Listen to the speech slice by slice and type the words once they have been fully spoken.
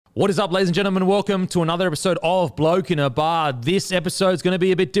What is up, ladies and gentlemen? Welcome to another episode of Bloke in a Bar. This episode is going to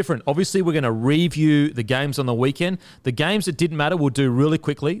be a bit different. Obviously, we're going to review the games on the weekend. The games that didn't matter, we'll do really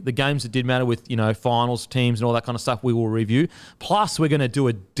quickly. The games that did matter with, finals, teams, and all that kind of stuff, we will review. Plus, we're going to do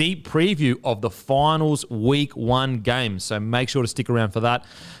a deep preview of the finals week 1 games. So make sure to stick around for that.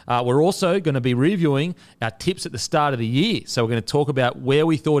 We're also going to be reviewing our tips at the start of the year. So we're going to talk about where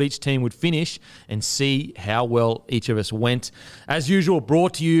we thought each team would finish and see how well each of us went. As usual,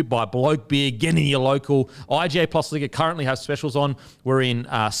 brought to you by Bloke Beer. Get in your local. IGA Plus Liquor currently have specials on. We're in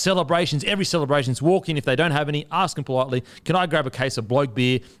celebrations. Every celebrations, walk in. If they don't have any, ask them politely, can I grab a case of Bloke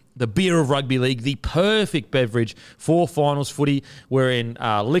Beer? The beer of rugby league, the perfect beverage for finals footy. We're in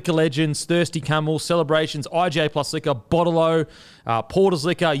Liquor Legends, Thirsty Camel, Celebrations, IGA Plus Liquor, Bottle-O, Porter's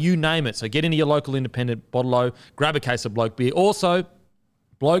Liquor, you name it. So get into your local independent Bottle-O, grab a case of Bloke Beer. Also,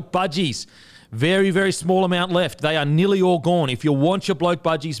 Bloke Budgies. Very, very small amount left. They are nearly all gone. If you want your Bloke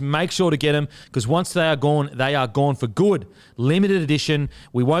Budgies, make sure to get them because once they are gone for good. Limited edition.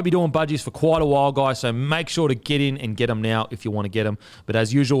 We won't be doing budgies for quite a while, guys, so make sure to get in and get them now if you want to get them. But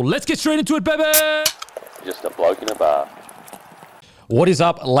as usual, let's get straight into it, baby! Just a bloke in a bar. What is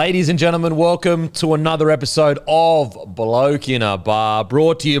up, ladies and gentlemen? Welcome to another episode of Bloke in a Bar,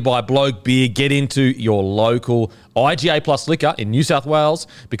 brought to you by Bloke Beer. Get into your local IGA Plus Liquor in New South Wales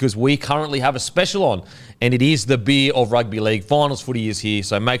because we currently have a special on, and it is the beer of rugby league. Finals footy is here,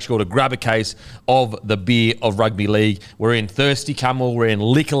 so make sure to grab a case of the beer of rugby league. We're in Thirsty Camel, we're in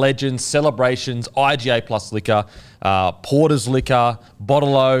Liquor Legends, Celebrations, IGA Plus Liquor, Porter's Liquor,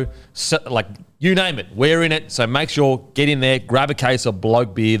 Bottle-O, you name it, we're in it. So make sure, get in there, grab a case of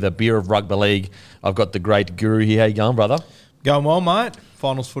Bloke Beer, the beer of rugby league. I've got the great Guru here. How you going, brother? Going well, mate.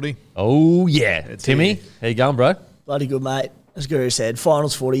 Finals footy. Oh, yeah. Timmy, how you going, bro? Bloody good, mate. As Guru said,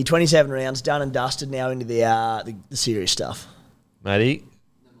 finals footy, 27 rounds, done and dusted, now into the serious stuff. Matty?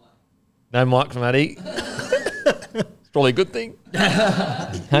 No mic for Matty. It's probably a good thing.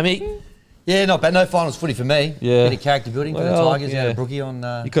 Hammy? Yeah, not bad. No finals footy for me. Yeah. Bit of character building for the Tigers. Yeah. Brookie on.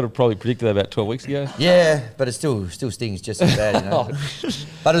 You could have probably predicted that about 12 weeks ago. Yeah, but it still stings just as bad,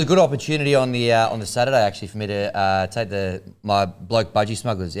 But it was a good opportunity on the Saturday actually for me to take my bloke budgie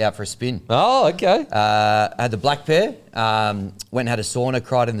smugglers out for a spin. Oh, okay. I had the black pair. Went and had a sauna,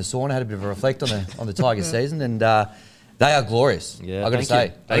 cried in the sauna, had a bit of a reflect on the Tigers season, and they are glorious. Yeah, I got to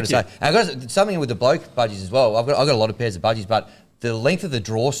say. And I got something with the bloke budgies as well. I've got a lot of pairs of budgies, but the length of the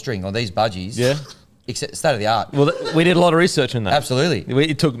drawstring on these budgies, state of the art. Well, we did a lot of research on that. Absolutely.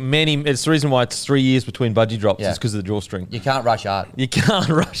 It took it's the reason why it's 3 years between budgie drops is because of the drawstring. You can't rush art. You can't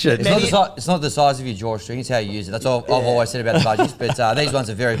rush it. It's not the size of your drawstring, it's how you use it. That's all I've always said about the budgies, but these ones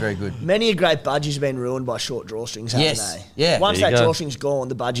are very, very good. Many a great budgies have been ruined by short drawstrings, haven't they? Yeah. Once that drawstring's gone,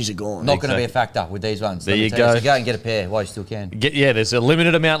 the budgies are gone. Not going to be a factor with these ones. There you go. So go and get a pair while you still can. There's a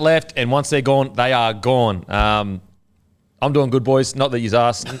limited amount left, and once they're gone, they are gone. I'm doing good, boys. Not that you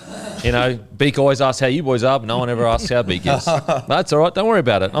asked. Beak always asks how you boys are, but no one ever asks how Beak is. That's all right. Don't worry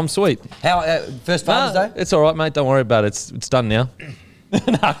about it. I'm sweet. How first Father's Day? It's all right, mate. Don't worry about it. It's done now. No,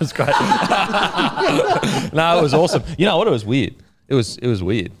 it was great. No, it was awesome. You know what? It was weird. It was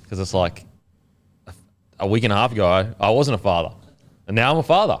weird because it's like a week and a half ago, I wasn't a father, and now I'm a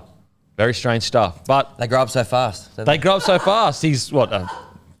father. Very strange stuff. But they grow up so fast. They grow up so fast. He's 5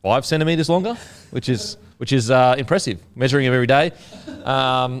 centimeters longer, which is impressive, measuring him every day.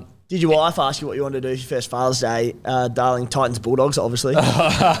 Did your wife ask you what you wanted to do for your first Father's Day? Darling, Titans Bulldogs, obviously.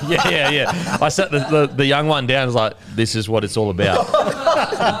 Yeah. I sat the young one down and was like, this is what it's all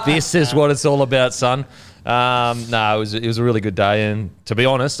about. This is what it's all about, son. No, it was a really good day. And to be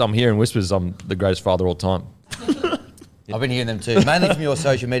honest, I'm hearing whispers I'm the greatest father of all time. I've been hearing them too, mainly from your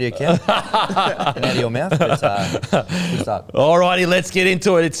social media account and out of your mouth. But, good start. All righty, let's get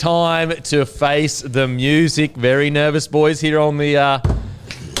into it. It's time to face the music. Very nervous, boys, here on the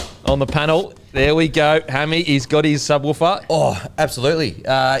panel. There we go. Hammy, he's got his subwoofer. Oh, absolutely.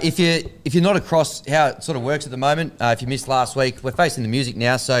 If you're not across how it sort of works at the moment, if you missed last week, we're facing the music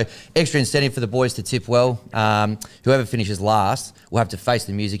now, so extra incentive for the boys to tip well. Whoever finishes last will have to face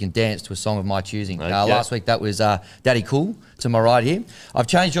the music and dance to a song of my choosing. Okay. Last week that was Daddy Cool to my right here. I've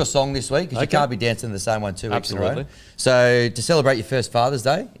changed your song this week because you can't be dancing the same one 2 weeks in a row. So to celebrate your first Father's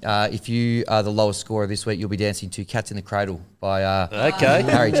Day, if you are the lowest scorer this week, you'll be dancing to Cats in the Cradle by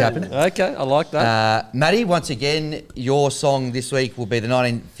Harry Chapin. Okay, I like that. Matty, once again, your song this week will be the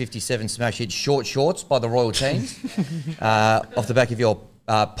 1957 smash hit Short Shorts by the Royal Teens off the back of your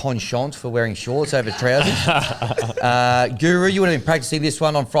penchant for wearing shorts over trousers. Guru, you would have been practicing this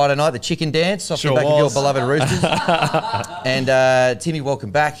one on Friday night, the chicken dance off the back of your beloved Roosters. And Timmy,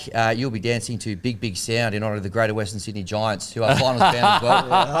 welcome back. You'll be dancing to Big Big Sound in honour of the Greater Western Sydney Giants, who are finals bound as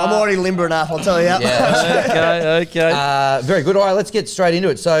well. I'm already limber enough, I'll tell you. Yeah. Okay. Very good. All right, let's get straight into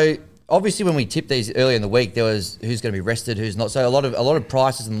it. So obviously when we tipped these earlier in the week, there was who's going to be rested, who's not. So a lot of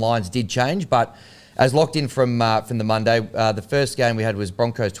prices and lines did change, but as locked in from the Monday, the first game we had was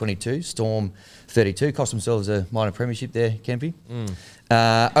Broncos 22, Storm 32. Cost themselves a minor premiership there, Kempy.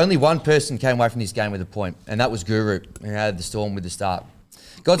 Only one person came away from this game with a point, and that was Guru, who had the Storm with the start.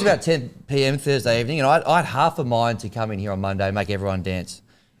 Got to about 10 p.m. Thursday evening, and I had half a mind to come in here on Monday and make everyone dance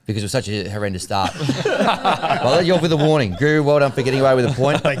because it was such a horrendous start. I'll let you off with a warning. Guru, well done for getting away with a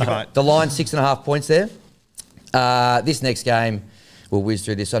point. Thank you, mate. The line, 6.5 points there. This next game, we'll whiz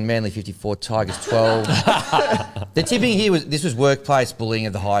through this one. Manly 54, Tigers 12. The tipping here this was workplace bullying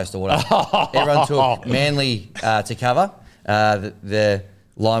of the highest order. Everyone took Manly to cover. The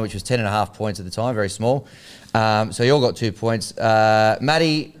line, which was 10.5 points at the time, very small. So you all got 2 points.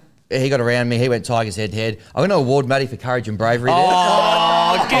 Matty, he got around me. He went Tigers head-to-head. I'm going to award Matty for courage and bravery there.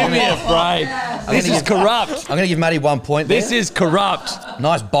 Oh, give me a break. This is corrupt. I'm going to give Matty 1 point there. This is corrupt.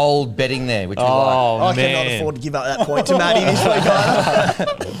 Nice bold betting there, which we like. I cannot afford to give up that point to Matty this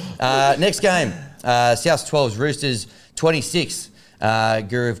week. Next game, South 12's Roosters 26.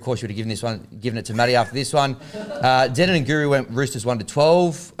 Guru, of course, you would have given it to Matty after this one. Denon and Guru went Roosters 1 to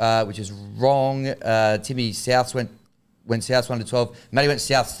 12, which is wrong. Timmy Souths went Souths 1 to 12. Matty went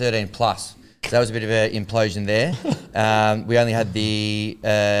Souths 13 plus. So that was a bit of an implosion there. We only had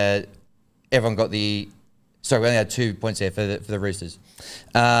everyone got we only had 2 points there for the Roosters.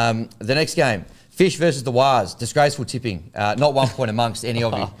 The next game, Fish versus the Wars. Disgraceful tipping. Not 1 point amongst any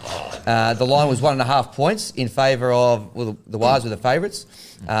of you. The line was 1.5 points in favour of, the Wars were the favourites.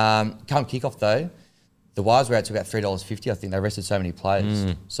 Come kickoff though, the Wars were out to about $3.50. I think they rested so many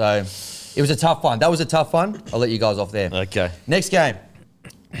players. So it was a tough one. That was a tough one. I'll let you guys off there. Okay. Next game,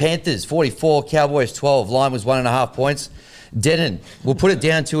 Panthers 44, Cowboys 12. Line was 1.5 points. Denon, we'll put it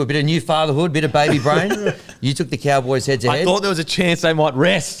down to a bit of new fatherhood, bit of baby brain. You took the Cowboys head to head. I thought there was a chance they might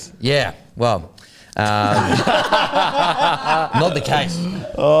rest. Yeah, well, not the case.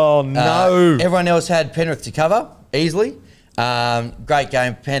 Oh, no. Everyone else had Penrith to cover easily. Great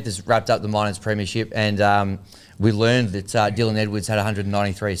game. Panthers wrapped up the Miners premiership, and we learned that Dylan Edwards had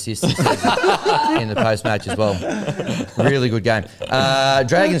 193 assists in the post-match as well. Really good game.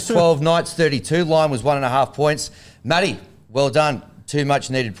 Dragons 12, Knights 32. Line was 1.5 points. Matty, well done. 2 much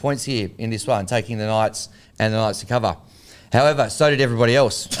needed points here in this one, taking the Knights and the Knights to cover. However, so did everybody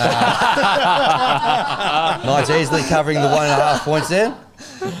else. Knights easily covering the 1.5 points there.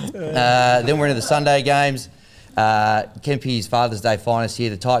 Then we're into the Sunday games. Kempy's Father's Day finest here.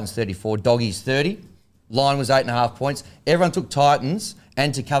 The Titans 34, Doggies 30. Line was 8.5 points. Everyone took Titans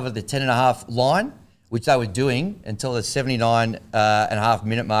and to cover the 10.5 line, which they were doing until the 79.5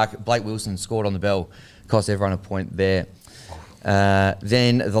 minute mark. Blake Wilson scored on the bell. Cost everyone a point there.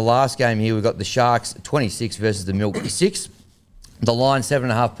 Then the last game here, we've got the Sharks 26 versus the Milk 6. The line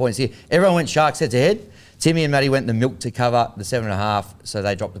 7.5 points here. Everyone went Sharks head to head. Timmy and Matty went the Milk to cover the 7.5, so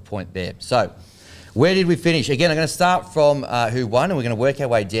they dropped a point there. So where did we finish? Again, I'm going to start from who won, and we're going to work our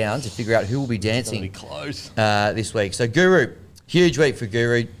way down to figure out who will be dancing close. This week. So Guru, huge week for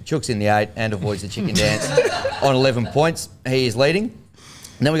Guru. Chooks in the 8 and avoids the chicken dance on 11 points. He is leading.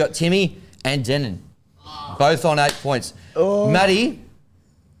 And then we got Timmy and Denon, both on 8 points. Matty,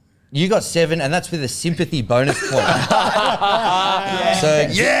 you got 7, and that's with a sympathy bonus point. So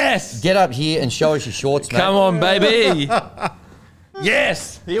Yes! get up here and show us your shorts, mate. Come on, baby.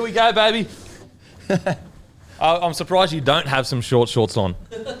 Yes. Here we go, baby. I'm surprised you don't have some shorts on.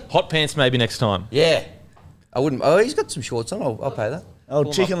 Hot pants maybe next time. Yeah. I wouldn't. Oh, he's got some shorts on. I'll pay that. Oh,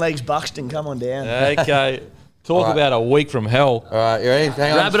 chicken legs Buxton, come on down. Okay. Talk right. about a week from hell. All right, you ready?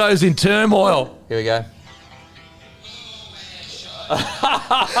 Hang on. Rabbitohs in turmoil. Here we go.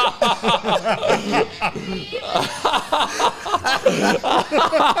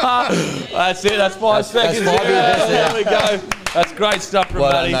 That's it. That's 5 seconds. that's 5 minutes, There we go. That's great stuff from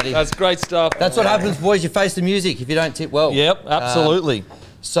Well done, Matty. Matty. That's great stuff. That's what happens, boys. You face the music if you don't tip well. Yep, absolutely.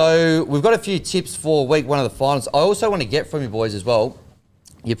 So we've got a few tips for week 1 of the finals. I also want to get from you boys as well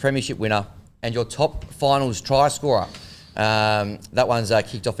your premiership winner and your top finals try scorer. That one's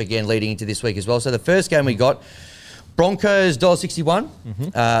kicked off again leading into this week as well. So the first game we got, Broncos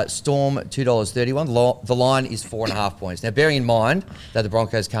 $1.61, Storm $2.31. The line is 4.5 points. Now, bearing in mind that the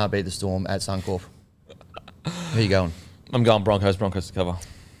Broncos can't beat the Storm at Suncorp. Who are you going? I'm going Broncos to cover.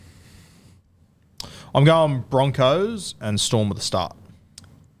 I'm going Broncos and Storm with the start.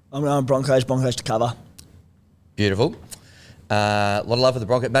 I'm going Broncos to cover. Beautiful. A lot of love for the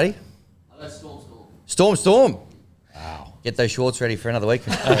Broncos, Matty. Storm. Wow. Get those shorts ready for another week.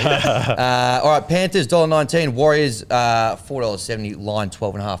 All right, Panthers $1.19, Warriors $4.70, line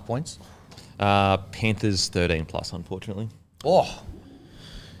 12.5 points. Panthers 13 plus, unfortunately. Oh,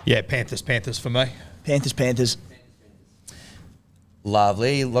 Yeah, Panthers for me. Panthers.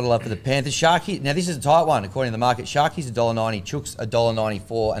 lovely. A lot of love for the Panthers. Sharkies. Now this is a tight one according to the market. Sharkies $1.90, Chooks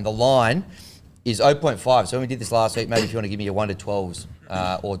 $1.94, and the line is 0.5. So when we did this last week, maybe if you want to give me a 1 to 12s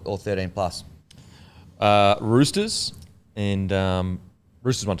or 13 plus. Roosters and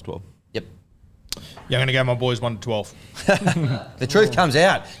Roosters 1 to 12. Yep. Yeah, I'm going to go my boys 1 to 12. The truth comes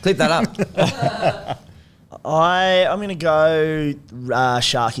out. Clip that up. I'm going to go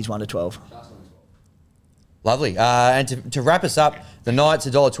Sharkies 1 to 12. Lovely. And to wrap us up, the Knights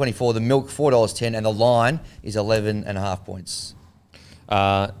 $1.24, the Milk $4.10, and the line is 11.5 points.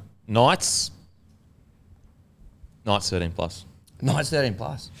 Knights 13 plus. Knights 13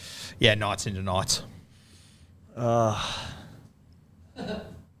 plus. Yeah, Knights into Knights. I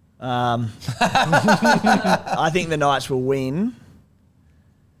think the Knights will win,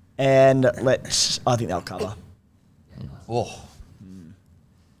 and I think they'll cover. Oh.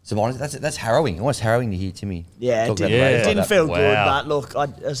 So that's harrowing. Almost harrowing to hear Timmy. Yeah, talk it about the Raiders like didn't that. feel good, Wow. but look,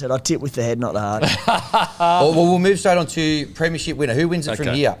 I said I tip with the head, not the heart. Well, we'll move straight on to Premiership winner. Who wins it from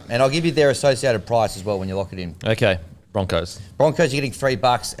Okay. here? And I'll give you their associated price as well when you lock it in. Okay, Broncos. Broncos are getting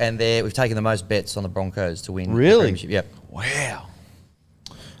 $3, and we've taken the most bets on the Broncos to win. Really? The Premiership. Yep. Wow.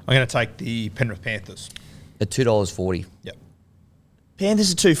 I'm going to take the Penrith Panthers. At $2.40. Yep.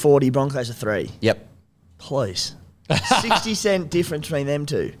 Panthers are 240, Broncos are 3. Yep. Please. 60-cent difference between them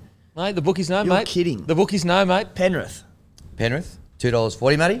two. Mate, the bookies know, You're mate. kidding. The bookies know, mate. Penrith. Penrith,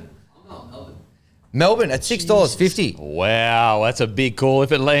 $2.40, Matty. Melbourne at $6.50. Wow, that's a big call.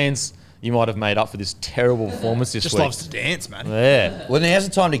 If it lands, you might have made up for this terrible performance this Just week. loves to dance, man. Yeah. Well, now's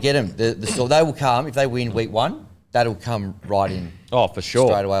the time to get them. The Storm, they will come if they win week 1. That'll come right in. Oh, for sure.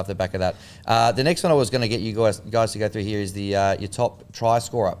 Straight away off the back of that. The next one I was going to get you guys to go through here is the your top try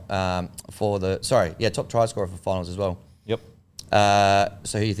scorer top try scorer for finals as well. Yep.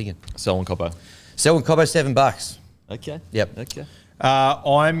 So who are you thinking? Selwyn Cobbo. Selwyn Cobbo, $7. Okay. Yep. Okay.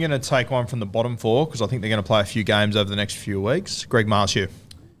 I'm going to take one from the bottom 4 because I think they're going to play a few games over the next few weeks. Greg Marshew.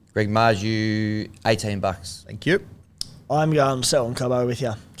 Greg Marju, $18. Thank you. I'm going Selwyn Cobbo with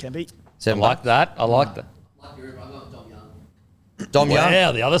you. Campy. I like that. I like that. Dom Young,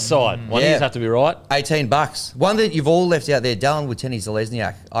 Wow, the other side. One of Yeah. these have to be right. $18. One that you've all left out there, Dallin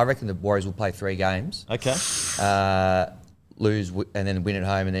Witeni-Zalesniak. I reckon the Warriors will play 3 games, Okay. lose and then win at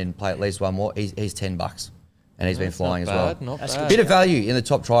home, and then play at least one more. He's $10, and he's been flying as Not well. bad. Bit of value in the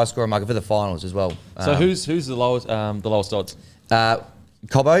top try scorer market for the finals as well. So who's the lowest odds?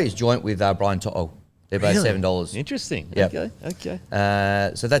 Cobbo is joint with Brian To'o. They're both Really? $7. Interesting. Yep. Okay.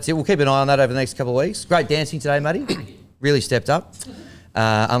 So that's it. We'll keep an eye on that over the next couple of weeks. Great dancing today, Matty. Really stepped up,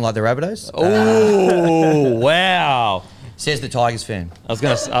 unlike the Rabbitohs. Oh, wow. Says the Tigers fan. I was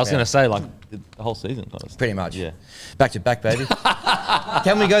gonna say like the whole season. Kind of. Pretty much. Yeah. Back to back, baby.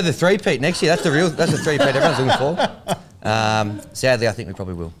 Can we go the 3-peat next year? That's the 3-peat everyone's looking for. Sadly, I think we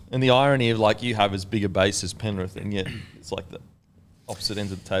probably will. And the irony of like you have as big a base as Penrith, and yet it's like the opposite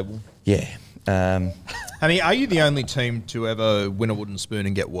ends of the table. Yeah. Honey, are you the only team to ever win a wooden spoon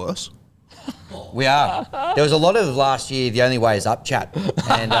and get worse? We are. There was a lot of last year, the only way is up chat.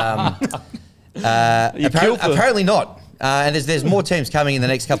 And apparently not. And there's more teams coming in the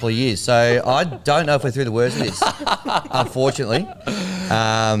next couple of years. So I don't know if we're through the worst of this, unfortunately.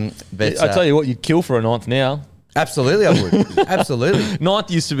 But I tell you what, you'd kill for a ninth now. absolutely I would. Absolutely.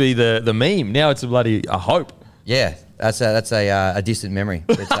 Ninth used to be the meme. Now it's a hope. Yeah, that's a distant memory.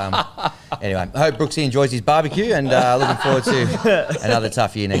 But anyway, I hope Brooksy enjoys his barbecue and looking forward to another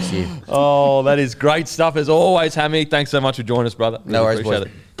tough year next year. Oh, that is great stuff as always, Hammy. Thanks so much for joining us, brother. No worries, appreciate boys.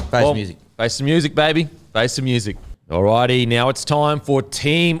 it. Face some music. Face some music, baby. Face some music. Alrighty, now it's time for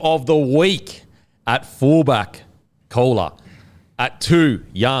Team of the Week. At fullback, Kohler. At 2,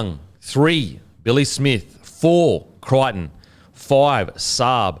 Young. 3, Billy Smith. 4, Crichton. 5,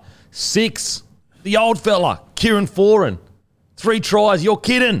 Saab. 6, the old fella, Kieran Foran. 3 tries, you're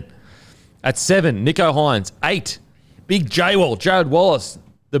kidding. At 7, Nico Hines. 8, Big J-Wall, Jared Wallace,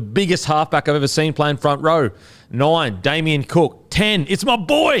 the biggest halfback I've ever seen playing front row. 9, Damien Cook. 10, it's my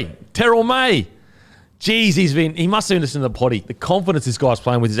boy, Terrell May. Jeez, he must have been listening to the potty. The confidence this guy's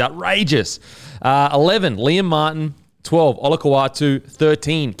playing with is outrageous. 11, Liam Martin. 12, Olakawatu.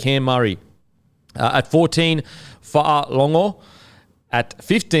 13, Cam Murray. At 14, Fa'alongo. At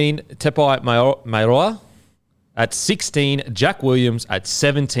 15, Tepai Mairoa. At 16, Jack Williams. At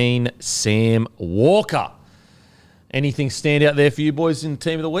 17, Sam Walker. Anything stand out there for you boys in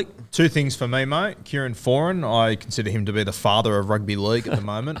Team of the Week? Two things for me, mate. Kieran Foran, I consider him to be the father of rugby league at the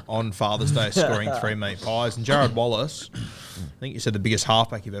moment, on Father's Day scoring 3 meat pies. And Jared Wallace, I think you said the biggest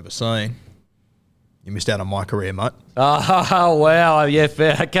halfback you've ever seen. You missed out on my career, mate. Oh, wow. Yeah,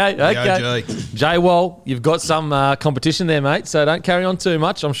 fair. Okay. OG. J-Wall, you've got some competition there, mate, so don't carry on too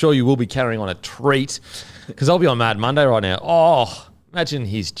much. I'm sure you will be carrying on a treat because I'll be on Mad Monday right now. Oh, imagine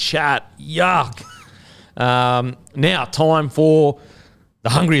his chat. Yuck. Now, time for the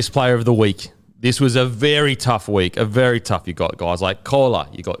hungriest player of the week. This was a very tough week, You got guys like Kohler.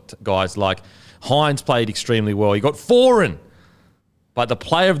 You got guys like Hines played extremely well. You got Foran. But the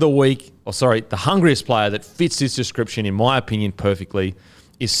player of the week, the hungriest player that fits this description, in my opinion, perfectly,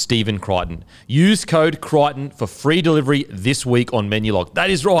 is Stephen Crichton. Use code Crichton for free delivery this week on Menulog. That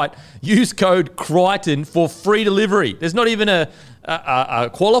is right. Use code Crichton for free delivery. There's not even a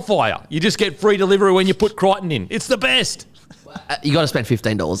qualifier. You just get free delivery when you put Crichton in. It's the best. You got to spend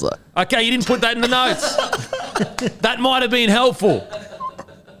 $15 though. Okay, you didn't put that in the notes. That might have been helpful.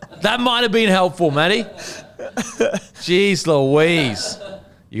 Matty. Jeez Louise.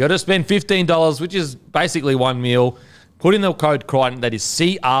 You got to spend $15, which is basically one meal. Put in the code Crichton. That is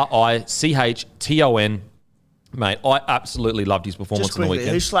CRICHTON. Mate, I absolutely loved his performance Just on the quickly,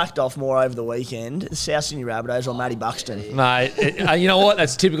 weekend. who slacked off more over the weekend? The South Sydney Rabbitohs or Matty Buxton? Mate, you know what?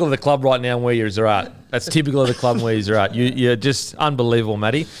 That's typical of the club right now and where you're at. You're just unbelievable,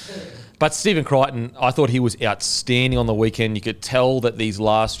 Matty. But Stephen Crichton, I thought he was outstanding on the weekend. You could tell that these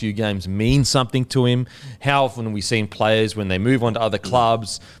last few games mean something to him. How often have we seen players, when they move on to other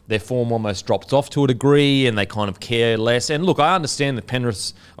clubs, their form almost drops off to a degree and they kind of care less. And look, I understand that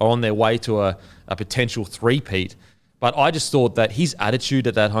Penrith are on their way to a potential three-peat, but I just thought that his attitude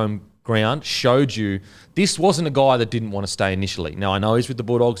at that home ground showed you this wasn't a guy that didn't want to stay initially. Now, I know he's with the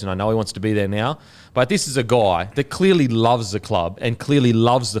Bulldogs and I know he wants to be there now, but this is a guy that clearly loves the club and clearly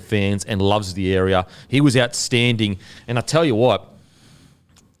loves the fans and loves the area. He was outstanding. And I tell you what,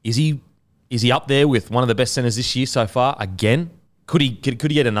 is he up there with one of the best centres this year so far again? Could he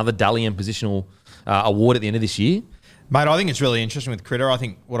get another Dalian positional award at the end of this year? Mate, I think it's really interesting with Critter. I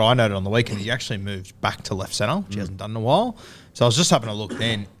think what I noted on the weekend, he actually moved back to left centre, which he hasn't done in a while. So I was just having a look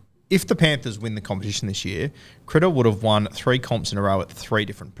then. If the Panthers win the competition this year, Critter would have won 3 comps in a row at 3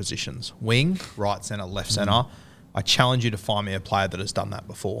 different positions. Wing, right centre, left centre. I challenge you to find me a player that has done that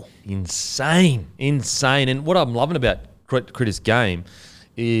before. Insane. And what I'm loving about Critter's game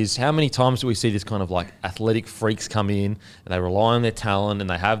is how many times do we see this kind of like athletic freaks come in and they rely on their talent and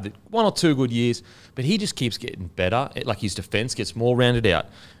they have 1 or 2 good years, but he just keeps getting better. Like his defence gets more rounded out.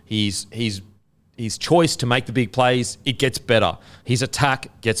 His choice to make the big plays, it gets better. His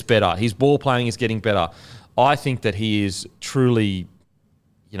attack gets better. His ball playing is getting better. I think that he is truly,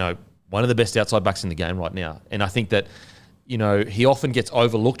 one of the best outside backs in the game right now. And I think that, he often gets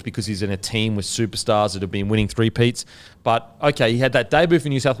overlooked because he's in a team with superstars that have been winning three-peats. But, okay, he had that debut for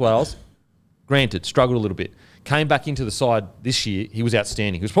New South Wales. Granted, struggled a little bit. Came back into the side this year. He was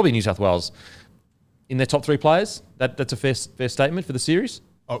outstanding. He was probably New South Wales in their top 3 players. That's a fair statement for the series.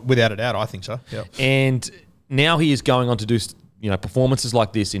 Oh, without a doubt, I think so. Yeah. And now he is going on to do performances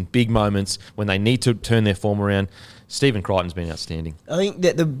like this in big moments when they need to turn their form around. Stephen Crichton's been outstanding. I think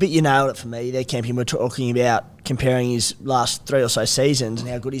that the bit you nailed it for me there, Kemp, we're talking about comparing his last 3 or so seasons and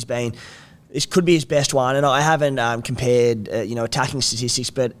how good he's been. This could be his best one, and I haven't compared, attacking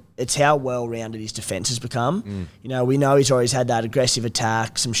statistics, but it's how well-rounded his defence has become. We know he's always had that aggressive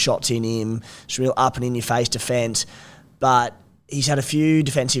attack, some shots in him, some real up and in-your-face defence, but he's had a few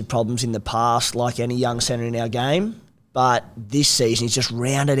defensive problems in the past, like any young centre in our game. But this season, he's just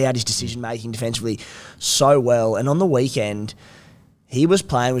rounded out his decision-making defensively so well. And on the weekend, he was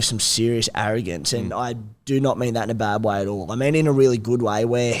playing with some serious arrogance. And I do not mean that in a bad way at all. I mean in a really good way,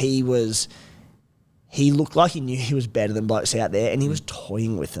 where he looked like he knew he was better than blokes out there, and he was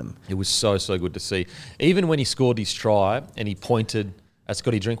toying with them. It was so good to see. Even when he scored his try and he pointed at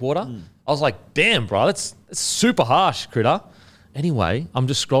Scotty Drinkwater, I was like, damn, bro, that's super harsh, Critter. Anyway, I'm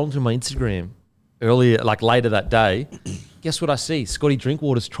just scrolling through my Instagram later that day. Guess what I see? Scotty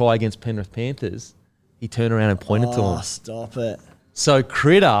Drinkwater's try against Penrith Panthers. He turned around and pointed to him. Oh, stop it. So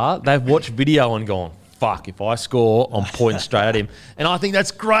Critter, they've watched video and gone, fuck, if I score, I'm pointing straight at him. And I think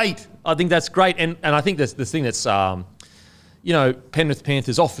that's great. And I think that's the thing that's, Penrith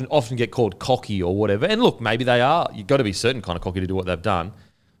Panthers often get called cocky or whatever. And look, maybe they are. You've got to be certain kind of cocky to do what they've done.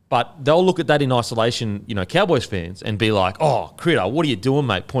 But they'll look at that in isolation, Cowboys fans, and be like, oh, Critter, what are you doing,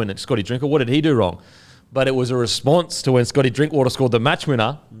 mate? Pointing at Scotty Drinkwater. What did he do wrong? But it was a response to when Scotty Drinkwater scored the match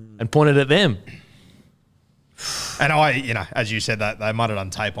winner and pointed at them. And as you said, that they might have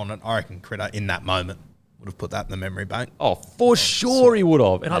done tape on it. I reckon Critter in that moment would have put that in the memory bank. Oh, for sure he would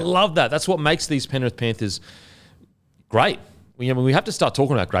have. And I love that. That's what makes these Penrith Panthers great. We have to start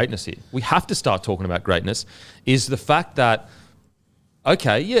talking about greatness here. We have to start talking about greatness is the fact that,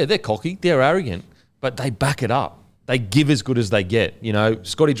 okay, yeah, they're cocky, they're arrogant, but they back it up. They give as good as they get.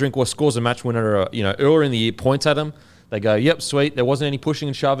 Scotty Drinkwater scores a match winner, earlier in the year, points at him. They go, yep, sweet. There wasn't any pushing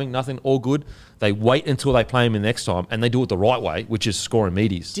and shoving, nothing, all good. They wait until they play him in the next time, and they do it the right way, which is scoring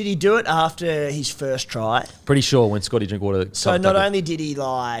meaties. Did he do it after his first try? Pretty sure when Scotty Drinkwater... So not only did he,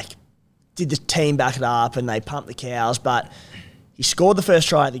 did the team back it up and they pumped the cows, but he scored the first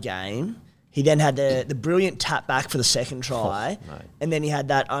try of the game. He then had the brilliant tap back for the second try. And then he had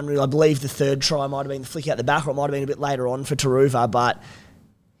that unreal... I believe the third try might have been the flick out the back, or it might have been a bit later on for Taruva, but...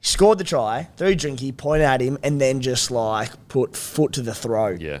 He scored the try, threw Drinky, pointed at him, and then just put foot to the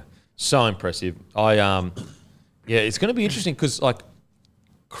throat. Yeah, so impressive. It's going to be interesting because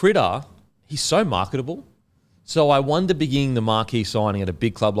Critter, he's so marketable. So I wonder, beginning the marquee signing at a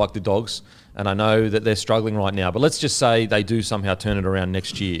big club like the Dogs, and I know that they're struggling right now, but let's just say they do somehow turn it around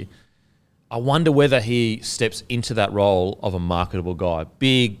next year. I wonder whether he steps into that role of a marketable guy,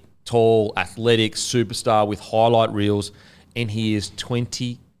 big, tall, athletic, superstar with highlight reels, and he is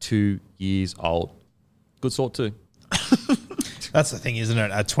 22 years old. Good sort too. That's the thing, isn't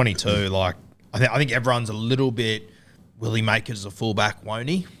it? At 22, I think everyone's a little bit, will he make it as a fullback, won't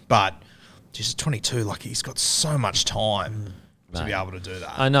he? But just 22, he's got so much time to be able to do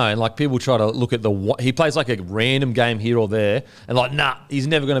that. I know, and people try to look at he plays a random game here or there, and nah, he's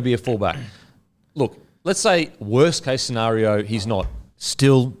never going to be a fullback. Look, let's say worst case scenario, he's not.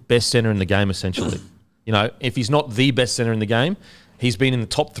 Still best centre in the game, essentially. If he's not the best centre in the game, he's been in the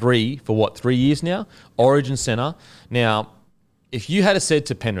top 3 for 3 years now? Origin centre. Now, if you had said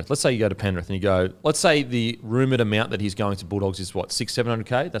to Penrith, let's say you go to Penrith and you go, let's say the rumoured amount that he's going to Bulldogs is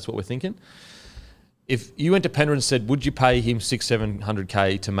 600-700K? That's what we're thinking. If you went to Penrith and said, would you pay him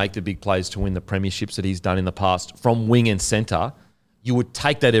 600-700K to make the big plays to win the premierships that he's done in the past from wing and centre, you would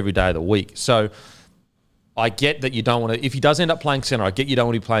take that every day of the week. So I get that you don't want to... If he does end up playing centre, I get you don't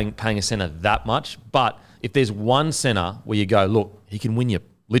want to be paying a centre that much. But if there's one centre where you go, look, he can win you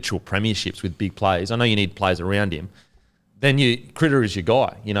literal premierships with big plays. I know you need players around him. Then Critter is your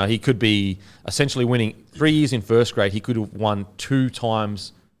guy. He could be essentially winning 3 years in first grade. He could have won 2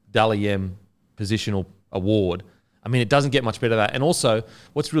 times Dally M positional award. I mean, it doesn't get much better than that. And also,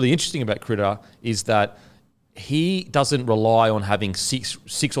 what's really interesting about Critter is that he doesn't rely on having six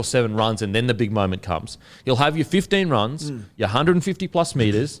or 7 runs and then the big moment comes. He'll have your 15 runs, your 150 plus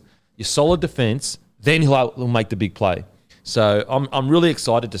meters, your solid defense, then he'll make the big play. So I'm really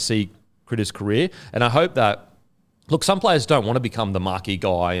excited to see Critter's career, and I hope that, look, some players don't want to become the marquee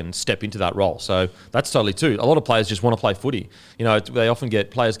guy and step into that role. So that's totally too. A lot of players just want to play footy. They often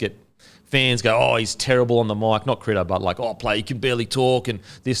fans go, oh, he's terrible on the mic, not Critter, but he can barely talk and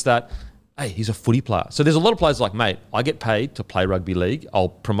this, that. Hey, he's a footy player. So there's a lot of players mate, I get paid to play rugby league. I'll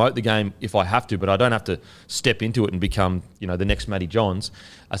promote the game if I have to, but I don't have to step into it and become, the next Matty Johns.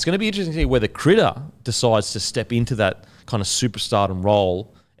 It's going to be interesting to see whether Critter decides to step into that kind of superstardom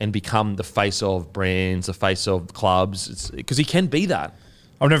role and become the face of brands, the face of clubs, because he can be that.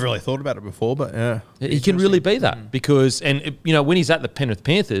 I've never really thought about it before, but yeah. He can really be that because, when he's at the Penrith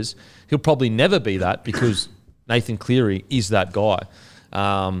Panthers, he'll probably never be that because Nathan Cleary is that guy.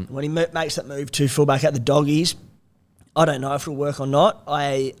 When he makes that move to fullback at the Doggies, I don't know if it'll work or not.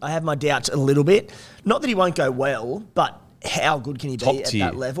 I have my doubts a little bit. Not that he won't go well, but how good can he be at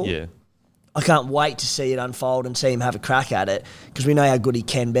that level? Yeah. I can't wait to see it unfold and see him have a crack at it because we know how good he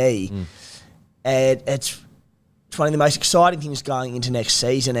can be. And it's one of the most exciting things going into next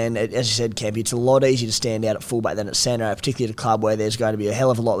season. And as you said, Campy, it's a lot easier to stand out at fullback than at centre, particularly at a club where there's going to be a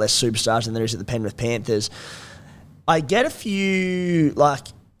hell of a lot less superstars than there is at the Penrith Panthers. I get a few,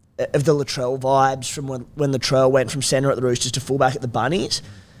 of the Latrell vibes from when Latrell went from centre at the Roosters to fullback at the Bunnies.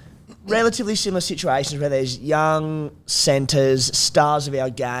 Relatively similar situations where there's young centres, stars of our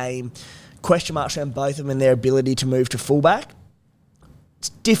game, question marks around both of them and their ability to move to fullback. It's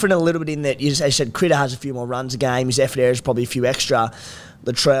different a little bit in that, as you said, Critter has a few more runs a game. His effort area is probably a few extra.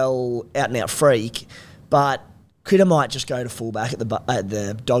 Latrell, out-and-out freak. But Critter might just go to fullback at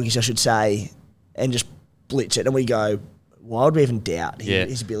the Doggies, I should say, and just blitz it, and we go, why would we even doubt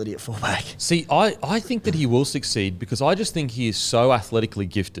his ability at fullback? See, I think that he will succeed because I just think he is so athletically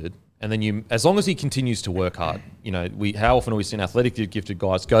gifted, and then as long as he continues to work hard, how often have we seen athletically gifted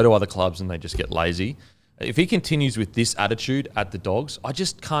guys go to other clubs and they just get lazy? If he continues with this attitude at the Dogs, I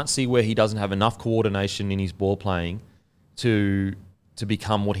just can't see where he doesn't have enough coordination in his ball playing to to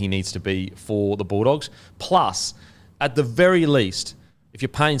become what he needs to be for the Bulldogs. Plus, at the very least, if you're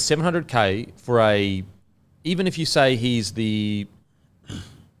paying $700K for even if you say he's the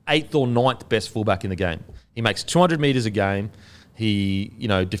 8th or 9th best fullback in the game, he makes 200 metres a game, he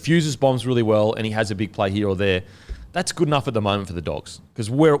diffuses bombs really well, and he has a big play here or there. That's good enough at the moment for the Dogs. Because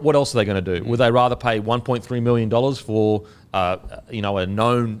what else are they going to do? Would they rather pay $1.3 million for a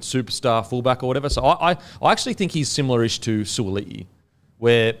known superstar fullback or whatever? So I actually think he's similar-ish to Suoli'i,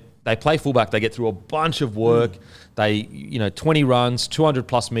 where they play fullback, they get through a bunch of work, they 20 runs, 200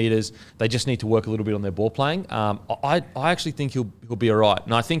 plus metres. They just need to work a little bit on their ball playing. I actually think he'll be all right.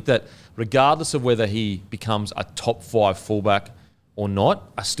 And I think that regardless of whether he becomes a top 5 fullback or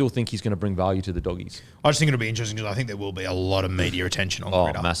not, I still think he's going to bring value to the Doggies. I just think it'll be interesting because I think there will be a lot of media attention on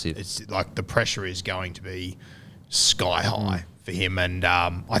Critter. Massive. It's like the pressure is going to be sky high for him, and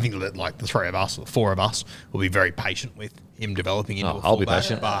I think that like the 3 of us or 4 of us will be very patient with him developing into a fullback. I'll be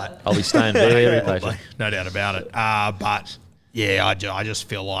patient, but I'll be staying very, very patient. No doubt about it. But yeah, I just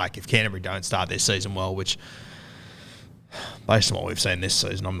feel like if Canterbury don't start their season well, which based on what we've seen this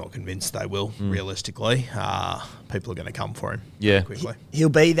season, I'm not convinced they will. Realistically, people are going to come for him. Yeah, quickly. He'll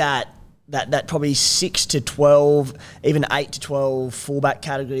be that probably 6 to 12, even 8 to 12 fullback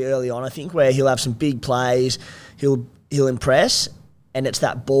category early on. I think where he'll have some big plays, he'll impress, and it's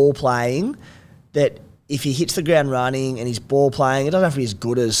that ball playing that if he hits the ground running and he's ball playing, it doesn't have to be as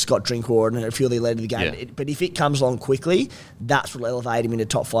good as Scott Drinkwater and a few of the lead of the game. But if it comes along quickly, that's what will elevate him into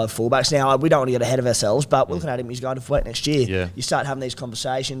top 5 fullbacks. Now, we don't want to get ahead of ourselves, but we're looking at him, he's going to fullback next year. Yeah. You start having these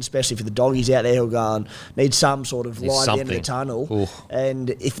conversations, especially for the Doggies out there who are going, need some sort of light at the end of the tunnel. Ooh.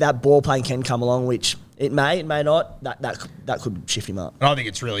 And if that ball playing can come along, which it may not, that could shift him up. And I think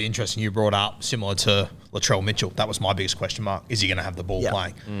it's really interesting you brought up, similar to Latrell Mitchell. That was my biggest question mark. Is he going to have the ball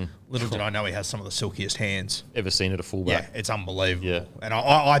playing? Little did I know he has some of the silkiest hands. Ever seen at a fullback? Yeah, it's unbelievable. Yeah. And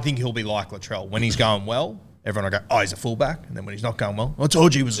I think he'll be like Latrell. When he's going well, everyone will go, oh, he's a fullback. And then when he's not going well, I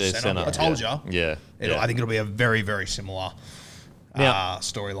told you he was a centre. I told you. Yeah. I think it'll be a very, very similar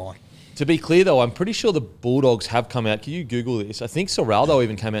storyline. To be clear, though, I'm pretty sure the Bulldogs have come out. Can you Google this? I think Soraldo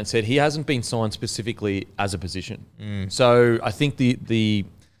even came out and said he hasn't been signed specifically as a position. So I think the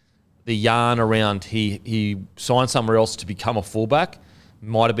yarn around he signed somewhere else to become a fullback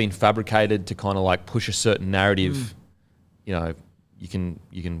might have been fabricated to kind of like push a certain narrative. You can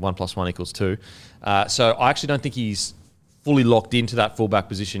 1 + 1 = 2. So I actually don't think he's fully locked into that fullback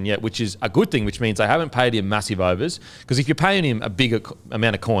position yet, which is a good thing, which means they haven't paid him massive overs. Because if you're paying him a bigger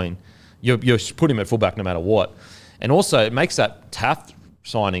amount of coin, you're putting him at fullback no matter what. And also, it makes that Taft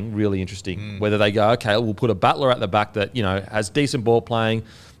signing really interesting, whether they go, okay, we'll put a battler at the back that, has decent ball playing,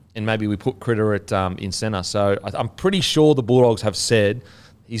 and maybe we put Critter at in centre. So I'm pretty sure the Bulldogs have said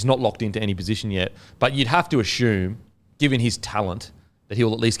he's not locked into any position yet. But you'd have to assume, given his talent, that he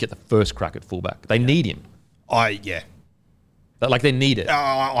will at least get the first crack at fullback. They need him. They need it.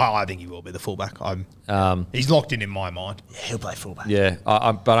 I think he will be the fullback. He's locked in my mind. Yeah, he'll play fullback. Yeah,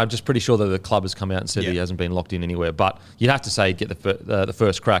 but I'm just pretty sure that the club has come out and said he hasn't been locked in anywhere. But you'd have to say he'd get the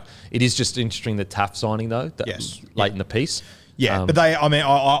first crack. It is just interesting the Taft signing, though, late in the piece. Yeah, but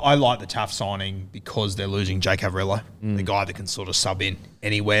I like the Taft signing because they're losing Jake Averillo, the guy that can sort of sub in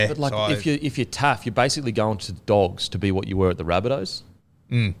anywhere. But if you're Taft, you're basically going to the Dogs to be what you were at the Rabbitohs.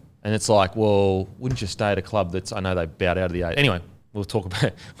 And it's like, well, wouldn't you stay at a club that's, I know they bowed out of the 8. Anyway, we'll talk about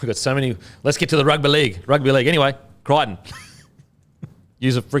it. We've got so many. Let's get to the rugby league. Anyway, Crichton.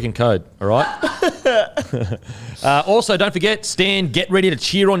 Use a freaking code, all right? Also, don't forget, Stan, get ready to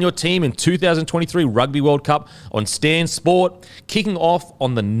cheer on your team in 2023 Rugby World Cup on Stan Sport, kicking off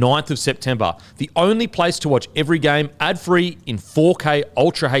on the 9th of September. The only place to watch every game ad-free in 4K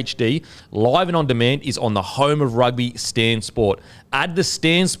Ultra HD, live and on demand, is on the home of rugby, Stan Sport. Add the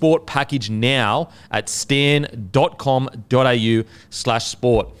Stan Sport package now at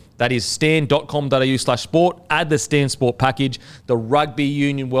stan.com.au/sport. That is stan.com.au/sport. Add the Stan Sport package. The Rugby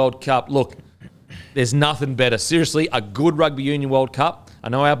Union World Cup. Look, there's nothing better. Seriously, a good Rugby Union World Cup. I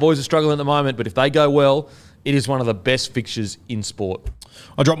know our boys are struggling at the moment, but if they go well, it is one of the best fixtures in sport.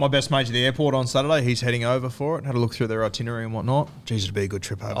 I dropped my best mate to the airport on Saturday. He's heading over for it. Had a look through their itinerary and whatnot. Geez, it'd be a good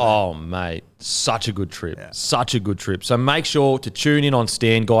trip over. Oh, mate. Such a good trip. Yeah. Such a good trip. So make sure to tune in on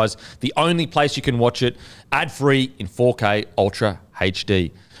Stan, guys. The only place you can watch it, ad-free in 4K Ultra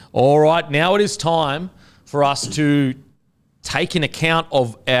HD. All right, now it is time for us to take an account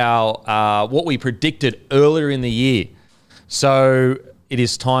of our what we predicted earlier in the year. So it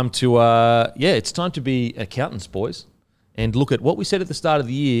is time to it's time to be accountants, boys, and look at what we said at the start of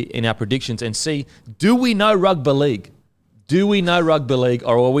the year in our predictions and see, do we know rugby league? Do we know rugby league,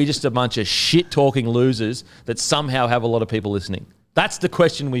 or are we just a bunch of shit-talking losers that somehow have a lot of people listening? That's the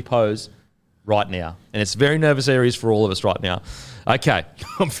question we pose right now. And it's very nervous areas for all of us right now. Okay.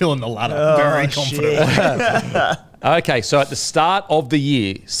 I'm feeling the ladder very confident. Okay, so at the start of the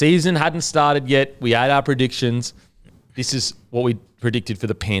year, season hadn't started yet. We had our predictions. This is what we predicted for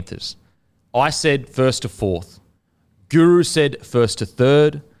the Panthers. I said first to fourth. Guru said first to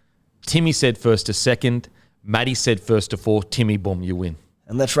third. Timmy said first to second. Matty said first to fourth. Timmy, boom, you win.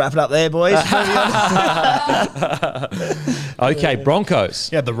 And let's wrap it up there, boys. Okay,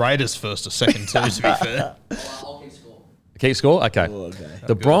 Broncos. Yeah, the Raiders first or second too, to be fair. Keep score? Okay. Oh, okay.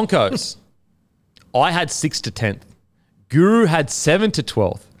 The Broncos, I had 6th to 10th. Guru had 7th to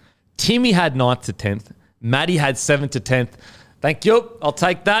 12th. Timmy had 9th to 10th. Matty had 7th to 10th. Thank you. I'll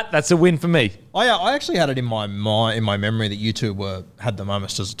take that. That's a win for me. I actually had it in my memory that you two had them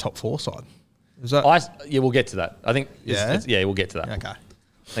almost as a top 4 side. Is that? Yeah, we'll get to that. I think. Yeah? We'll get to that. Okay.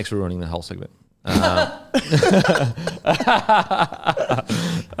 Thanks for ruining the whole segment.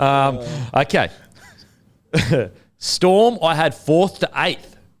 Okay. Storm, I had 4th to 8th.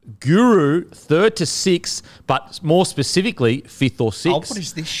 Guru, 3rd to 6th, but more specifically, 5th or 6th. Oh, what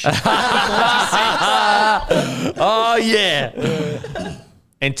is this shit? Oh, yeah.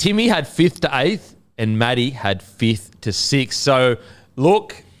 And Timmy had 5th to 8th, and Matty had 5th to 6th. So,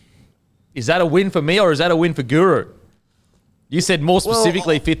 look, is that a win for me or is that a win for Guru? You said more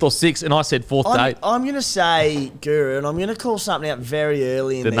specifically 5th or 6th, and I said 4th to 8th. I'm going to say Guru, and I'm going to call something out very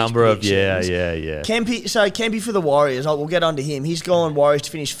early in The these number of, predictions. yeah. Kempy for the Warriors. We'll get on to him. He's gone Warriors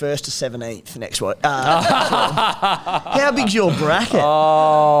to finish 1st to 17th next week. How big's your bracket?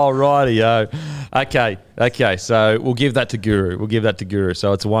 Oh, righty-o. Okay. So we'll give that to Guru.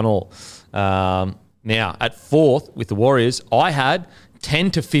 So it's a 1-1. Now, at 4th with the Warriors, I had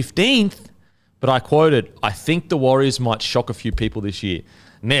 10 to 15th, but I quoted, I think the Warriors might shock a few people this year.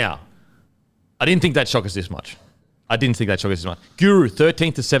 Now, I didn't think that'd shock us this much. Guru,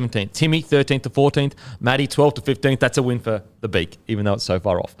 13th to 17th. Timmy, 13th to 14th. Matty, 12th to 15th. That's a win for the Beak, even though it's so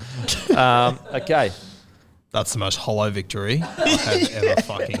far off. Okay. That's the most hollow victory I have ever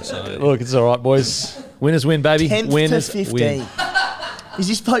fucking seen. Look, it's all right, boys. Winners win, baby. 10th Winners to 15th. win. Is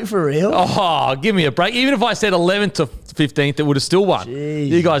this bloke for real? Oh, give me a break. Even if I said 11th to 15th, it would have still won. Jeez.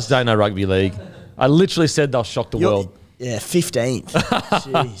 You guys don't know rugby league. I literally said they'll shock the world. Yeah, 15th.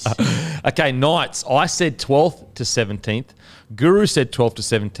 Jeez. Okay, Knights. I said 12th to 17th. Guru said 12th to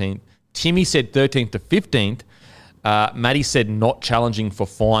 17th. Timmy said 13th to 15th. Matty said not challenging for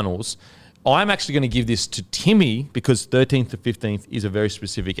finals. I'm actually going to give this to Timmy because 13th to 15th is a very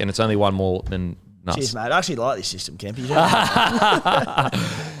specific, and it's only one more than nuts. Cheers, mate. I actually like this system, Kempy.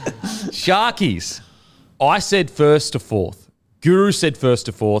 Sharkies. I said 1st to 4th. Guru said 1st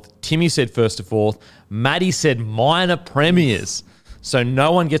to 4th. Timmy said 1st to 4th. Matty said minor premiers. So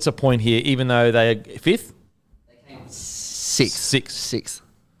no one gets a point here, even though they are 5th? Sixth.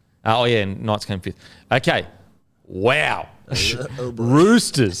 Oh, yeah, and Knights came 5th. Okay. Wow.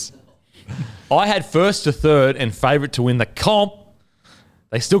 Roosters. I had 1st to 3rd and favourite to win the comp.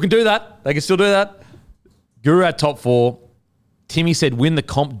 They still can do that. Guru had top 4. Timmy said win the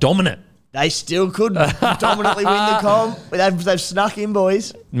comp dominant. They still could dominantly win the comp. They've snuck in,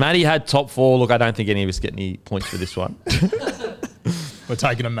 boys. Matty had top 4. Look, I don't think any of us get any points for this one. We're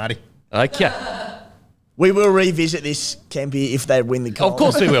taking a Matty. Okay. We will revisit this, Kempy, if they win the comp. Of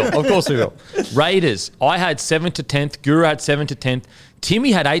course we will. Raiders. I had 7th to 10th. Guru had 7th to 10th.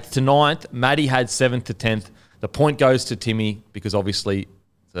 Timmy had 8th to 9th. Matty had 7th to 10th. The point goes to Timmy because obviously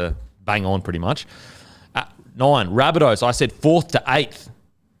it's a bang on pretty much. 9. Rabbitohs. I said 4th to 8th.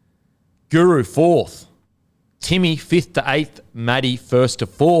 Guru 4th. Timmy 5th to 8th. Matty 1st to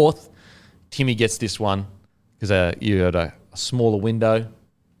 4th. Timmy gets this one because you had a smaller window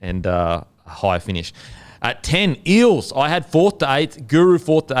and a high finish. At 10, Eels. I had 4th to 8th. Guru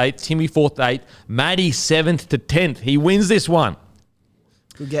 4th to 8th. Timmy 4th to 8th. Matty 7th to 10th. He wins this one.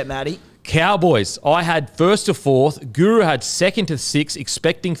 Good get, Matty. Cowboys. I had 1st to 4th. Guru had 2nd to 6th,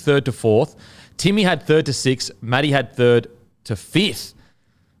 expecting 3rd to 4th. Timmy had 3rd to 6th. Matty had 3rd to 5th.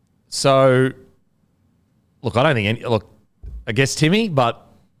 So, look, I don't think I guess Timmy, but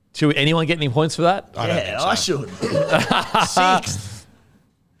should anyone get any points for that? I should. 6th.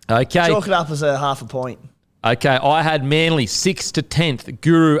 Okay. Chalk it up as a half a point. Okay, I had Manly 6th to 10th,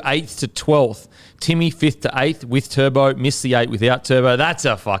 Guru 8th to 12th, Timmy 5th to 8th with turbo, missed the 8 without turbo. That's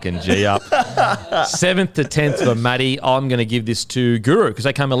a fucking G up. 7th to 10th for Matty. I'm going to give this to Guru because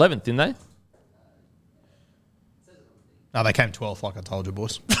they came 11th, didn't they? No, they came 12th, like I told you,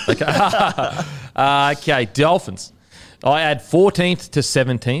 boys. Okay, Dolphins. I had 14th to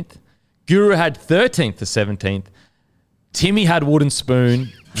 17th. Guru had 13th to 17th. Timmy had wooden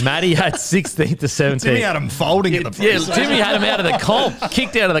spoon. Matty had 16th to 17th. Timmy had him folding in the Yeah, Timmy had him out of the comp,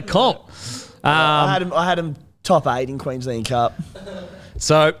 kicked out of the comp. I had him top 8 in Queensland Cup.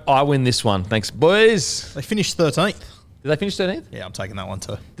 So I win this one. Thanks, boys. They finished 13th. Did they finish 13th? Yeah, I'm taking that one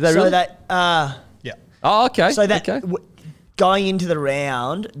too. Did they So really? that Yeah. Oh, okay. so that okay. going into the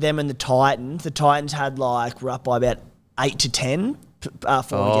round, them and the Titans had like we're up by about 8 to 10 for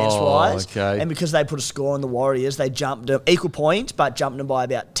against wise. Okay. And because they put a score on the Warriors, they jumped them equal points, but jumped them by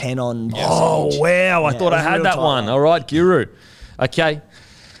about 10 on. Oh, wow. I Yeah, thought it I was had real that tight. one. All right, Guru. Okay.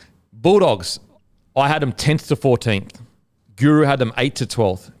 Bulldogs. I had them 10th to 14th. Guru had them 8th to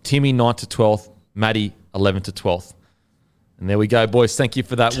 12th. Timmy 9th to 12th. Matty 11th to 12th. And there we go, boys. Thank you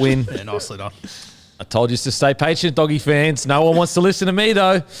for that win. Yeah, nicely done. I told you to stay patient, doggy fans. No one wants to listen to me,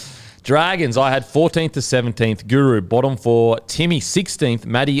 though. Dragons, I had 14th to 17th. Guru, bottom 4. Timmy, 16th.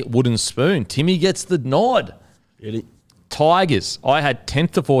 Matty, wooden spoon. Timmy gets the nod. Really? Tigers, I had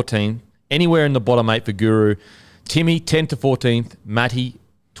 10th to 14th. Anywhere in the bottom 8 for Guru. Timmy, 10th to 14th. Matty,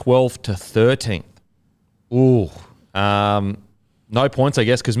 12th to 13th. Ooh. No points, I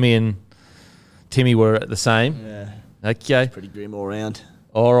guess, because me and Timmy were at the same. Yeah. Okay. Pretty grim all round.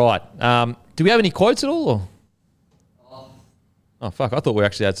 All right. Do we have any quotes at all? Or? Oh, fuck. I thought we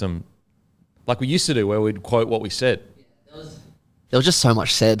actually had some, like we used to do, where we'd quote what we said. There was just so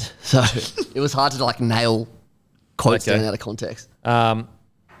much said, so it was hard to like nail quotes Okay. down out of context.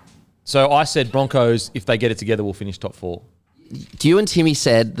 So I said Broncos, if they get it together, will finish top 4. You and Timmy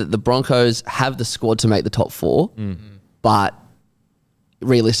said that the Broncos have the squad to make the top 4, but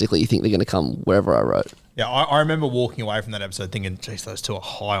realistically, you think they're going to come wherever I wrote. Yeah, I remember walking away from that episode thinking, geez, those two are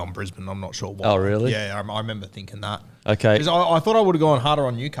high on Brisbane. I'm not sure why. Oh, really? Yeah, I remember thinking that. Okay. Because I thought I would have gone harder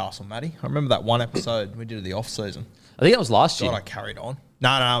on Newcastle, Matty. I remember that one episode we did of the off-season. I think that was last year. God, I carried on.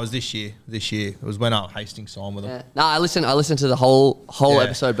 No, it was this year. It was when Hastings signed with them. Yeah. No, I listened to the whole Yeah.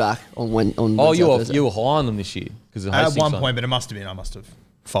 episode back on when on. Oh, Wednesday, you were high on them this year because At one point, but it must have been, I must have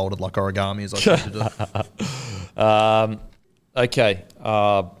folded like origami as I tried to do. Okay.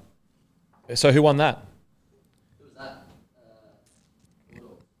 So who won that?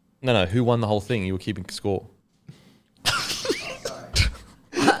 No. Who won the whole thing? You were keeping score.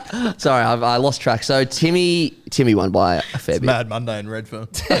 Sorry, I lost track. So Timmy won by a fair bit. Mad Monday in Redfern.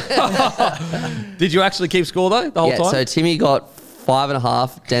 Did you actually keep score though the whole time? So Timmy got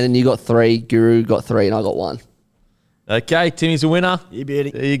 5.5. Dan, you got 3. Guru got 3, and I got 1. Okay, Timmy's a winner. You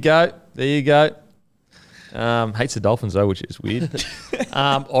beauty. There you go. Hates the Dolphins though, which is weird.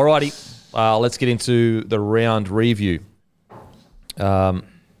 Alrighty, let's get into the round review.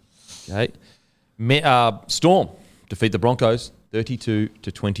 Okay, Storm defeat the Broncos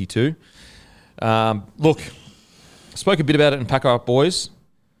 32-22. Look, spoke a bit about it in Packer Up Boys.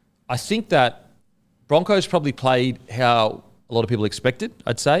 I think that Broncos probably played how a lot of people expected,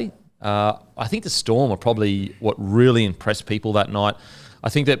 I'd say. I think the Storm are probably what really impressed people that night. I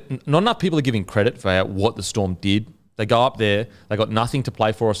think that not enough people are giving credit for what the Storm did. They go up there, they got nothing to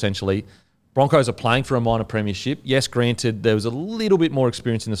play for essentially. Broncos are playing for a minor premiership. Yes, granted, there was a little bit more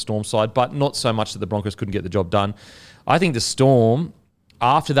experience in the Storm side, but not so much that the Broncos couldn't get the job done. I think the Storm,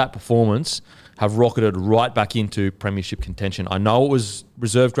 after that performance, have rocketed right back into premiership contention. I know it was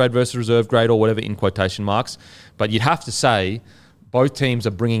reserve grade versus reserve grade or whatever in quotation marks, but you'd have to say both teams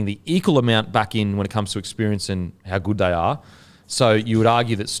are bringing the equal amount back in when it comes to experience and how good they are. So you would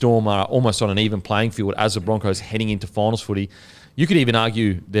argue that Storm are almost on an even playing field as the Broncos heading into finals footy. You could even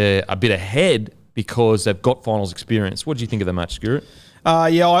argue they're a bit ahead because they've got finals experience. What did you think of the match, Stuart?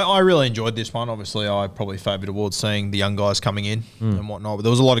 Yeah, I really enjoyed this one. Obviously, I probably favoured towards seeing the young guys coming in and whatnot. But there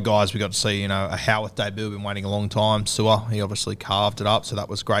was a lot of guys we got to see. A Howarth debut, been waiting a long time. Sewer, he obviously carved it up, so that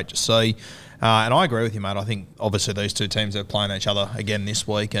was great to see. And I agree with you, mate. I think obviously these two teams are playing each other again this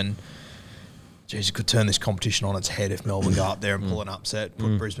week, and geez, it could turn this competition on its head if Melbourne go up there and pull an upset,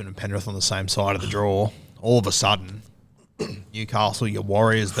 put Brisbane and Penrith on the same side of the draw. All of a sudden, Newcastle, your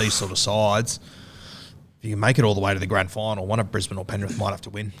Warriors, these sort of sides, if you can make it all the way to the grand final, one of Brisbane or Penrith might have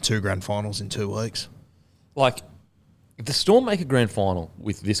to win 2 grand finals in 2 weeks. Like, if the Storm make a grand final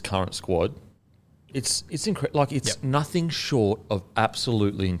with this current squad, it's incredible. Like, it's nothing short of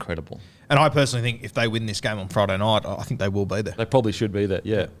absolutely incredible. And I personally think if they win this game on Friday night, I think they will be there. They probably should be there,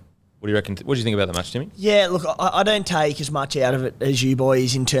 yeah. What do you reckon? What do you think about the match, Timmy? Yeah, look, I don't take as much out of it as you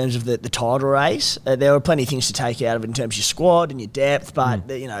boys in terms of the title race. There were plenty of things to take out of it in terms of your squad and your depth, but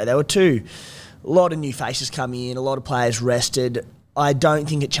there were a lot of new faces coming in, a lot of players rested. I don't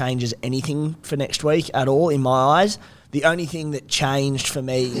think it changes anything for next week at all in my eyes. The only thing that changed for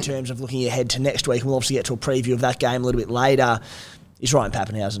me in terms of looking ahead to next week, and we'll obviously get to a preview of that game a little bit later, is Ryan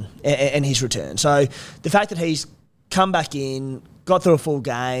Pappenhausen and his return. So the fact that he's come back in, got through a full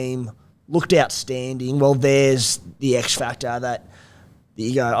game, looked outstanding. Well, there's the X factor that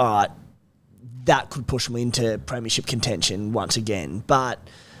you go, all right, that could push them into premiership contention once again. But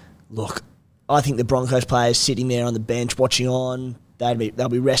look, I think the Broncos players sitting there on the bench watching on, they'll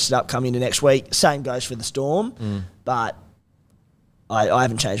be rested up coming into next week. Same goes for the Storm, but I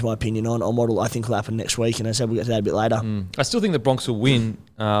haven't changed my opinion on what I think will happen next week, and as I said, we'll get to that a bit later. I still think the Bronx will win,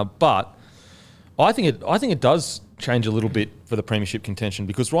 but I think it does change a little bit for the premiership contention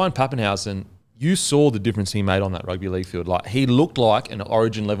because Ryan Pappenhausen, you saw the difference he made on that rugby league field. Like he looked like an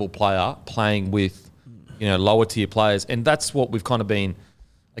Origin level player playing with, lower tier players, and that's what we've kind of been,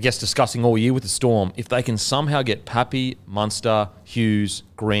 I guess, discussing all year with the Storm. If they can somehow get Pappy, Munster, Hughes,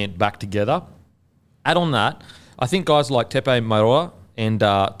 Grant back together, add on that, I think guys like Tepe Mairoa and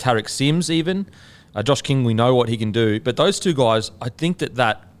Tarek Sims even, Josh King, we know what he can do, but those two guys, I think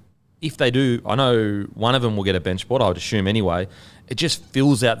that if they do, I know one of them will get a bench spot, I would assume anyway, it just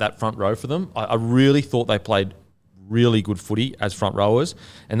fills out that front row for them. I really thought they played really good footy as front rowers,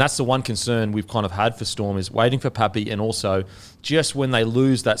 and that's the one concern we've kind of had for Storm is waiting for Pappy, and also just when they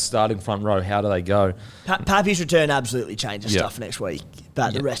lose that starting front row, how do they go? Pappy's return absolutely changes stuff next week,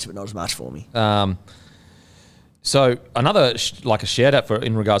 but the rest of it not as much for me. So another a shout out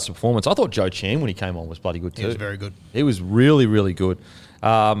in regards to performance, I thought Joe Chan when he came on was bloody good too. He was very good. He was really, really good.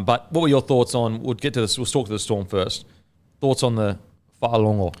 But what were your thoughts on? We'll talk to the Storm first. Thoughts on the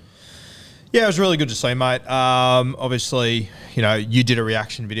Whaalongo? Yeah, it was really good to see, mate. Obviously, you did a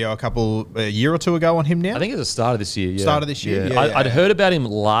reaction video a year or two ago on him now. I think it was the start of this year. Yeah. Start of this year. Yeah. I'd heard about him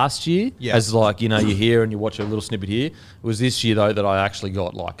last year Yeah. as you hear and you watch a little snippet here. It was this year, though, that I actually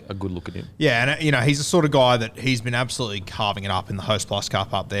got a good look at him. Yeah, and he's the sort of guy that he's been absolutely carving it up in the Host Plus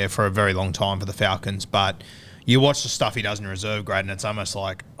Cup up there for a very long time for the Falcons, but you watch the stuff he does in reserve grade and it's almost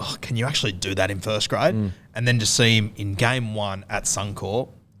like, oh, can you actually do that in first grade? And then to see him in game one at Suncorp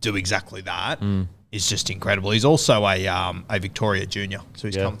do exactly that is just incredible. He's also a Victoria junior, so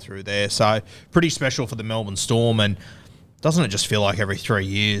he's come through there. So pretty special for the Melbourne Storm. And doesn't it just feel like every 3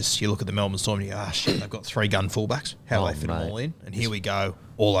 years you look at the Melbourne Storm and you go, shit, they've got 3 gun fullbacks. How do they fit them all in? And here we go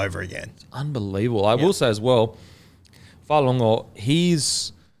all over again. It's unbelievable. I will say as well, Whaalongo,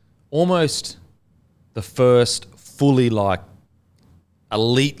 he's almost the first fully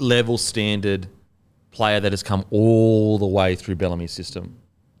elite level standard player that has come all the way through Bellamy's system.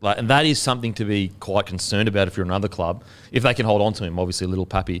 And that is something to be quite concerned about if you're another club. If they can hold on to him, obviously little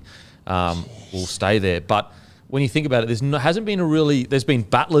Pappy will stay there. But when you think about it, there's been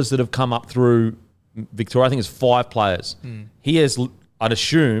battlers that have come up through Victoria. I think it's 5 players. He has, I'd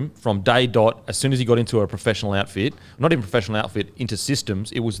assume, from day dot, as soon as he got into a professional outfit, not even professional outfit, into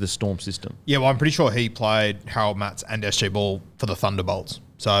systems, it was the Storm system. Yeah, well, I'm pretty sure he played Harold Matts and SG Ball for the Thunderbolts.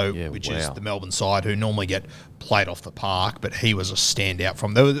 So, which is the Melbourne side who normally get played off the park, but he was a standout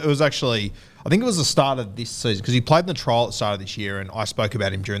from there. It was actually, I think it was the start of this season because he played in the trial at the start of this year, and I spoke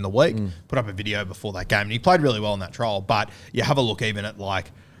about him during the week, put up a video before that game, and he played really well in that trial. But you have a look even at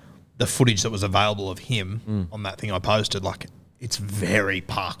the footage that was available of him on that thing I posted, it's very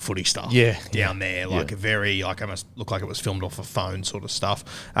park footy stuff down there, very, almost looked like it was filmed off a phone sort of stuff.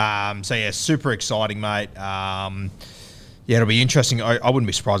 Super exciting, mate. Yeah, it'll be interesting. I wouldn't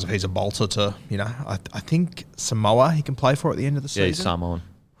be surprised if he's a bolter to, I think Samoa he can play for at the end of the season. Yeah, he's Samoan.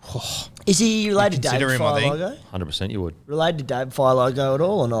 Is he related to David Whaalongo? 100% you would. Related to David Whaalongo at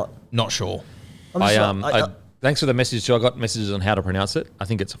all or not? Not sure. Thanks for the message too. I got messages on how to pronounce it. I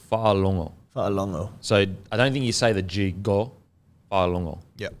think it's Whaalongo. Whaalongo. So I don't think you say the G, go, Whaalongo.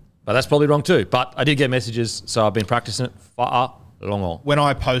 Yep. But that's probably wrong too. But I did get messages, so I've been practicing it. Whaalongo. When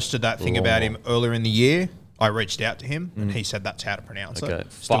I posted that thing about him earlier in the year, I reached out to him and he said that's how to pronounce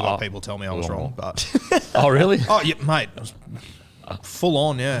it. Still got people tell me I was wrong, but oh really? Oh yeah, mate, it was full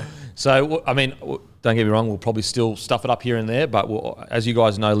on, yeah. So I mean, don't get me wrong, we'll probably still stuff it up here and there, but as you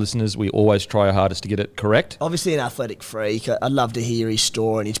guys know, listeners, we always try our hardest to get it correct. Obviously, an athletic freak. I'd love to hear his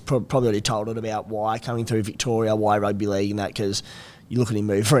story, and he's probably already told it about why coming through Victoria, why rugby league, and that because. You look at him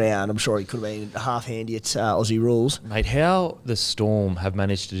move around, I'm sure he could have been half handy at Aussie rules. Mate, how the Storm have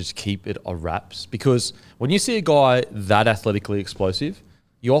managed to just keep it a wraps. Because when you see a guy that athletically explosive,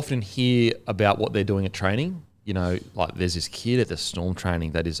 you often hear about what they're doing at training. There's this kid at the Storm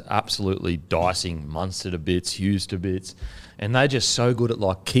training that is absolutely dicing Munster to bits, Hughes to bits. And they're just so good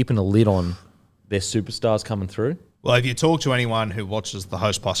at keeping a lid on their superstars coming through. Well, if you talk to anyone who watches the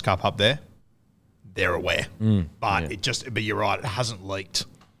Host Plus Cup up there, they're aware, but you're right, it hasn't leaked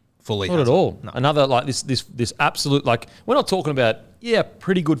fully. Not at all. No. Another this absolute we're not talking about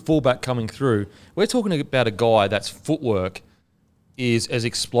pretty good fullback coming through. We're talking about a guy that's footwork is as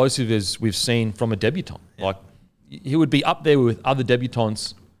explosive as we've seen from a debutant. he would be up there with other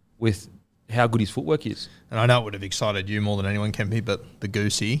debutants with how good his footwork is. And I know it would have excited you more than anyone, Kempy, but the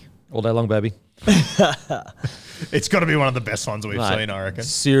Goosey. All day long, baby. It's got to be one of the best ones we've Mate, seen, I reckon.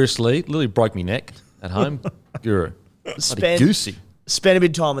 Seriously, literally broke me neck at home. Guru. Bloody Goosey. Spent a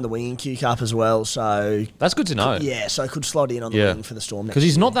bit of time in the wing in Q Cup as well, so That's good to know. yeah, so I could slot in on the wing for the Storm next because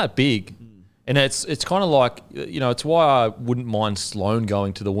he's year. not that big, and it's kind of like, you know, it's why I wouldn't mind Sloan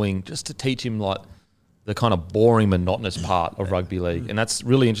going to the wing just to teach him like the kind of boring, monotonous part of rugby league, and that's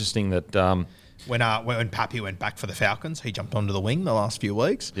really interesting. That When Pappy went back for the Falcons, he jumped onto the wing the last few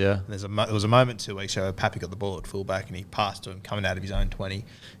weeks. Yeah. And there was a moment 2 weeks ago, Pappy got the ball at fullback and he passed to him coming out of his own 20.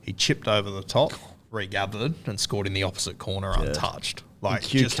 He chipped over the top, regathered, and scored in the opposite corner untouched. Like,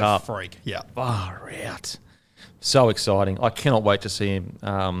 Q just Cup. a freak. Yeah. far out, so exciting. I cannot wait to see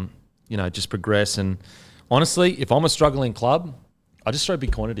him, you know, just progress. And honestly, if I'm a struggling club, I just throw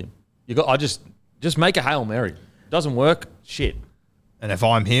big coin at him. I just make a Hail Mary. Doesn't work, shit. And if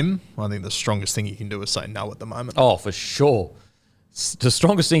I'm him, I think the strongest thing you can do is say no at the moment. Oh, for sure. The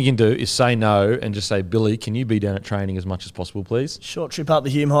strongest thing you can do is say no and just say, Billy, can you be down at training as much as possible, please? Short trip up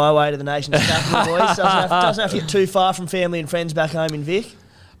the Hume Highway to the nation's capital, boys. Doesn't have to get too far from family and friends back home in Vic.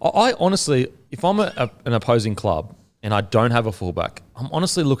 I honestly, if I'm an opposing club and I don't have a fullback, I'm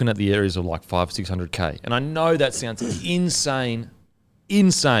honestly looking at the areas of like 500-600K. And I know that sounds insane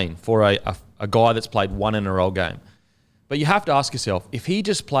for a guy that's played one NRL game. But you have to ask yourself, if he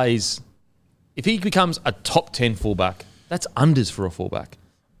becomes a top 10 fullback, that's unders for a fullback.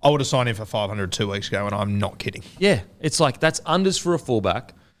 I would have signed him for 500 2 weeks ago, and I'm not kidding. Yeah, it's like that's unders for a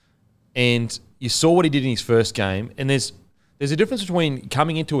fullback. And you saw what he did in his first game. And there's a difference between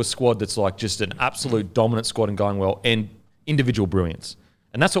coming into a squad that's like just an absolute dominant squad and going well and individual brilliance.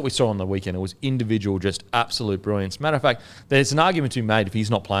 And that's what we saw on the weekend. It was individual, just absolute brilliance. Matter of fact, there's an argument to be made if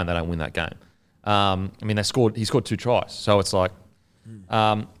he's not playing, they don't win that game. I mean, he scored 2 tries. So it's like,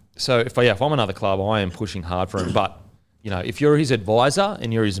 so if I'm another club, I am pushing hard for him. But, you know, if you're his advisor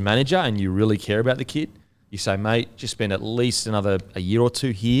and you're his manager and you really care about the kid, you say, mate, just spend at least a year or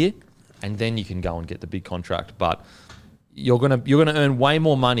two here and then you can go and get the big contract. But you're gonna earn way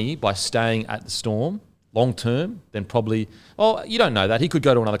more money by staying at the Storm long term than probably, well, you don't know that. He could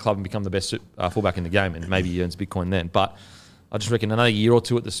go to another club and become the best fullback in the game and maybe he earns Bitcoin then. But I just reckon another year or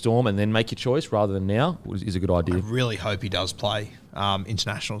two at the Storm and then make your choice rather than now is a good idea. I really hope he does play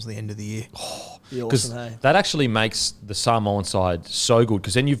internationals at the end of the year. Because Awesome, hey? that actually makes the Samoan side so good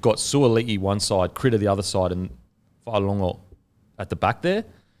because then you've got Suoliti one side, Critter the other side and Whaolongo at the back there.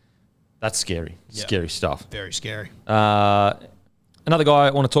 That's scary. Yeah. Scary stuff. Very scary. Another guy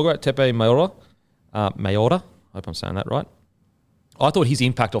I want to talk about, Tepe Mayora. I hope I'm saying that right. I thought his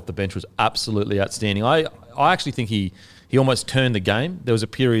impact off the bench was absolutely outstanding. I actually think he almost turned the game. There was a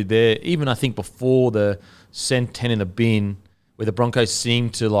period there, even I think before the send 10 in the bin, where the Broncos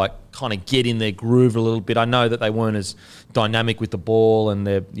seemed to like kind of get in their groove a little bit. I know that they weren't as dynamic with the ball and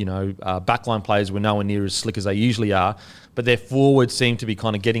their backline players were nowhere near as slick as they usually are, but their forwards seemed to be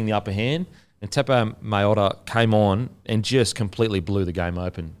kind of getting the upper hand. And Tepe Mayora came on and just completely blew the game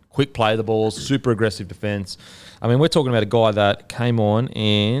open. Quick play of the balls, super aggressive defence. I mean, we're talking about a guy that came on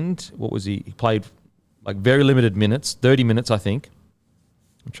and what was he? He played like very limited minutes, 30 minutes, I think.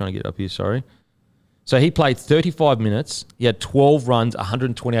 I'm trying to get it up here, sorry. So he played 35 minutes. He had 12 runs,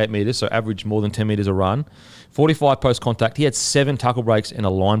 128 metres, so average more than 10 metres a run. 45 post-contact. He had 7 tackle breaks and a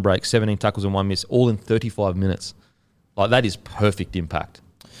line break, 17 tackles and 1 miss, all in 35 minutes. Like, that is perfect impact.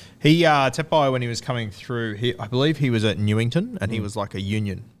 He, Tepai, when he was coming through, I believe he was at Newington and he was like a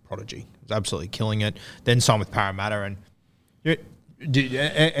union prodigy. He was absolutely killing it. Then signed with Parramatta and... Did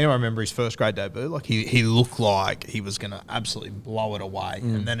anyone remember his first grade debut? Like he looked like he was going to absolutely blow it away,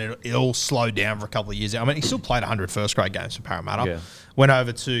 and then it all slowed down for a couple of years. I mean, he still played 100 first grade games for Parramatta. Yeah. Went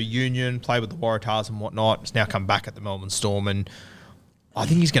over to Union, played with the Waratahs and whatnot. He's now come back at the Melbourne Storm, and I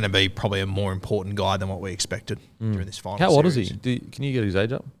think he's going to be probably a more important guy than what we expected during this final. How old is series. he? Can you get his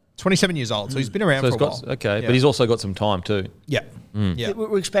age up? 27 years old, so he's been around for a while. Okay, but he's also got some time too. Yeah. Yeah.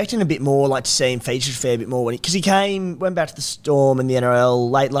 We're expecting a bit more, like to see him featured a fair bit more because he went back to the Storm and the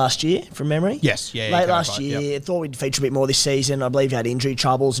NRL late last year from memory. Yes, yeah. Late last year, thought we'd feature a bit more this season. I believe he had injury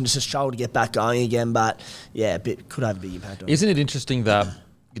troubles and just a struggle to get back going again. But yeah, could have a big impact on him. Isn't it interesting that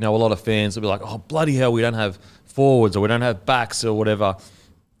a lot of fans will be like, "Oh bloody hell, we don't have forwards or we don't have backs or whatever,"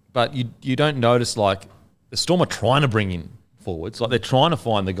 but you don't notice like the Storm are trying to bring in forwards, like they're trying to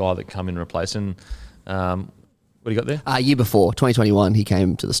find the guy that come in and replace. And what do you got there? Year before, 2021, he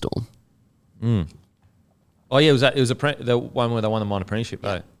came to the Storm. Oh yeah, it was the one where they won the minor apprenticeship.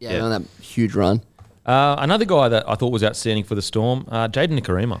 Yeah, on that huge run. Another guy that I thought was outstanding for the Storm, Jaden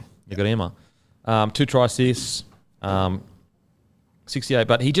Nikorima. 2 try assists, 68,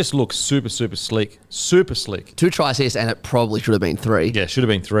 but he just looks super, super slick. Super slick. 2 try assists, and it probably should have been 3. Yeah, should have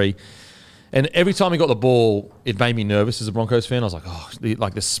been 3. And every time he got the ball, it made me nervous as a Broncos fan. I was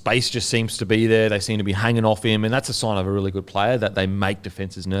like, the space just seems to be there. They seem to be hanging off him, and that's a sign of a really good player, that they make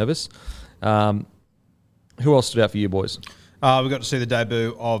defenses nervous. Who else stood out for you, boys? We got to see the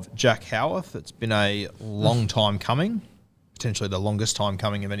debut of Jack Howarth. It's been a long time coming, potentially the longest time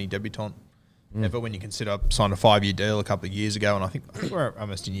coming of any debutant ever, when you consider signed a 5-year deal a couple of years ago, and I think we're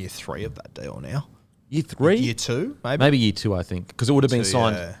almost in year 3 of that deal now. Year 3? Year 2, maybe? Maybe year 2, I think, because it would have been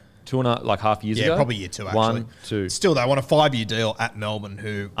signed 2.5 half years ago. Yeah, probably year 2, actually. 1, 2. Still, they want a 5-year deal at Melbourne,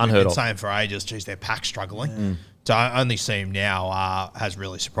 who Unheard we've been of. saying for ages, geez, their pack's struggling. To only see him now has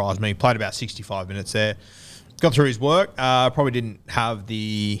really surprised me. He played about 65 minutes there. Got through his work. Probably didn't have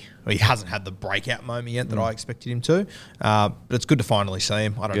he hasn't had the breakout moment yet that I expected him to. But it's good to finally see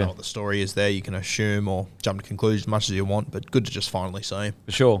him. I don't know what the story is there. You can assume or jump to conclusions as much as you want, but good to just finally see him.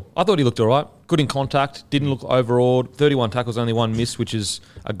 For sure. I thought he looked all right. Good in contact. Didn't look overawed. 31 tackles, only 1 miss, which is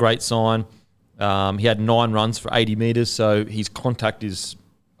a great sign. He had 9 runs for 80 metres, so his contact is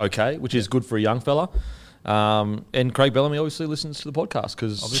okay, which is good for a young fella. And Craig Bellamy obviously listens to the podcast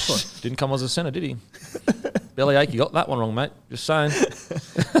because didn't come as a centre, did he? Bellyache, you got that one wrong, mate. Just saying.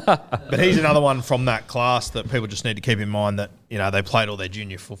 But he's another one from that class that people just need to keep in mind that, they played all their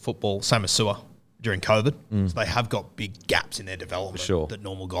junior football, same as Sewer, during COVID. So they have got big gaps in their development that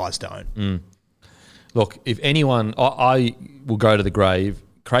normal guys don't. Look, if anyone, I will go to the grave.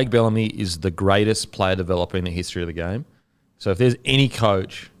 Craig Bellamy is the greatest player developer in the history of the game. So if there's any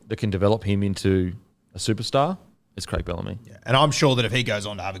coach that can develop him into a superstar, it's Craig Bellamy. Yeah. And I'm sure that if he goes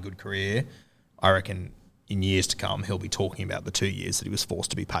on to have a good career, I reckon in years to come, he'll be talking about the 2 years that he was forced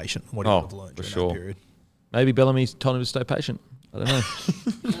to be patient and what he would have learned during that period. Maybe Bellamy's told him to stay patient. I don't know.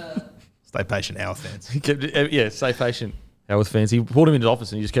 Stay patient, our fans. Stay patient. Our fans. He pulled him into the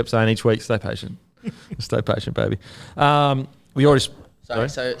office and he just kept saying each week, stay patient. Stay patient, baby. We already...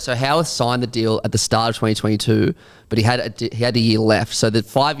 So Howard signed the deal at the start of 2022, but he had a year left. So the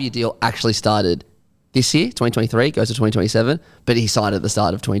 5-year deal actually started this year, 2023, goes to 2027, but he signed at the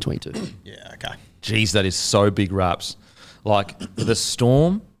start of 2022. Yeah, okay. Jeez, that is so big raps. Like, the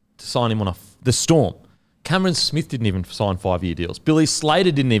Storm, to sign him on the Storm. Cameron Smith didn't even sign 5-year deals. Billy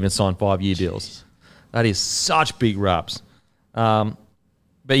Slater didn't even sign 5-year deals. That is such big raps. But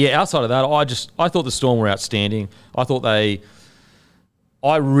yeah, outside of that, I thought the Storm were outstanding. I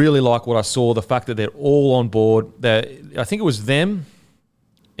really like what I saw, the fact that they're all on board. I think it was them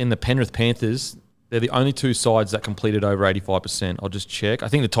and the Penrith Panthers. They're the only 2 sides that completed over 85%. I'll just check. I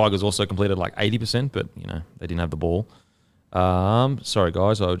think the Tigers also completed like 80%, but, they didn't have the ball. Sorry,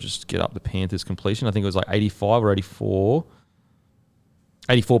 guys. I'll just get up the Panthers completion. I think it was like 85 or 84.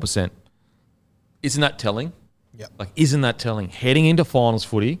 84%. Isn't that telling? Yeah. Isn't that telling? Heading into finals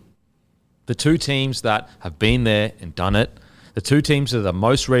footy, the 2 teams that have been there and done it, the 2 teams that are the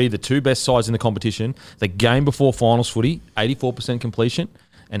most ready, the 2 best sides in the competition, the game before finals footy, 84% completion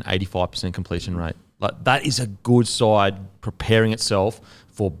and 85% completion rate. That is a good side preparing itself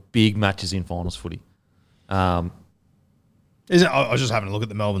for big matches in finals footy. I was just having a look at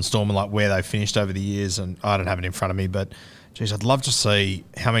the Melbourne Storm and where they finished over the years, and I don't have it in front of me, but geez, I'd love to see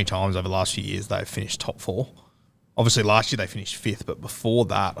how many times over the last few years they've finished top 4. Obviously, last year they finished 5th, but before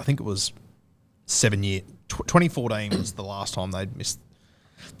that, I think it was 7 years. 2014 was the last time they'd missed.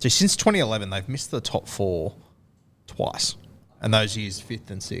 So since 2011, they've missed the top 4 twice, and those years 5th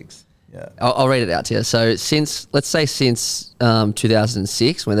and 6th. Yeah, I'll read it out to you. So since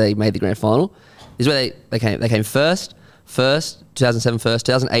 2006, when they made the grand final, is where they came. They came first, 2007 first,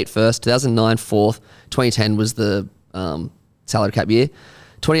 2008 first, 2009 4th, 2010 was the salary cap year,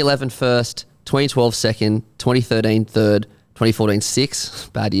 2011 first, 2012 second, 2013 third, 2014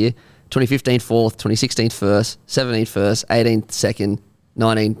 6th, bad year, 2015 4th, 2016 first, 17 first, 18 second,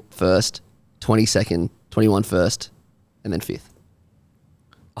 19 first, 20 second, 21 first, and then 5th.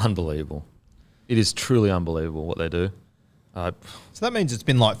 Unbelievable. It is truly unbelievable what they do. So that means it's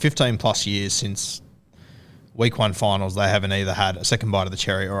been 15 plus years since week 1 finals they haven't either had a second bite of the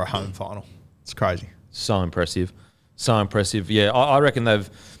cherry or a home final. It's crazy. So impressive. So impressive. Yeah, I reckon they've,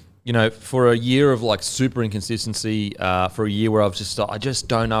 for a year of super inconsistency, for a year where I just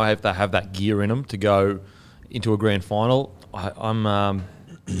don't know if they have that gear in them to go into a grand final. I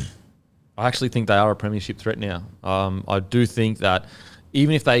actually think they are a premiership threat now. I do think that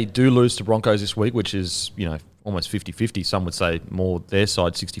even if they do lose to Broncos this week, which is, almost 50-50, some would say more their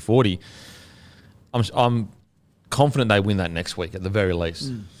side, 60-40, I'm confident they win that next week at the very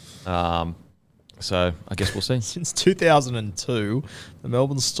least. So I guess we'll see. Since 2002, the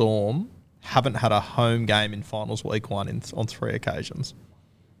Melbourne Storm haven't had a home game in finals week 1 on 3 occasions.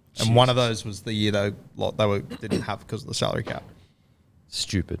 And one of those was the year didn't have because of the salary cap.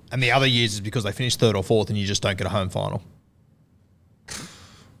 Stupid. And the other years is because they finished 3rd or 4th and you just don't get a home final.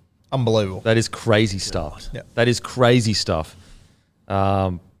 Unbelievable. That is crazy stuff. Yeah. That is crazy stuff.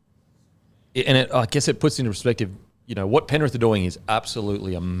 I guess it puts into perspective, what Penrith are doing is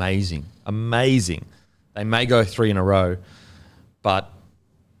absolutely amazing. Amazing. They may go 3 in a row, but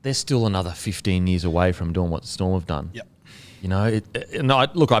they're still another 15 years away from doing what the Storm have done. Yep.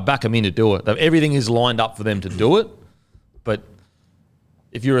 I back them in to do it. Everything is lined up for them to do it, but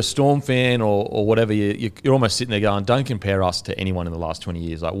if you're a Storm fan or whatever, you're almost sitting there going, don't compare us to anyone in the last 20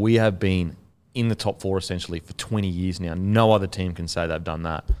 years. Like, we have been in the top 4 essentially for 20 years now. No other team can say they've done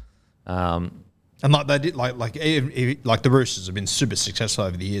that. And like they did, like the Roosters have been super successful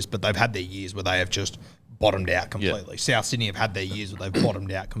over the years, but they've had their years where they have just bottomed out completely. Yeah. South Sydney have had their years where they've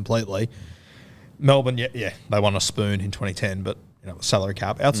bottomed out completely. Melbourne, they won a spoon in 2010, but salary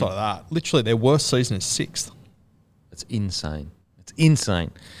cap. Outside of that, literally their worst season is 6th. It's insane. It's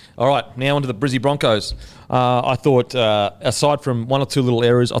insane. All right, now onto the Brizzy Broncos. I thought, aside from 1 or 2 little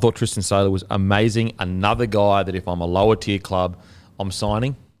errors, I thought Tristan Saylor was amazing. Another guy that if I'm a lower tier club, I'm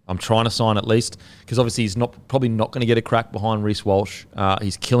signing. I'm trying to sign at least, because obviously he's probably not going to get a crack behind Reece Walsh.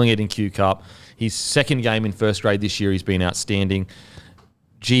 He's killing it in Q Cup. His second game in first grade this year, he's been outstanding.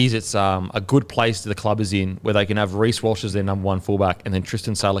 Geez, it's a good place the club is in where they can have Reece Walsh as their number 1 fullback, and then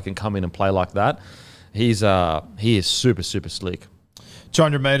Tristan Saylor can come in and play like that. He is super, super slick.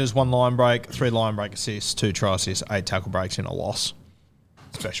 200 metres, 1 line break, 3 line break assists, 2 try assists, 8 tackle breaks in a loss.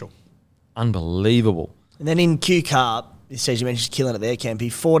 Special. Unbelievable. And then in Q Cup, this season, you mentioned he's killing it there, Campy.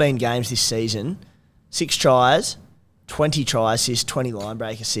 14 games this season, 6 tries, 20 try assists, 20 line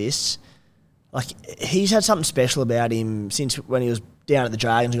break assists. Like, he's had something special about him since when he was down at the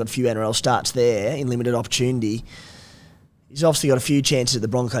Dragons. He got a few NRL starts there in limited opportunity. He's obviously got a few chances at the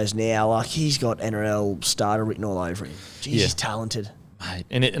Broncos now. Like, he's got NRL starter written all over him. Jeez, he's talented. Mate,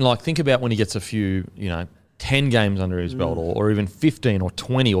 and think about when he gets a few, 10 games under his belt or even 15 or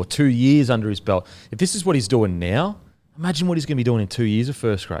 20 or 2 years under his belt. If this is what he's doing now, imagine what he's going to be doing in 2 years of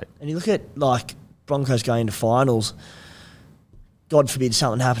first grade. And you look at, Broncos going into finals. God forbid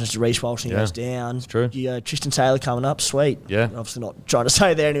something happens to Reece Walsh and he goes down. It's true. You go, Tristan Saylor coming up, sweet. Yeah. Obviously not trying to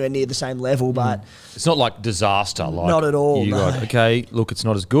say they're anywhere near the same level, but... It's not like disaster. Not at all, You go, okay, look, it's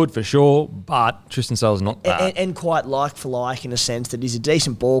not as good for sure, but Tristan Saylor's not bad. And quite like for like in a sense that he's a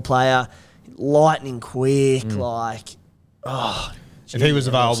decent ball player, lightning quick, If he was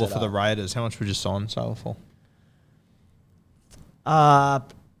available for the Raiders, how much would you sign Saylor for?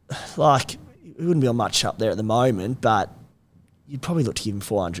 He wouldn't be on much up there at the moment, but... You'd probably look to give him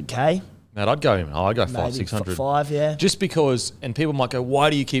 400k. Mate, I'd go 500, 600. 5, yeah. Just because, and people might go, why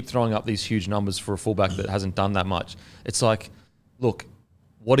do you keep throwing up these huge numbers for a fullback that hasn't done that much? It's like, look,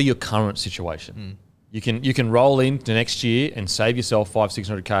 what are your current situation? You can roll into next year and save yourself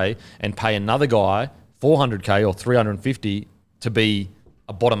 500-600k and pay another guy 400k or 350 to be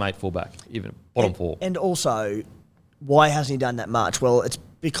a bottom 8 fullback, even bottom 4. And also, why hasn't he done that much? Well, it's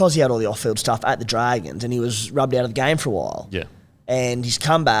because he had all the off-field stuff at the Dragons and he was rubbed out of the game for a while. Yeah. And he's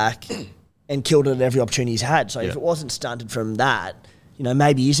come back and killed it at every opportunity he's had. So if it wasn't stunted from that,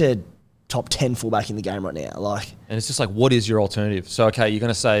 maybe he's a top 10 fullback in the game right now. And it's just like, what is your alternative? So, okay, you're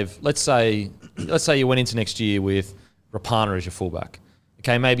going to save, let's say you went into next year with Rapana as your fullback.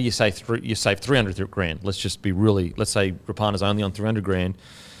 Okay, maybe you save 300 grand. Let's say Rapana's only on 300 grand.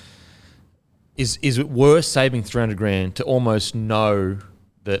 Is it worth saving 300 grand to almost know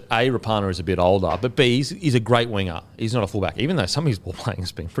that A, Rapana is a bit older, but B, he's a great winger. He's not a fullback, even though some of his ball playing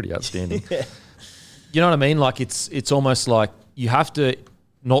has been pretty outstanding. Yeah. You know what I mean? Like, it's almost like you have to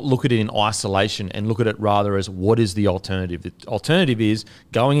not look at it in isolation and look at it rather as what is the alternative. The alternative is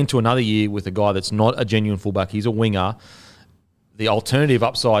going into another year with a guy that's not a genuine fullback. He's a winger. The alternative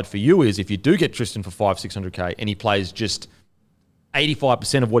upside for you is if you do get Tristan for 500-600k and he plays just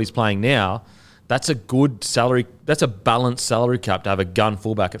 85% of what he's playing now, that's a good salary. That's a balanced salary cap to have a gun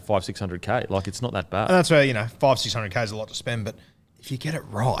fullback at 500-600k. Like, it's not that bad. And that's where 500-600k is a lot to spend. But if you get it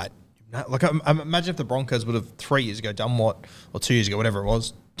right, imagine if the Broncos would have 3 years ago done what, or 2 years ago, whatever it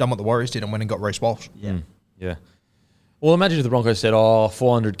was, done what the Warriors did and went and got Reece Walsh. Yeah, yeah. Well, imagine if the Broncos said,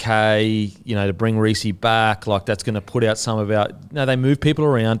 400k, to bring Reece back. Like, that's going to put out some of our. No, they moved people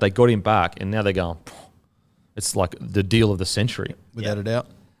around. They got him back, and now they're going. It's like the deal of the century, without a doubt.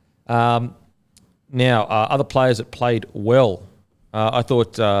 Now, other players that played well, I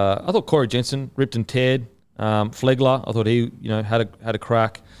thought Corey Jensen ripped and teared. Flegler, I thought he had a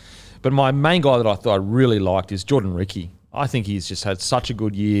crack. But my main guy that I thought I really liked is Jordan Ricky. I think he's just had such a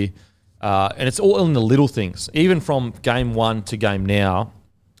good year. And it's all in the little things. Even from game one to game now,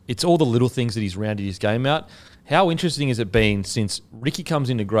 it's all the little things that he's rounded his game out. How interesting has it been since Ricky comes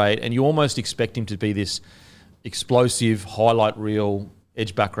into grade and you almost expect him to be this explosive, highlight reel,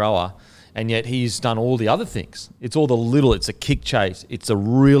 edge back rower, and yet he's done all the other things. It's all the little, it's a kick chase, it's a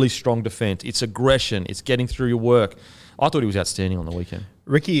really strong defence, it's aggression, it's getting through your work. I thought he was outstanding on the weekend.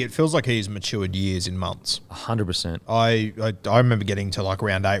 Ricky, it feels like he's matured years in months. 100%. I remember getting to like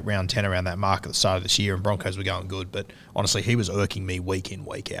round 8, round 10, around that mark at the start of this year, and Broncos were going good. But honestly, he was irking me week in,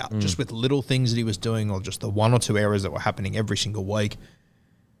 week out, just with little things that he was doing, or just the 1 or 2 errors that were happening every single week.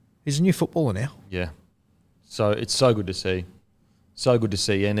 He's a new footballer now. Yeah. So it's so good to see. So good to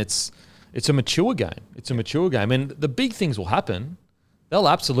see. And it's a mature game. It's a mature game. And the big things will happen. They'll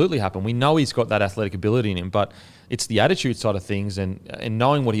absolutely happen. We know he's got that athletic ability in him, but it's the attitude side of things and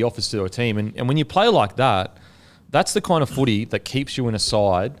knowing what he offers to a team. And when you play like that, that's the kind of footy that keeps you in a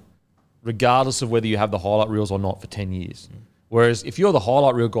side, regardless of whether you have the highlight reels or not for 10 years. Whereas if you're the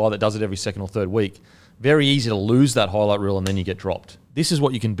highlight reel guy that does it every second or third week, very easy to lose that highlight reel and then you get dropped. This is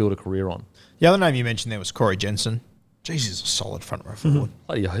what you can build a career on. The other name you mentioned there was Corey Jensen. Jeez, he's a solid front row forward.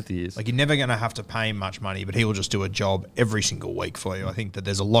 Bloody oath he is. Like, you're never going to have to pay him much money, but he will just do a job every single week for you. I think that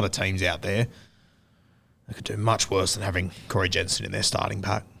there's a lot of teams out there that could do much worse than having Corey Jensen in their starting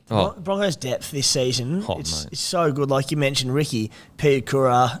pack. Oh. Broncos' depth this season, Hot, it's so good. Like you mentioned, Ricky,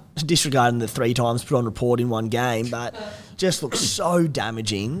 Piakura, disregarding the 3 times put on report in one game, but just looks so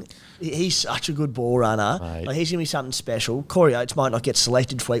damaging. He's such a good ball runner. Like, he's going to be something special. Corey Oates might not get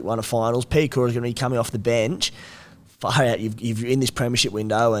selected for week 1 of finals. Piakura is going to be coming off the bench. Far out, you're in this premiership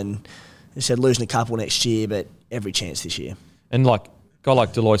window, and they said losing a couple next year, but every chance this year. And like a guy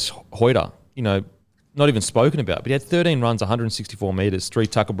like Delois Hoyter, not even spoken about, but he had 13 runs, 164 metres, 3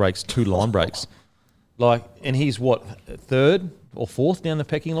 tackle breaks, 2 line breaks. And he's what, 3rd or 4th down the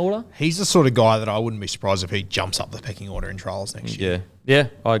pecking order? He's the sort of guy that I wouldn't be surprised if he jumps up the pecking order in trials next year. Yeah,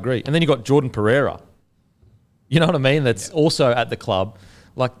 I agree. And then you got Jordan Pereira. You know what I mean? That's also at the club.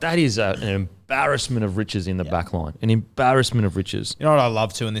 Like, that is an embarrassment of riches in the back line. An embarrassment of riches. You know what I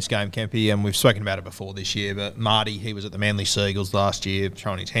love to in this game, Kempy, and we've spoken about it before this year, but Marty, he was at the Manly Seagulls last year,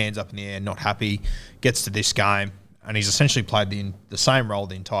 throwing his hands up in the air, not happy, gets to this game, and he's essentially played the same role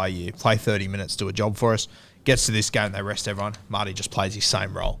the entire year. Play 30 minutes, do a job for us. Gets to this game, they rest everyone. Marty just plays his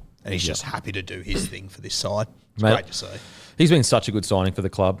same role, and he's just happy to do his thing for this side. It's great to see. He's been such a good signing for the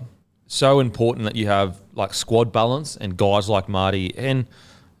club. So important that you have like squad balance and guys like Marty. And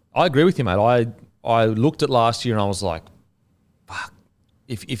I agree with you, mate. I looked at last year and I was like, fuck.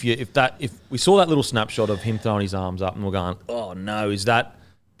 If we saw that little snapshot of him throwing his arms up and we're going, oh no, is that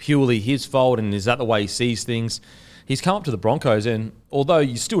purely his fault and is that the way he sees things? He's come up to the Broncos, and although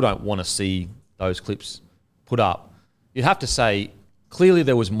you still don't want to see those clips put up, you'd have to say clearly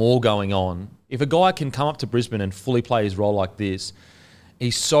there was more going on. If a guy can come up to Brisbane and fully play his role like this,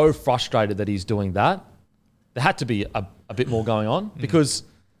 he's so frustrated that he's doing that. There had to be a bit more going on because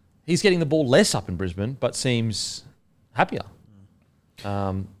he's getting the ball less up in Brisbane but seems happier.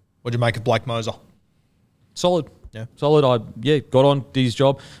 What'd you make of Blake Moser? Solid. Yeah. Solid. Got on, did his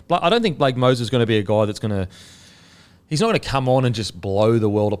job. I don't think Blake Moser is going to be a guy that's going to... He's not going to come on and just blow the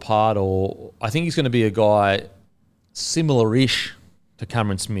world apart, or I think he's going to be a guy similar-ish to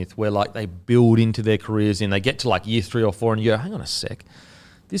Cameron Smith, where like they build into their careers and they get to like year 3 or 4 and you go, hang on a sec,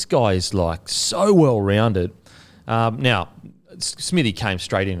 this guy is like so well-rounded. Now, Smithy came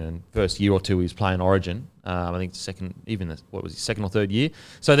straight in and first year or 2 he was playing Origin. I think second or third year.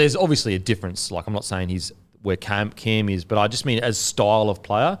 So there's obviously a difference. Like, I'm not saying he's where Cam is, but I just mean as style of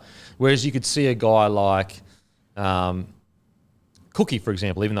player. Whereas you could see a guy like Cookie, for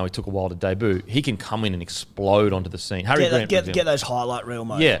example, even though he took a while to debut, he can come in and explode onto the scene. Harry Grant, get those highlight reel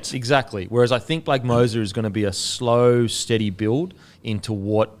moments. Yeah, exactly. Whereas I think Blake Moser is going to be a slow, steady build into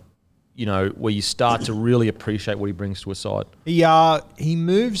what, where you start to really appreciate what he brings to a side. He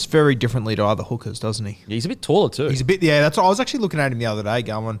moves very differently to other hookers, doesn't he? Yeah, he's a bit taller too. That's what I was actually looking at him the other day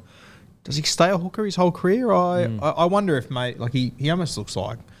going, does he stay a hooker his whole career? I wonder if, mate, like he almost looks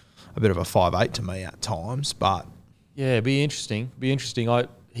like a bit of a 5'8" to me at times, but... Yeah, it'd be interesting.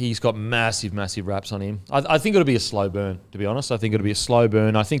 He's got massive, massive raps on him. I think it'll be a slow burn, to be honest. I think it'll be a slow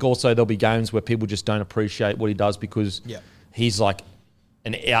burn. I think also there'll be games where people just don't appreciate what he does because he's like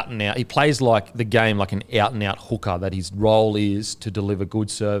an out-and-out. He plays like the game like an out-and-out hooker, that his role is to deliver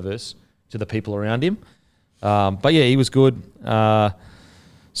good service to the people around him. But yeah, he was good.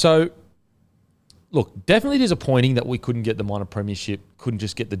 So, look, definitely disappointing that we couldn't get the minor premiership, couldn't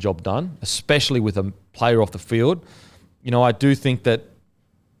just get the job done, especially with a player off the field. I do think that,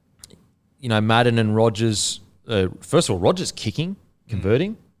 Madden and Rogers, first of all, Rogers kicking,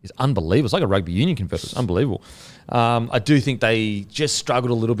 converting, is unbelievable. It's like a rugby union converter. It's unbelievable. I do think they just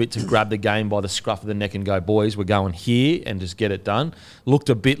struggled a little bit to grab the game by the scruff of the neck and go, boys, we're going here and just get it done. Looked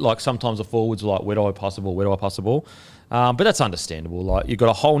a bit like sometimes the forwards were like, where do I pass the ball? Where do I pass the ball? But that's understandable. Like, you've got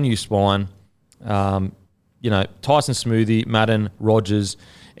a whole new spine. Tyson Smoothie, Madden, Rogers,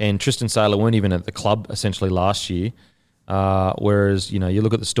 and Tristan Saylor weren't even at the club essentially last year. Whereas, you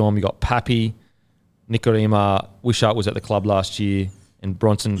look at the Storm, you got Pappy, Nikorima, Wishart was at the club last year, and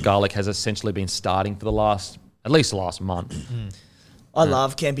Bronson Garlick has essentially been starting for at least the last month. I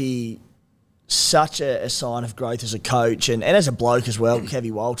love Kempy, such a sign of growth as a coach and as a bloke as well,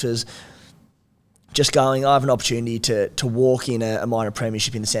 Kevy Walters. Just going, I have an opportunity to walk in a minor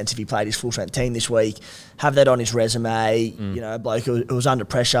premiership in the sense if he played his full strength team this week, have that on his resume, a bloke who was under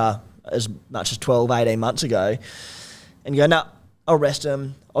pressure as much as 12, 18 months ago, and you go, no, I'll rest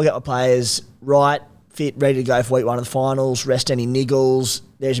him, I'll get my players right, fit, ready to go for week 1 of the finals, rest any niggles.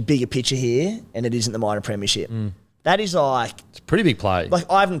 There's a bigger picture here, and it isn't the minor premiership. That is it's a pretty big play.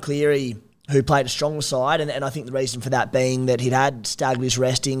 Like Ivan Cleary, who played a stronger side, and I think the reason for that being that he'd had staggered his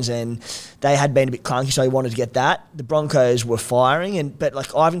restings and they had been a bit clunky, so he wanted to get that. The Broncos were firing, but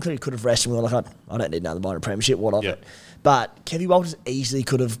like Ivan Cleary could have rested, and we were like, I don't need another minor premiership, what of it? But Kevy Walters easily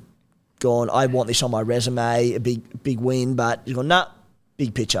could have gone, I want this on my resume, a big win, but he's gone, nah,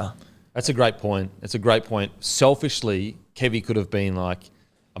 big picture. That's a great point. It's a great point. Selfishly, Kevy could have been like,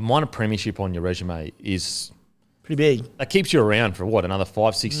 a minor premiership on your resume is pretty big. That keeps you around for what, another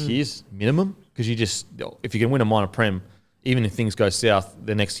 5-6 years minimum? Because if you can win a minor prem, even if things go south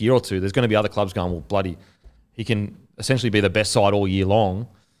the next year or two, there's going to be other clubs going, well, bloody, he can essentially be the best side all year long.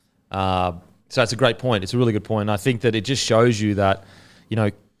 So it's a great point. It's a really good point. And I think that it just shows you that,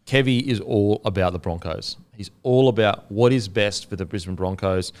 Kevy is all about the Broncos. He's all about what is best for the Brisbane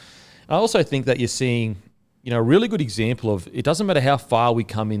Broncos. I also think that you're seeing, a really good example of it doesn't matter how far we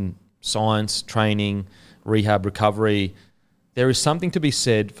come in science, training, rehab, recovery, there is something to be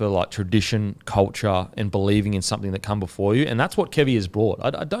said for like tradition, culture, and believing in something that come before you. And that's what Kevy has brought.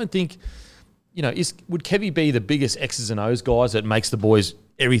 I don't think, would Kevy be the biggest X's and O's guys that makes the boys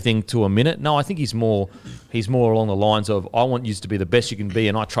everything to a minute? No, I think he's more along the lines of, I want you to be the best you can be,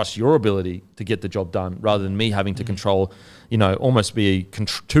 and I trust your ability to get the job done, rather than me having to control, almost be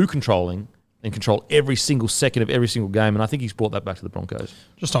too controlling and control every single second of every single game. And I think he's brought that back to the Broncos.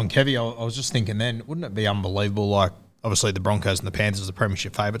 Just on Kevy, I was just thinking then, wouldn't it be unbelievable? Like, obviously the Broncos and the Panthers are the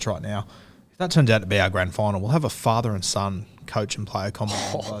premiership favourites right now. If that turns out to be our grand final, we'll have a father and son coach and player combo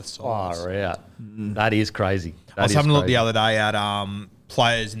on both sides. Far out. That is crazy. I was having a look the other day at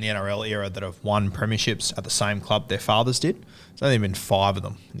players in the NRL era that have won premierships at the same club their fathers did. There's only been 5 of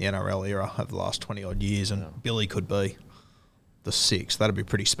them in the NRL era over the last 20-odd years, and Billy could be the 6th. That'd be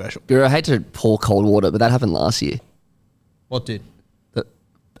pretty special. I hate to pour cold water, but that happened last year. What did?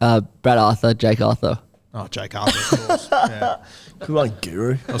 Brad Arthur, Jake Arthur. Oh, Jake Arthur, of course. Yeah. Good one,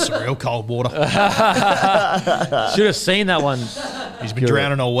 Guru. That's some real cold water. Should have seen that one. He's been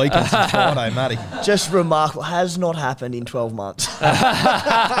drowning all weekend since Friday, Matty. Just remarkable. Has not happened in 12 months.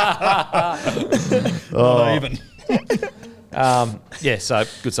 Not even. So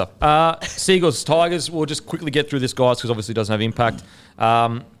good stuff. Seagulls, Tigers, we'll just quickly get through this, guys, because obviously it doesn't have impact.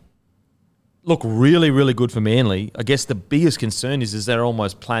 Look, really, really good for Manly. I guess the biggest concern is they're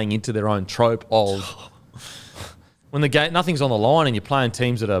almost playing into their own trope of when the game, nothing's on the line and you're playing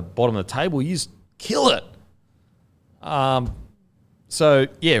teams that are bottom of the table, you just kill it. So,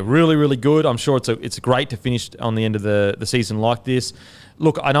 yeah, really, really good. I'm sure it's great to finish on the end of the season like this.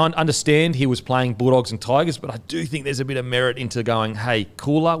 Look, I don't understand he was playing Bulldogs and Tigers, but I do think there's a bit of merit into going, hey,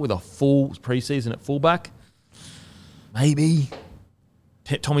 cooler with a full preseason at fullback. Maybe.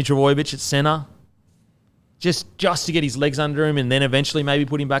 Tommy Trbojevic at centre. Just to get his legs under him and then eventually maybe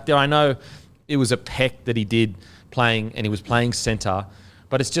put him back there. I know it was a peck that he did playing, and he was playing centre,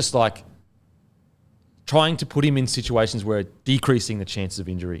 but it's just like trying to put him in situations where decreasing the chances of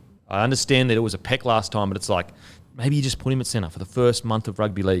injury. I understand that it was a peck last time, but it's like maybe you just put him at centre for the first month of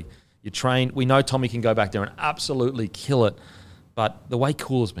rugby league. You train. We know Tommy can go back there and absolutely kill it, but the way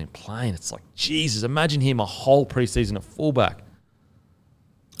Cooler's been playing, it's like, Jesus, imagine him a whole preseason at fullback.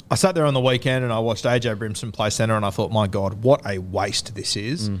 I sat there on the weekend and I watched AJ Brimson play centre, and I thought, my God, what a waste this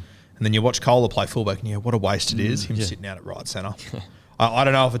is. And then you watch Kohler play fullback and you go, what a waste it is, him sitting out at right centre. I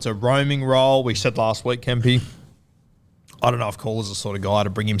don't know if it's a roaming role. We said last week, Kempy, I don't know if Kohler's the sort of guy to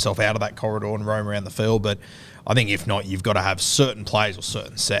bring himself out of that corridor and roam around the field, but I think if not, you've got to have certain plays or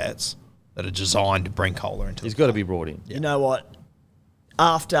certain sets that are designed to bring Kohler into He's got to be brought in. Yeah. You know what?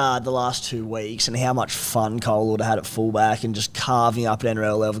 After the last 2 weeks and how much fun Cole would have had at fullback and just carving up at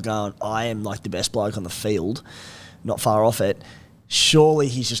NRL level going, I am like the best bloke on the field, not far off it, surely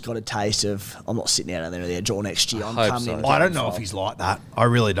he's just got a taste of, I'm not sitting out on the edge all next year. I'm hope coming so. in. I don't know if he's like that. I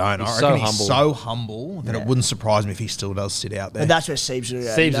really don't. He's I so reckon he's humble. so humble that it wouldn't surprise me if he still does sit out there. And that's where Siebes is.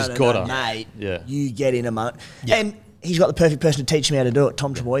 Siebes has gotta. Mate, Yeah. you get in a moment. Yeah. And he's got the perfect person to teach him how to do it,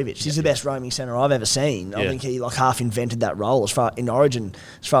 Tom Trbojevic. He's the best roaming centre I've ever seen. I Yeah. think he like half invented that role in Origin,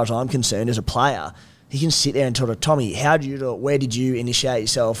 as far as I'm concerned, as a player. He can sit there and talk to Tommy, how do you do it? Where did you initiate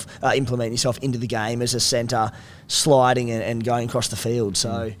yourself, implement yourself into the game as a centre, sliding and going across the field?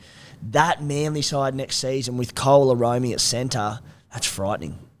 So that Manly side next season with Kohler roaming at centre, that's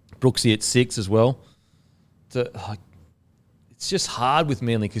frightening. Brooksy at 6 as well. It's just hard with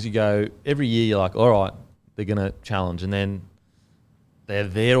Manly because you go, every year you're like, all right, they're going to challenge. And then they're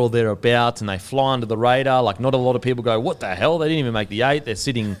there or thereabouts and they fly under the radar. Like, not a lot of people go, what the hell? They didn't even make the 8. They're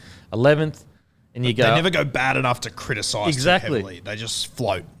sitting 11th. And you go, they never go bad enough to criticise Exactly. too heavily. They just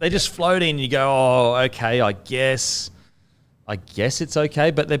float. They just float in and you go, oh, okay, I guess it's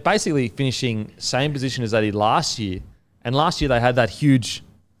okay. But they're basically finishing same position as they did last year. And last year they had that huge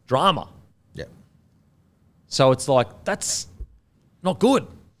drama. Yeah. So it's like, that's not good.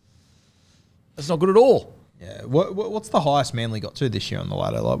 That's not good at all. Yeah. What's the highest Manly got to this year on the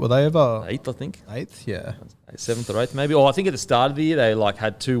ladder? Like, were they ever 8th, I think. 8th? Yeah. 7th or 8th, maybe. Or I think at the start of the year they like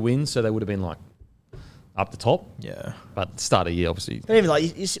had 2 wins, so they would have been like up the top. Yeah. But at the start of the year, obviously. But even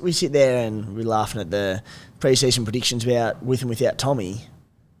like we sit there and we're laughing at the pre-season predictions about with and without Tommy.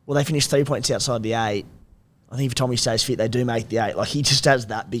 Well, they finished 3 points outside the 8. I think if Tommy stays fit, they do make the 8. Like, he just has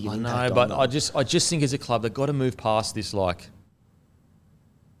that big an impact. No, but on I them. just think as a club they've got to move past this like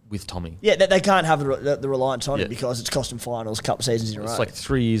with Tommy. Yeah, they can't have the reliance on Yeah. it because it's cost them finals a couple of seasons in a row. It's like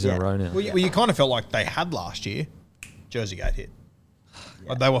 3 years in Yeah. a row now. Well, you kind of felt like they had last year. Jersey Gate hit.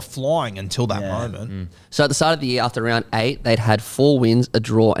 Like, they were flying until that Yeah. moment. So at the start of the year, after round 8, they'd had 4 wins, a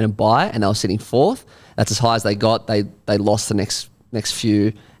draw, and a bye, and they were sitting 4th. That's as high as they got. They lost the next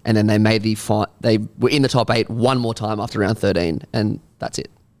few, and then they made they were in the top 8 one more time after round 13, and that's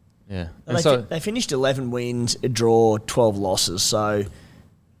it. Yeah. And they finished 11 wins, a draw, 12 losses. So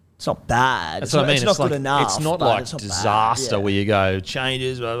it's not bad. That's what I mean. It's not good like, enough. It's not but like it's not bad. disaster Yeah. where you go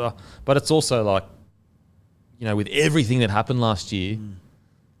changes, blah, blah. But it's also like, you know, with everything that happened last year,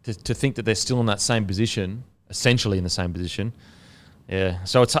 to think that they're still in that same position, essentially in the same position. Yeah,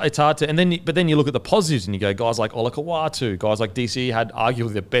 so it's hard to, but then you look at the positives and you go, guys like Ola Kawatu, guys like DC had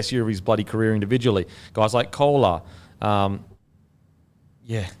arguably the best year of his bloody career individually, guys like Kohler.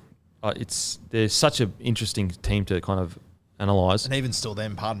 There's such an interesting team to kind of analyse. And even still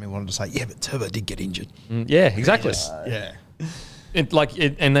then, part of me wanted to say, yeah, but Turbo did get injured. Yeah, exactly. Yeah.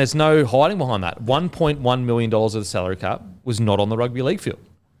 And there's no hiding behind that. $1.1 million of the salary cap was not on the rugby league field.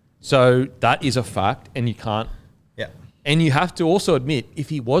 So that is a fact, and you can't. Yeah. And you have to also admit, if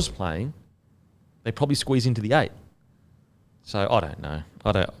he was playing, they probably squeeze into the 8. So I don't know.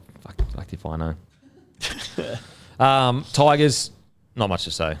 Fuck if I know. Tigers, not much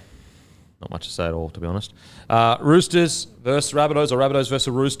to say. Not much to say at all, to be honest. Roosters versus Rabbitohs, or Rabbitohs versus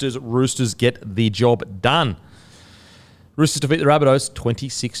Roosters. Roosters get the job done. Roosters defeat the Rabbitohs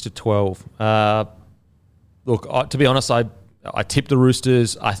 26-12. Look, to be honest, I tipped the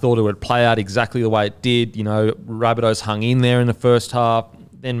Roosters. I thought it would play out exactly the way it did. You know, Rabbitohs hung in there in the first half.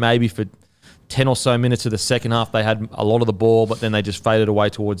 Then maybe for 10 or so minutes of the second half, they had a lot of the ball, but then they just faded away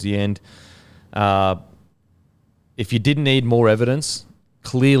towards the end. If you didn't need more evidence,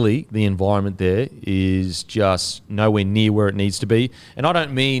 clearly the environment there is just nowhere near where it needs to be. And I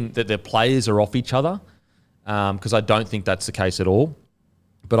don't mean that their players are off each other, because I don't think that's the case at all.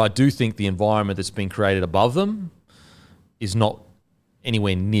 But I do think the environment that's been created above them is not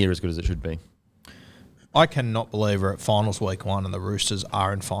anywhere near as good as it should be. I cannot believe we're at finals week 1 and the Roosters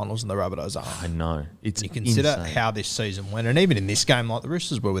are in finals and the Rabbitohs aren't. I know. It's You consider insane. how this season went, and even in this game, like the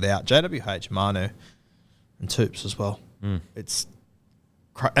Roosters were without JWH, Manu, and Toops as well. It's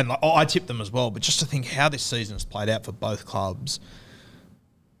and like, I tipped them as well, but just to think how this season has played out for both clubs,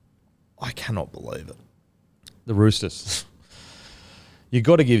 I cannot believe it. The Roosters. You've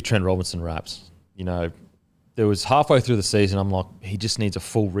got to give Trent Robinson raps. You know, there was halfway through the season, I'm like, he just needs a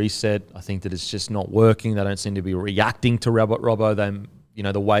full reset. I think that it's just not working. They don't seem to be reacting to Robbo,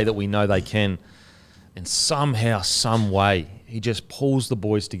 the way that we know they can. And somehow, some way, he just pulls the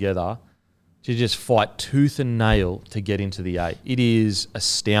boys together to just fight tooth and nail to get into the 8. It is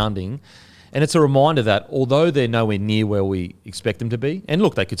astounding. And it's a reminder that although they're nowhere near where we expect them to be, and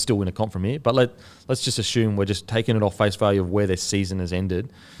look, they could still win a comp from here, but let's just assume we're just taking it off face value of where their season has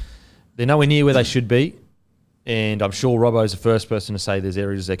ended. They're nowhere near where they should be. And I'm sure Robbo's the first person to say there's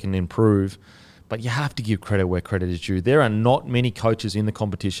areas they can improve. But you have to give credit where credit is due. There are not many coaches in the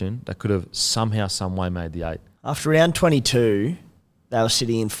competition that could have somehow, some way made the 8. After round 22, they were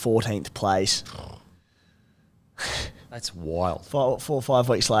sitting in 14th place. That's wild. 4 or 5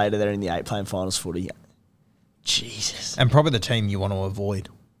 weeks later, they're in the 8 playing finals footy. Jesus. And probably the team you want to avoid.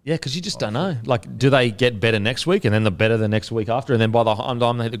 Yeah, because you just don't know. Like, do they get better next week and then the better the next week after? And then by the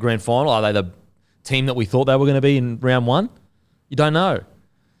time they hit the grand final, are they the team that we thought they were going to be in round 1? You don't know.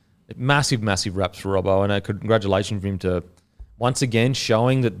 Massive, massive raps for Robbo. And congratulations for him to once again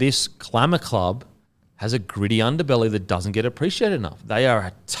showing that this Clamour club has a gritty underbelly that doesn't get appreciated enough. They are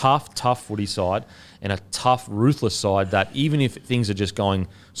a tough, tough footy side and a tough, ruthless side that even if things are just going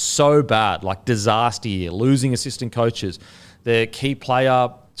so bad, like disaster year, losing assistant coaches, their key player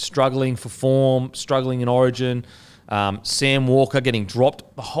struggling for form, struggling in Origin, Sam Walker getting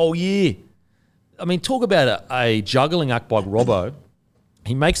dropped the whole year. I mean, talk about a juggling act by Robbo.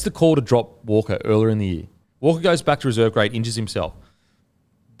 He makes the call to drop Walker earlier in the year. Walker goes back to reserve grade, injures himself.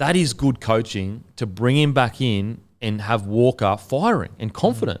 That is good coaching to bring him back in and have Walker firing and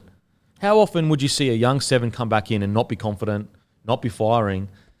confident. How often would you see a young 7 come back in and not be confident, not be firing?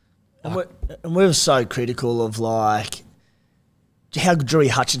 And we were so critical of like how good Drew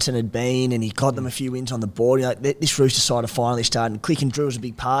Hutchinson had been, and he got them a few wins on the board. Like, this Rooster side have finally started, and Click and Drew was a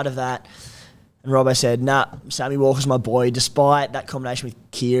big part of that. And Robbo said, nah, Sammy Walker's my boy. Despite that combination with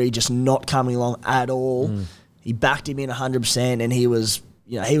Keary just not coming along at all, he backed him in 100%, and he was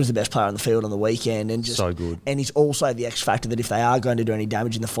the best player on the field on the weekend. And just so good. And he's also the X factor that if they are going to do any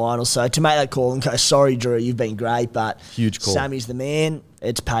damage in the finals. So to make that call and go, sorry, Drew, you've been great, but huge call. Sammy's the man,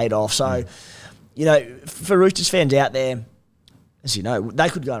 it's paid off. So, for Roosters fans out there, as you know, they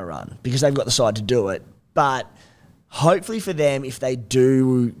could go on a run because they've got the side to do it. But hopefully for them, if they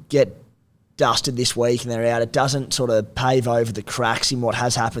do get dusted this week and they're out, it doesn't sort of pave over the cracks in what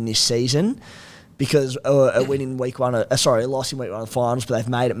has happened this season, because a win in week 1, a loss in week 1 of the finals, but they've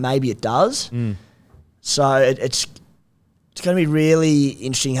made it. Maybe it does. So it's going to be really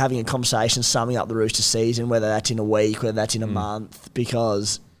interesting having a conversation summing up the Roosters season, whether that's in a week, whether that's in a month,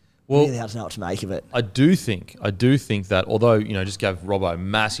 because really hard to know what to make of it. I do think that although, just gave Robbo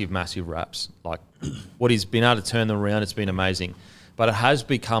massive, massive raps, like what he's been able to turn them around, it's been amazing. But it has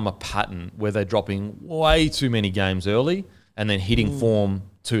become a pattern where they're dropping way too many games early and then hitting form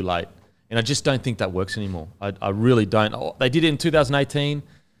too late. And I just don't think that works anymore. I really don't. They did it in 2018,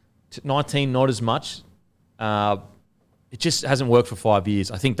 19, not as much. It just hasn't worked for 5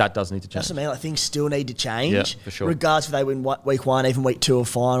 years. I think that does need to change. That's what I mean. Like, things still need to change. Yeah, for sure. Regardless if they win week 1, even week 2 of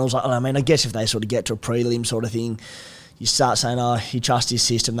finals. I mean, I guess if they sort of get to a prelim sort of thing, you start saying, oh, he trusts his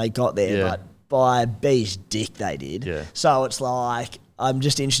system, they got there. Yeah. But by B's dick they did. Yeah. So it's like, I'm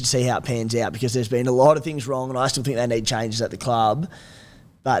just interested to see how it pans out, because there's been a lot of things wrong and I still think they need changes at the club.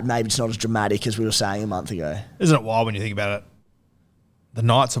 But maybe it's not as dramatic as we were saying a month ago. Isn't it wild when you think about it? The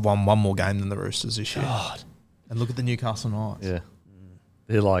Knights have won one more game than the Roosters this year. God. And look at the Newcastle Knights. Yeah.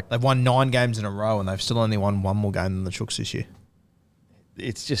 They're like... They've won 9 games in a row and they've still only won one more game than the Chooks this year.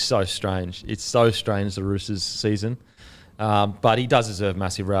 It's just so strange. It's so strange, the Roosters season. But he does deserve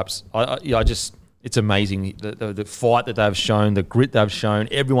massive raps. It's amazing. The fight that they've shown, the grit they've shown,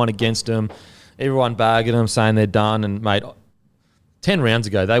 everyone against them, everyone bagging them, saying they're done. And, mate, 10 rounds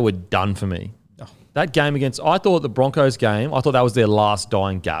ago, they were done for me. Oh. That game I thought the Broncos game, I thought that was their last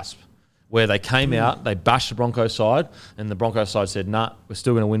dying gasp, where they came out, they bashed the Broncos side, and the Broncos side said, nah, we're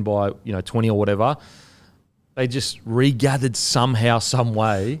still going to win by 20 or whatever. They just regathered somehow, some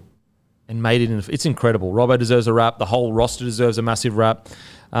way, and made it. It's incredible. Robbo deserves a rap. The whole roster deserves a massive rap.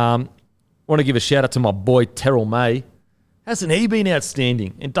 I want to give a shout out to my boy Terrell May. Hasn't he been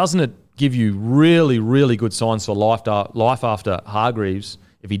outstanding? And doesn't it give you really, really good signs for life after Hargreaves,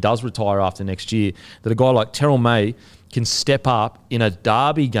 if he does retire after next year, that a guy like Terrell May can step up in a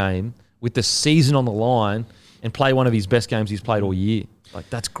derby game with the season on the line and play one of his best games he's played all year. Like,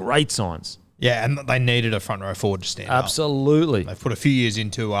 that's great signs. Yeah, and they needed a front row forward to stand up. Absolutely. They've put a few years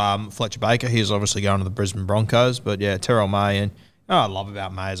into Fletcher Baker. He's obviously going to the Brisbane Broncos. But, yeah, Terrell May. And I love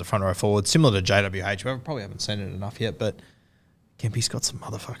about May as a front row forward, similar to JWH. We probably haven't seen it enough yet, but Kempy's got some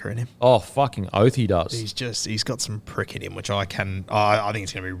motherfucker in him. Oh, fucking oath he does. He's got some prick in him, which I think it's going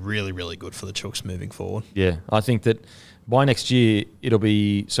to be really, really good for the Chooks moving forward. Yeah, I think that by next year,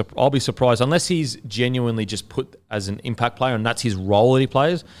 I'll be surprised, unless he's genuinely just put as an impact player and that's his role that he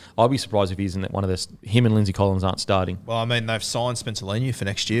plays. I'll be surprised if he's in one of this. Him and Lindsay Collins aren't starting. Well, I mean, they've signed Spencer Leniu for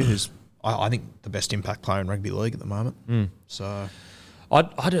next year, who's, I think, the best impact player in rugby league at the moment. So,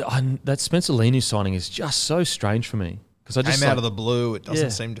 that Spencer Leniu signing is just so strange for me. Because I just came out of the blue. It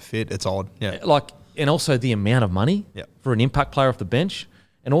doesn't seem to fit. It's odd. Yeah. And also the amount of money for an impact player off the bench.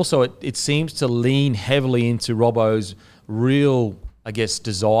 And also it seems to lean heavily into Robbo's real, I guess,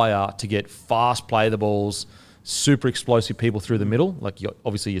 desire to get fast play the balls, super explosive people through the middle. Like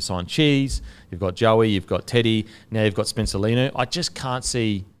obviously you signed Cheese, you've got Joey, you've got Teddy, now you've got Spencer Lino. I just can't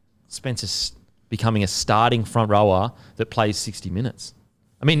see Spencer becoming a starting front rower that plays 60 minutes.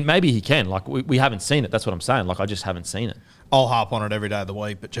 I mean, maybe he can. Like we haven't seen it. That's what I'm saying. Like I just haven't seen it. I'll harp on it every day of the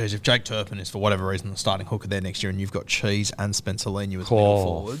week, but geez, if Jake Turpin is for whatever reason the starting hooker there next year, and you've got Cheese and Spencer Lino as middle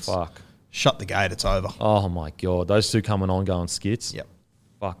forwards, fuck. Shut the gate. It's over. Oh my god, those two coming on going skits. Yep.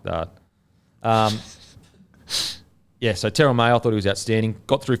 Fuck that. Yeah. So Terrell May, I thought he was outstanding.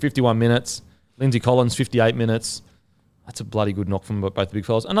 Got through 51 minutes. Lindsay Collins 58 minutes. That's a bloody good knock from both the big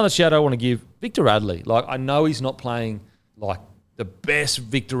fellas. Another shout out I want to give Victor Radley. Like I know he's not playing like the best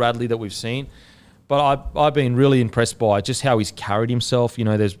Victor Radley that we've seen. But I've been really impressed by just how he's carried himself. You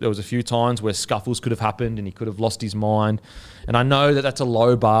know, there was a few times where scuffles could have happened and he could have lost his mind. And I know that that's a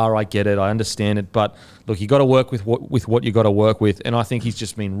low bar. I get it. I understand it. But look, you got to work with what you got to work with. And I think he's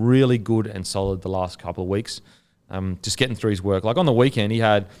just been really good and solid the last couple of weeks. Just getting through his work. Like on the weekend, he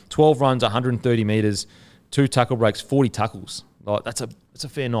had 12 runs, 130 metres, 2 tackle breaks, 40 tackles. Like that's a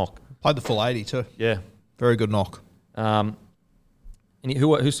fair knock. Played the full 80 too. Yeah, very good knock. And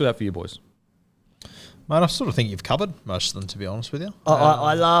who stood out for you boys? Mate, I sort of think you've covered most of them, to be honest with you.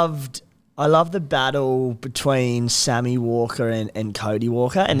 I loved the battle between Sammy Walker and Cody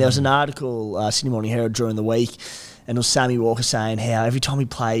Walker. And there was an article, Sydney Morning Herald during the week, and it was Sammy Walker saying how every time he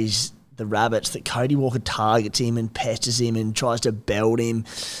plays the Rabbits that Cody Walker targets him and pesters him and tries to belt him.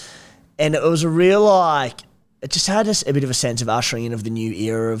 And it was a real, it just had a bit of a sense of ushering in of the new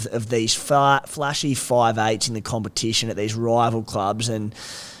era of these flashy 5'8s in the competition at these rival clubs. And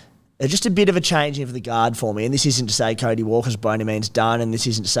just a bit of a changing of the guard for me. And this isn't to say Cody Walker's by any means done, and this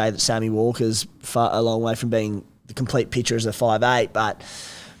isn't to say that Sammy Walker's a long way from being the complete picture as a 5'8", but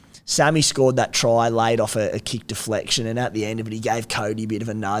Sammy scored that try late off a kick deflection, and at the end of it, he gave Cody a bit of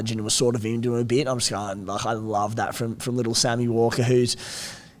a nudge and was sort of into him a bit. I'm just going, I love that from little Sammy Walker, who's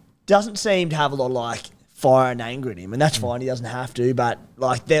doesn't seem to have a lot of fire and anger in him, and that's fine. He doesn't have to, but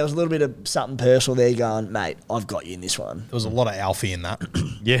there was a little bit of something personal there going, mate, I've got you in this one. There was a lot of Alfie in that.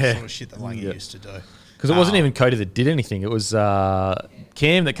 Yeah. Sort of shit that Langy used to do. Because it wasn't even Cody that did anything. It was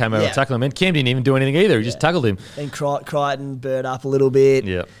Cam that came over and tackled him. And Cam didn't even do anything either. He just tackled him. And Crichton burnt up a little bit.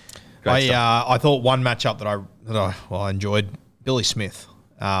 Yeah. I thought one matchup that I enjoyed, Billy Smith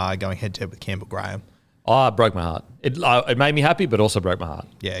going head-to-head with Campbell Graham. Oh, it broke my heart. It made me happy, but also broke my heart.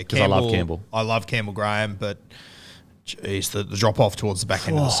 Yeah, because I love Campbell. I love Campbell Graham, but geez, the drop-off towards the back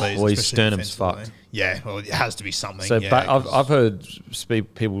end of the season. Well, his sternum's fucked. Yeah, well, it has to be something. So yeah, I've heard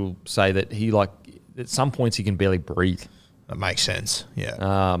people say that he, at some points he can barely breathe. That makes sense, yeah.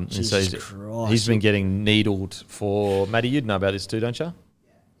 And so he's been getting needled for... Matty, you'd know about this too, don't you?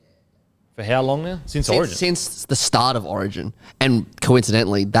 For how long now? Since Origin? Since the start of Origin. And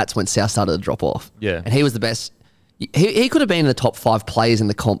coincidentally, that's when South started to drop off. Yeah. And he was the best. He could have been in the top 5 players in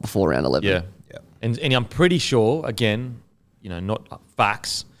the comp before round 11. Yeah. And I'm pretty sure, again, not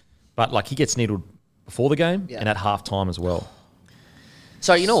facts, but he gets needled before the game and at halftime as well.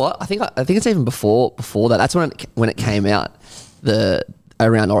 So you know what? I think it's even before that. That's when it came out,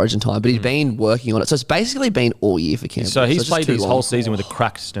 around Origin time. But he's been working on it. So it's basically been all year for Campbell. So he's played his whole season with a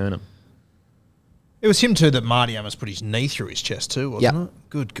cracked sternum. It was him too that Marty Amos put his knee through his chest too, wasn't it?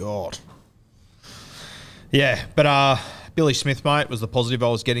 Good God. Yeah, but Billy Smith, mate, was the positive I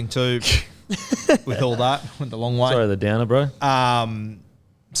was getting to with all that. Went the long way. Sorry, the downer, bro.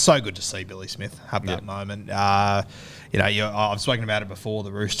 So good to see Billy Smith have that moment. I've spoken about it before,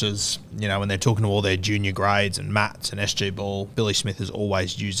 the Roosters, when they're talking to all their junior grades and Mats and SG Ball, Billy Smith is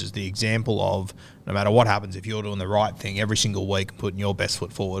always used as the example of no matter what happens, if you're doing the right thing every single week and putting your best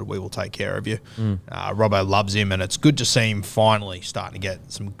foot forward, we will take care of you. Robbo loves him, and it's good to see him finally starting to get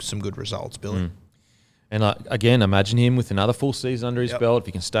some good results, Billy. And again, imagine him with another full season under his belt, if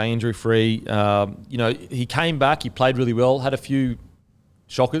he can stay injury-free. He came back, he played really well, had a few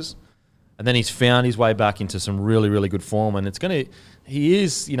shockers, and then he's found his way back into some really, really good form. And he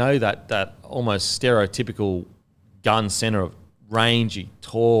is, that almost stereotypical gun centre of rangy,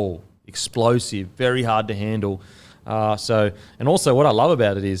 tall, explosive, very hard to handle. And also what I love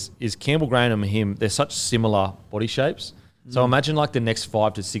about it is Campbell Graham and him, they're such similar body shapes. So imagine the next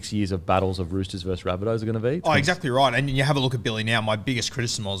 5 to 6 years of battles of Roosters versus Rabbitohs are going to be. Oh, exactly right. And you have a look at Billy now. My biggest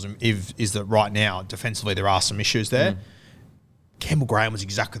criticism is that right now, defensively, there are some issues there. Campbell Graham was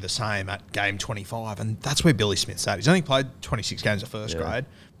exactly the same at game 25, and that's where Billy Smith's at. He's only played 26 games at first grade.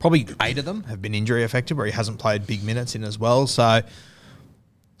 Probably 8 of them have been injury affected, where he hasn't played big minutes in as well. So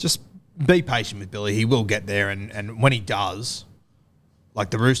just be patient with Billy. He will get there, and when he does,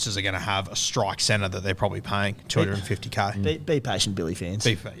 the Roosters are going to have a strike centre that they're probably paying $250K. Be patient, Billy fans.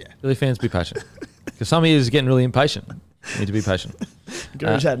 Billy fans, be patient. Because some of you is getting really impatient. You need to be patient.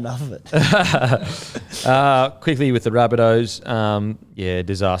 Guru's had enough of it. Quickly with the Rabbitohs,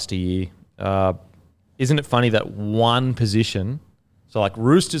 disaster year. Isn't it funny that one position, so like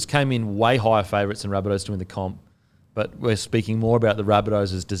Roosters came in way higher favourites than Rabbitohs to win the comp, but we're speaking more about the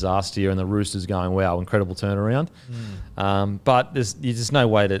Rabbitohs as disaster year and the Roosters going, wow, incredible turnaround. But there's no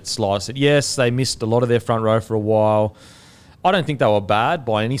way to slice it. Yes, they missed a lot of their front row for a while. I don't think they were bad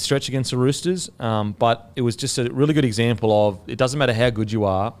by any stretch against the Roosters, but it was just a really good example of it doesn't matter how good you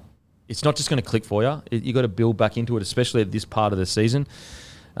are, it's not just going to click for you. You got to build back into it, especially at this part of the season.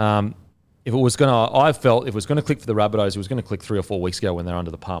 If it was going to, I felt if it was going to click for the Rabbitohs, it was going to click 3 or 4 weeks ago when they're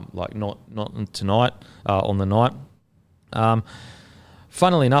under the pump, like not tonight on the night.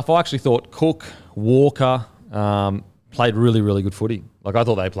 Funnily enough, I actually thought Cook, Walker played really, really good footy. Like I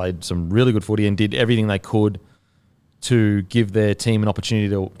thought they played some really good footy and did everything they could to give their team an opportunity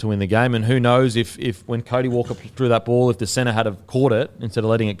to win the game. And who knows if when Cody Walker threw that ball, if the centre had have caught it instead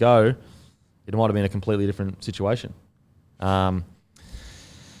of letting it go, it might have been a completely different situation. Boys,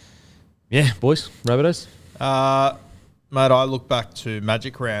 Rabbitohs. Mate, I look back to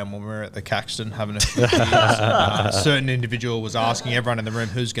Magic Round when we were at the Caxton having a few beers. A certain individual was asking everyone in the room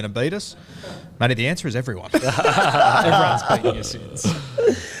who's going to beat us. Matey, the answer is everyone. Everyone's beating us since.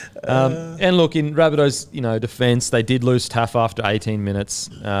 And look, in Rabbitohs, defence, they did lose Taff after 18 minutes.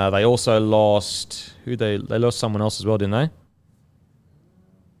 They also lost they lost someone else as well, didn't they?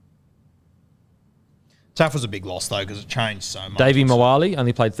 Taff was a big loss though because it changed so much. Davey Mawali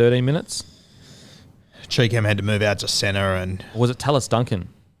only played 13 minutes. Cheekham had to move out to centre and... Or was it Tallis Duncan?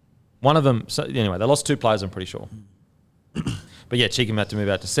 One of them... So anyway, they lost 2 players, I'm pretty sure. But yeah, Cheekham had to move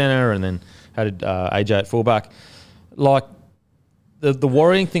out to centre and then had AJ at fullback. Like, the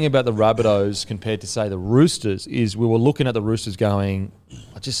worrying thing about the Rabbitohs compared to, say, the Roosters is we were looking at the Roosters going,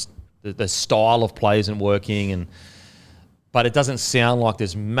 the style of play isn't working, but it doesn't sound like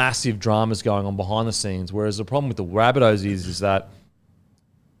there's massive dramas going on behind the scenes. Whereas the problem with the Rabbitohs is that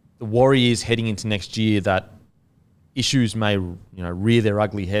the worry is heading into next year that issues may, rear their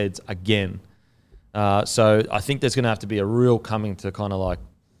ugly heads again. So I think there's going to have to be a real coming to kind of like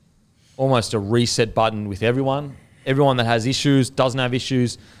almost a reset button with everyone. Everyone that has issues, doesn't have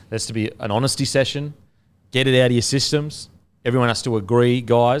issues, there has to be an honesty session. Get it out of your systems. Everyone has to agree,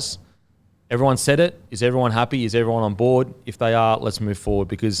 guys. Everyone said it. Is everyone happy? Is everyone on board? If they are, let's move forward.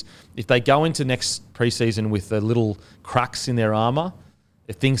 Because if they go into next preseason with the little cracks in their armour,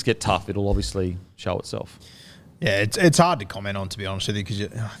 if things get tough, it'll obviously show itself. Yeah, it's hard to comment on, to be honest with you, because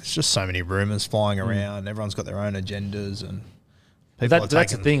there's just so many rumours flying around. Everyone's got their own agendas, and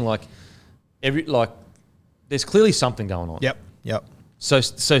that's the thing. Like there's clearly something going on. Yep. So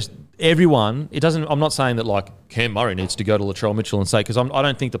everyone, it doesn't. I'm not saying that like Cam Murray needs to go to Latrell Mitchell and say, because I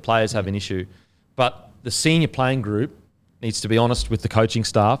don't think the players have an issue, but the senior playing group needs to be honest with the coaching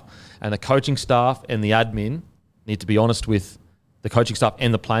staff, and the coaching staff and the admin need to be honest with the coaching staff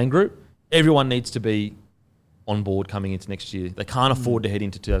and the playing group. Everyone needs to be on board coming into next year. They can't afford to head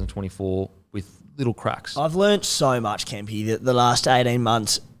into 2024 with little cracks. I've learnt so much, Kempy, the last 18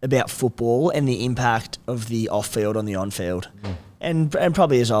 months about football and the impact of the off-field on the on-field. And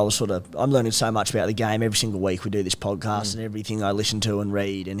probably as I was I'm learning so much about the game every single week. We do this podcast and everything I listen to and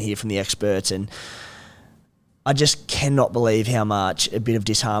read and hear from the experts. And I just cannot believe how much a bit of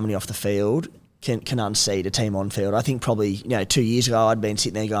disharmony off the field can unseat a team on field. I think probably 2 years ago I'd been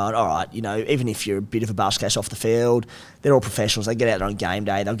sitting there going, all right, even if you're a bit of a basket case off the field, they're all professionals. They get out there on game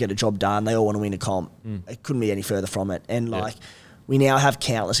day, they'll get a job done. They all want to win a comp. It couldn't be any further from it. And we now have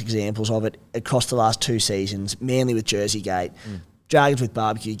countless examples of it across the last 2 seasons. Manly with Jersey Gate, Dragons with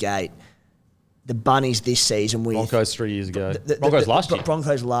Barbecue Gate, the Bunnies this season with Broncos 3 years ago. Broncos last year.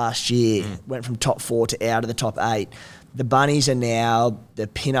 Broncos last year went from top 4 to out of the top 8. The Bunnies are now the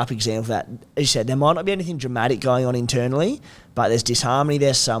pin-up example of that. As you said, there might not be anything dramatic going on internally, but there's disharmony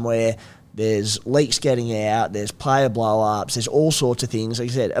there somewhere. There's leaks getting out. There's player blow-ups. There's all sorts of things. Like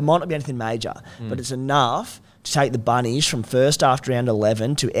I said, it might not be anything major, but it's enough to take the Bunnies from first after round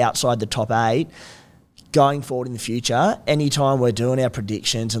 11 to outside the top 8 going forward in the future. Anytime we're doing our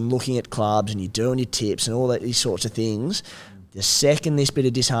predictions and looking at clubs and you're doing your tips and all these sorts of things, the second this bit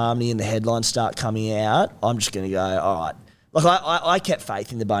of disharmony and the headlines start coming out, I'm just going to go, all right. Like I kept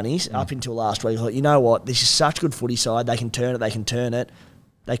faith in the Bunnies up until last week. I thought, you know what, this is such good footy side. They can turn it.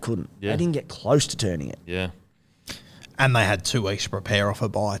 They couldn't. Yeah. They didn't get close to turning it. Yeah. And they had 2 weeks to prepare off a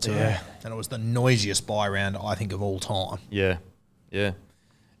bye too. Yeah. And it was the noisiest bye round, I think, of all time. Yeah. Yeah.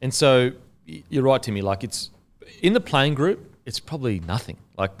 And so you're right, Timmy. Like it's in the playing group, it's probably nothing.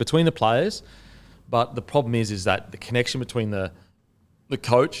 Like between the players. But the problem is that the connection between the the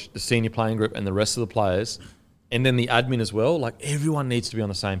coach, the senior playing group, and the rest of the players, and then the admin as well, like everyone needs to be on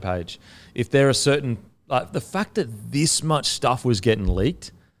the same page. If there are certain, like the fact that this much stuff was getting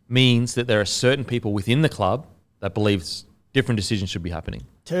leaked means that there are certain people within the club that believes different decisions should be happening.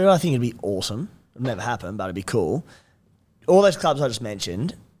 Two, I think it'd be awesome. It'll never happen, but it'd be cool. All those clubs I just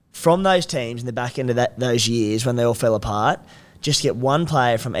mentioned, from those teams in the back end of those years when they all fell apart, just get one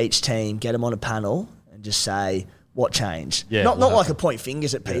player from each team, get them on a panel, and just say, what changed? Yeah, not like a point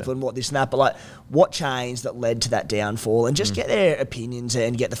fingers at people and what this and that, but like what changed that led to that downfall, and just get their opinions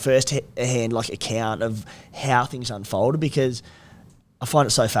and get the first-hand like account of how things unfolded, because I find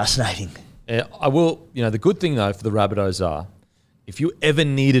it so fascinating. I will, the good thing though for the Rabbitohs are, if you ever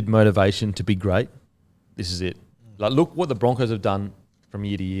needed motivation to be great, this is it. Like, look what the Broncos have done from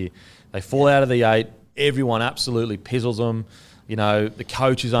year to year. They fall out of the 8. Everyone absolutely pizzles them. The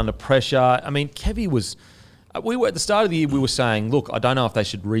coach is under pressure. I mean, Kevy was... We were at the start of the year, we were saying, look, I don't know if they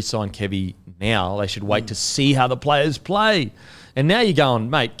should re-sign Kevy now. They should wait to see how the players play. And now you're going,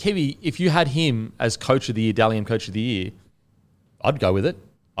 mate, Kevy, if you had him as coach of the year, Dally M coach of the year, I'd go with it.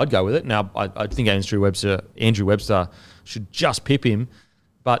 Now, I think Andrew Webster should just pip him,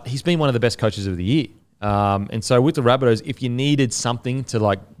 but he's been one of the best coaches of the year. And so with the Rabbitohs, if you needed something to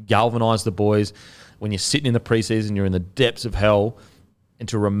like galvanise the boys when you're sitting in the preseason, you're in the depths of hell, and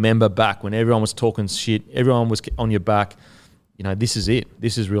to remember back when everyone was talking shit, everyone was on your back, this is it.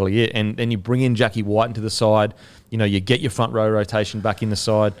 This is really it. And then you bring in Jackie White into the side, you get your front row rotation back in the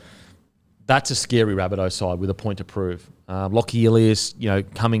side. That's a scary Rabbitoh side with a point to prove. Lockie Ilias,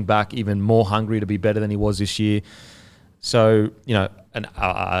 coming back even more hungry to be better than he was this year. So,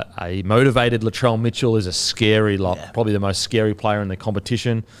 a motivated Latrell Mitchell is a scary lot, probably the most scary player in the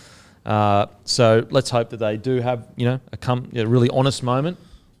competition. So let's hope that they do have, a really honest moment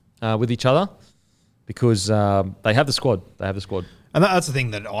with each other, because they have the squad. And that's the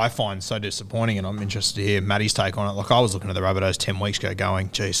thing that I find so disappointing, and I'm interested to hear Matty's take on it. Like, I was looking at the Rabbitohs 10 weeks ago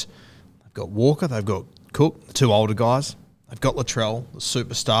going, geez, they've got Walker, they've got Cook, the two older guys. They've got Latrell, the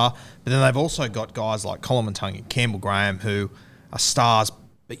superstar. But then they've also got guys like Colin Muntungi, Campbell Graham, who are stars,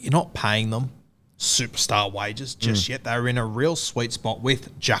 but you're not paying them superstar wages just yet. They were in a real sweet spot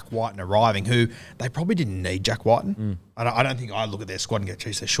with Jack Whiten arriving, who they probably didn't need Jack Whiten. I don't think I look at their squad and go,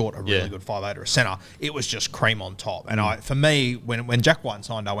 geez, they're short a really good 5'8" or a centre. It was just cream on top. And for me, when Jack Whiten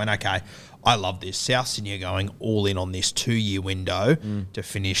signed, I went, okay, I love this. South Sydney are going all in on this 2-year window to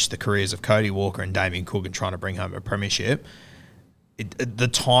finish the careers of Cody Walker and Damien Cook and trying to bring home a premiership. The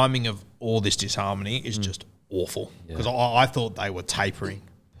timing of all this disharmony is just awful, because I thought they were tapering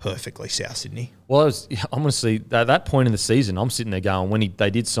perfectly, South Sydney. Well, honestly, at that point in the season, I'm sitting there going, when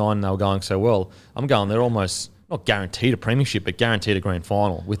they did sign, they were going so well. I'm going, they're almost not guaranteed a premiership, but guaranteed a grand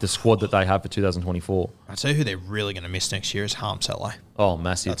final with the squad that they have for 2024. I'd say who they're really going to miss next year is Harm Saleh. Oh,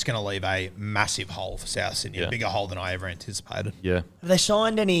 massive. That's going to leave a massive hole for South Sydney, a bigger hole than I ever anticipated. Yeah. Have they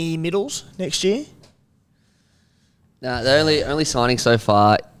signed any middles next year? No, the only signing so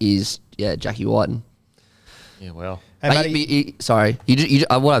far is Jackie Whiten. Yeah, well. Hey, what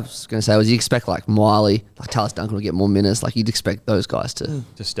I was going to say was you expect like Miley, like Talis Duncan will get more minutes. Like you'd expect those guys to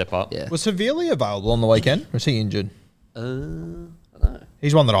step up. Yeah. Was Havili available on the weekend? Or was he injured? I don't know.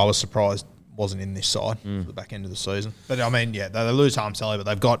 He's one that I was surprised wasn't in this side for the back end of the season. But I mean, they lose Harm Saleh, but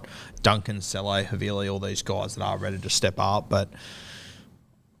they've got Duncan, Saleh, Havili, all these guys that are ready to step up. But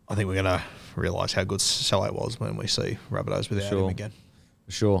I think we're going to realise how good Saleh was when we see Rabbitohs without him again.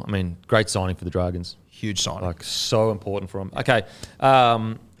 For sure. I mean, great signing for the Dragons. Huge signing. Like, so important for them. Okay,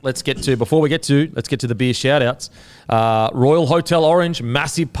 let's get to the beer shout-outs. Royal Hotel Orange,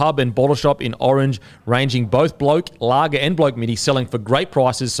 massive pub and bottle shop in Orange, ranging both Bloke, Lager and Bloke Midi, selling for great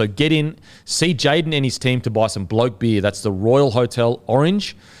prices. So get in, see Jaden and his team to buy some Bloke beer. That's the Royal Hotel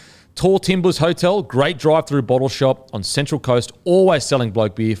Orange. Tall Timbers Hotel, great drive-through bottle shop on Central Coast, always selling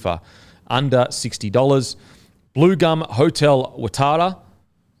Bloke beer for under $60. Blue Gum Hotel Watara.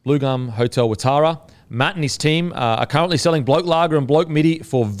 Matt and his team are currently selling Bloke Lager and Bloke Midi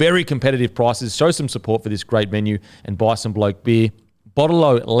for very competitive prices. Show some support for this great menu and buy some Bloke beer.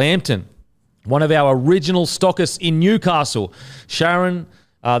 Bottle-O Lambton, one of our original stockists in Newcastle. Sharon,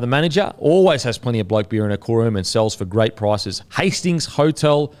 the manager, always has plenty of Bloke beer in her cool room and sells for great prices. Hastings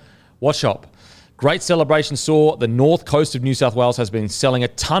Hotel Watch Shop. Great celebration saw the north coast of New South Wales has been selling a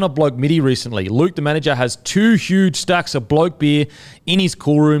ton of Bloke Midi recently. Luke, the manager, has 2 huge stacks of Bloke beer in his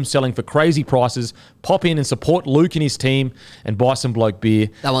cool room selling for crazy prices. Pop in and support Luke and his team and buy some Bloke beer.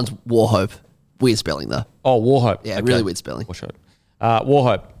 That one's Warhope. Weird spelling, though. Oh, Warhope. Yeah, okay. Really weird spelling.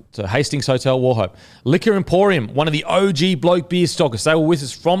 Warhope. So Hastings Hotel, Warhope. Liquor Emporium, one of the OG Bloke beer stockists. They were with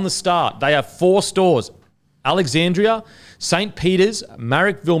us from the start. They have 4 stores. Alexandria, St. Peter's,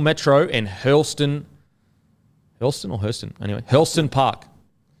 Marrickville Metro, and Hurlston. Hurlston or Hurston? Anyway, Hurlston Park.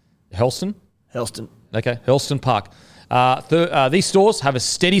 Hurlston? Hurlston. Okay, Hurlston Park. These stores have a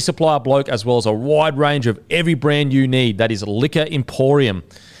steady supply of Bloke as well as a wide range of every brand you need. That is Liquor Emporium.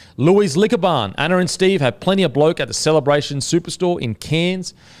 Louis Liquor Barn. Anna and Steve have plenty of Bloke at the Celebration Superstore in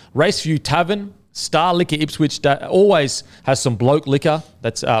Cairns. Raceview Tavern. Star Liquor Ipswich always has some Bloke liquor.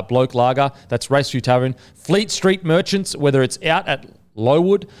 That's Bloke Lager. That's Raceview Tavern. Fleet Street Merchants, whether it's out at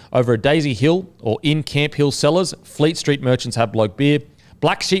Lowood, over at Daisy Hill, or in Camp Hill Cellars, Fleet Street Merchants have Bloke beer.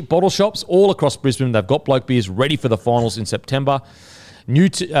 Black Sheep bottle shops all across Brisbane. They've got Bloke beers ready for the finals in September.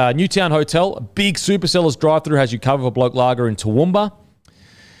 Newtown Hotel, a big super sellers drive-through has you covered for Bloke Lager in Toowoomba.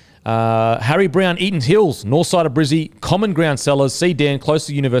 Harry Brown, Eaton Hills, north side of Brizzy, Common Ground Cellars, see Dan, close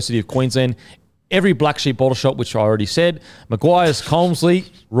to the University of Queensland. Every Black Sheep bottle shop, which I already said. Maguire's Colmsley,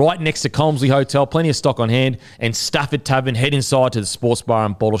 right next to Colmsley Hotel, plenty of stock on hand. And Stafford Tavern, head inside to the sports bar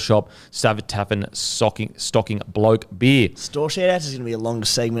and bottle shop. Stafford Tavern stocking Bloke beer. Store shout-outs is going to be a longer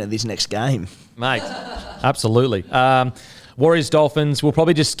segment of this next game. Mate, absolutely. Warriors Dolphins, we'll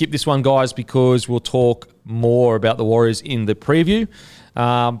probably just skip this one, guys, because we'll talk more about the Warriors in the preview.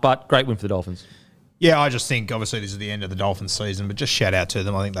 But great win for the Dolphins. Yeah, I just think, obviously, this is the end of the Dolphins season, but just shout out to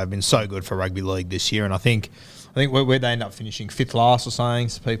them. I think they've been so good for rugby league this year, and I think where they end up finishing fifth last or something,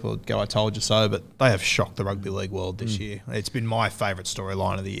 so people go, I told you so, but they have shocked the rugby league world this year. It's been my favourite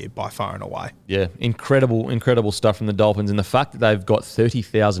storyline of the year by far and away. Yeah, incredible stuff from the Dolphins, and the fact that they've got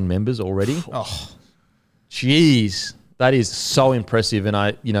 30,000 members already. Oh, jeez, that is so impressive,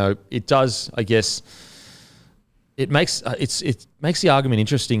 and it does, I guess. It makes the argument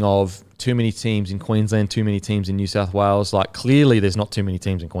interesting of too many teams in Queensland, too many teams in New South Wales. Like, clearly there's not too many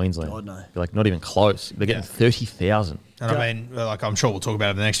teams in Queensland. God, no. Like, not even close. They're getting 30,000. And I mean, like, I'm sure we'll talk about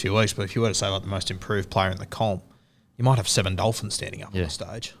it in the next few weeks, but if you were to say, like, the most improved player in the comp, you might have 7 Dolphins standing up on the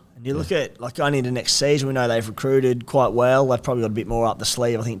stage. And you look at, like, going into next season, we know they've recruited quite well. They've probably got a bit more up the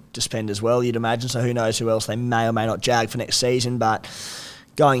sleeve, I think, to spend as well, you'd imagine. So who knows who else they may or may not jag for next season. But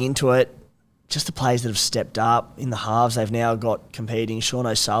going into it, just the players that have stepped up in the halves, they've now got competing. Sean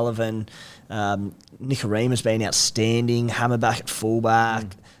O'Sullivan, Nicarima's been outstanding. Hammerback at fullback,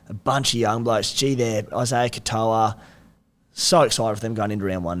 a bunch of young blokes. Gee, there, Isaiah Katoa. So excited for them going into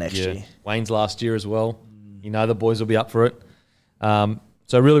round one next year. Wayne's last year as well. The boys will be up for it.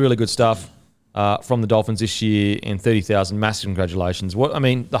 So really good stuff from the Dolphins this year, and 30,000. Massive congratulations.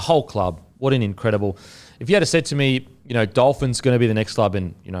 The whole club. What an incredible. If you had said to me, Dolphins going to be the next club,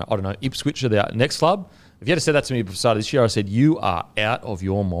 and I don't know, Ipswich are the next club. If you had said that to me at the start of this year, I said you are out of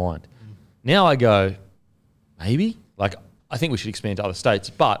your mind. Now I go, maybe. Like, I think we should expand to other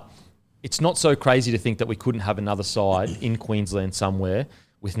states, but it's not so crazy to think that we couldn't have another side in Queensland somewhere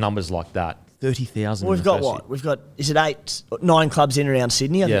with numbers like that. 30,000. Well, we've got what? We've got, is it 9 clubs in around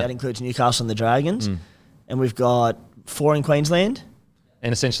Sydney? I think that includes Newcastle and the Dragons. And we've got 4 in Queensland.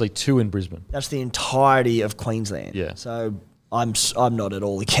 And essentially 2 in Brisbane. That's the entirety of Queensland. Yeah. So I'm not at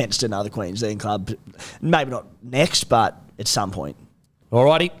all against another Queensland club. Maybe not next, but at some point.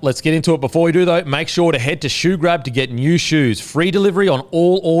 Alrighty, let's get into it. Before we do, though, make sure to head to Shoe Grab to get new shoes. Free delivery on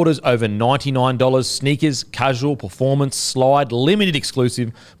all orders over $99. Sneakers, casual, performance, slide, limited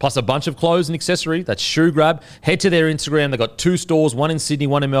exclusive, plus a bunch of clothes and accessory. That's Shoe Grab. Head to their Instagram. They've got 2 stores, one in Sydney,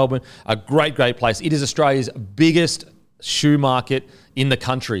 one in Melbourne. A great place. It is Australia's biggest shoe market in the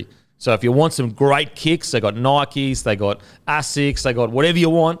country. So if you want some great kicks, they got Nikes, they got Asics, they got whatever you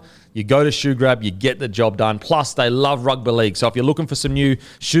want. You go to Shoe Grab, you get the job done. Plus, they love rugby league. So if you're looking for some new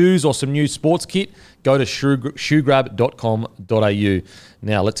shoes or some new sports kit, go to shoegrab.com.au.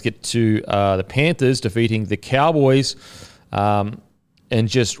 Now, let's get to the Panthers defeating the Cowboys and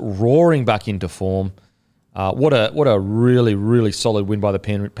just roaring back into form. What a really solid win by the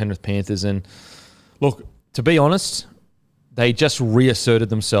Penrith Panthers. And look, to be honest, they just reasserted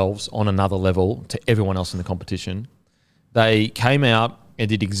themselves on another level to everyone else in the competition. They came out and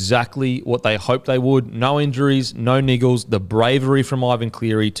did exactly what they hoped they would. No injuries, no niggles. The bravery from Ivan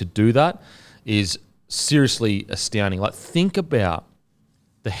Cleary to do that is seriously astounding. Like, think about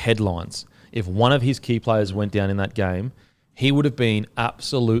the headlines. If one of his key players went down in that game, he would have been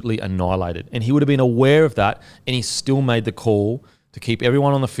absolutely annihilated. And he would have been aware of that, and he still made the call to keep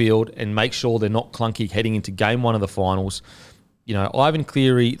everyone on the field and make sure they're not clunky heading into game 1 of the finals. Ivan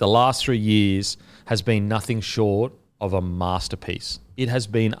Cleary, the last 3 years, has been nothing short of a masterpiece. It has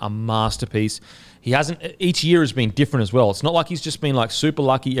been a masterpiece. Each year has been different as well. It's not like he's just been like super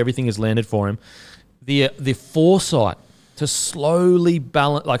lucky, everything has landed for him. The foresight to slowly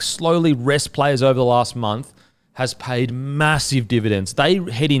rest players over the last month has paid massive dividends. They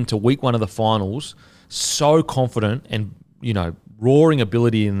head into week 1 of the finals so confident and, roaring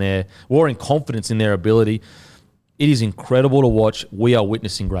confidence in their ability. It is incredible to watch. We are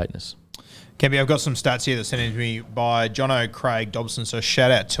witnessing greatness. Kempy, I've got some stats here that sent in to me by Jono Craig Dobson, so shout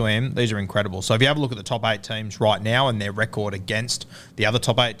out to him. These are incredible. So if you have a look at the top 8 teams right now and their record against the other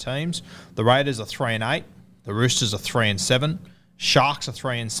top 8 teams, the Raiders are 3-8, the Roosters are 3-7, Sharks are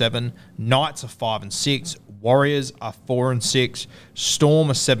 3-7, Knights are 5-6, Warriors are 4-6,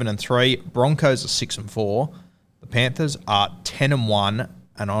 Storm are 7-3, Broncos are 6-4, the Panthers are 10-1,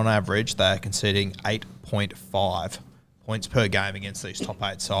 and on average they are conceding 8.5 points per game against these top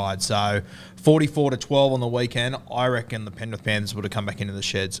 8 sides. So 44-12 on the weekend. I reckon the Penrith Panthers would have come back into the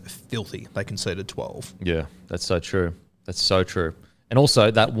sheds filthy. They conceded 12. Yeah, that's so true. That's so true. And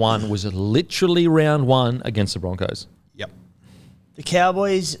also that one was literally round 1 against the Broncos. Yep. The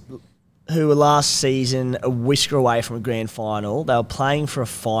Cowboys, who were last season a whisker away from a grand final, they were playing for a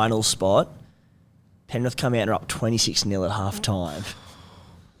final spot. Penrith come out and are up 26-0 at half time.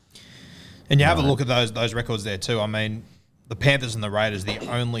 And you have a look at those records there too. I mean, the Panthers and the Raiders are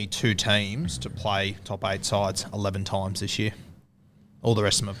the only 2 teams to play top 8 sides 11 times this year. All the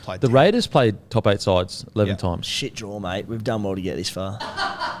rest of them have played. The 10. Raiders played top 8 sides 11 Yeah. times. Shit draw, mate. We've done well to get this far.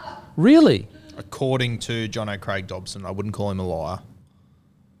 Really? According to John O'Craig Dobson, I wouldn't call him a liar.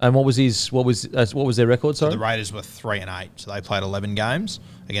 And what was their record? So Sorry, the Raiders were 3-8, so they played 11 games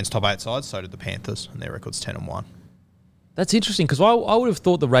against top 8 sides. So did the Panthers, and their record's 10-1. that's interesting because I would have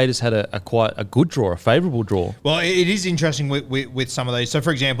thought the Raiders had a quite a good draw, a favourable draw. Well, it is interesting with some of these. So,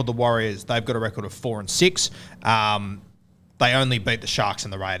 for example, the Warriors, they've got a record of 4-6. They only beat the Sharks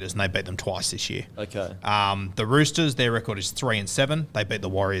and the Raiders, and they beat them twice this year. Okay. The Roosters, their record is 3-7. They beat the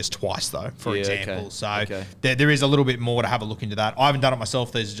Warriors twice, though, for example. okay. So Okay. there is a little bit more to have a look into that. I haven't done it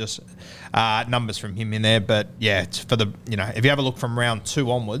myself. These are just numbers from him in there. But yeah, it's for the if you have a look from round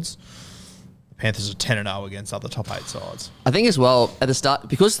 2 onwards, Panthers are 10-0 against other top 8 sides. I think as well, at the start,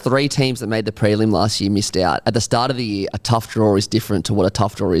 because 3 teams that made the prelim last year missed out, at the start of the year, a tough draw is different to what a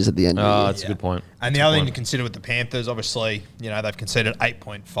tough draw is at the end of the year. That's a good point. And the other thing to consider with the Panthers, obviously, they've conceded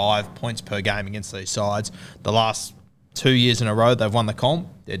 8.5 points per game against these sides. The last 2 years in a row, they've won the comp.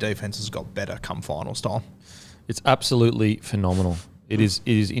 Their defense has got better come finals time. It's absolutely phenomenal. It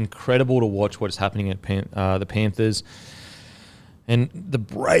is incredible to watch what is happening at the Panthers. And the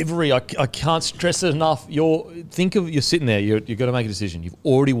bravery, I can't stress it enough. You're sitting there, you've got to make a decision. You've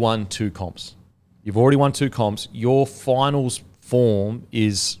already won 2 comps. Your finals form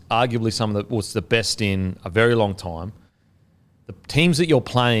is arguably what's the best in a very long time. The teams that you're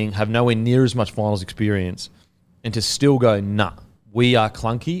playing have nowhere near as much finals experience. And to still go, nah, we are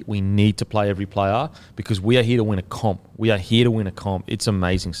clunky. We need to play every player because we are here to win a comp. It's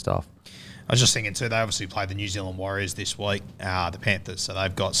amazing stuff. I was just thinking too, they obviously played the New Zealand Warriors this week, the Panthers. So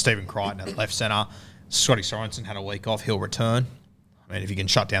they've got Stephen Crichton at left centre. Scotty Sorensen had a week off. He'll return. I mean, if you can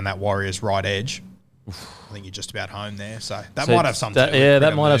shut down that Warriors right edge, I think you're just about home there. So that might have something to do with it.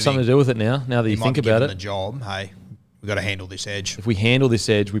 That might have something to do with it now that you think about it. The job, hey, we've got to handle this edge. If we handle this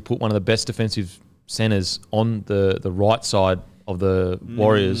edge, we put one of the best defensive centres on the right side of the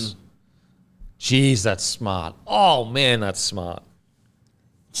Warriors. Jeez, that's smart. Oh, man, that's smart.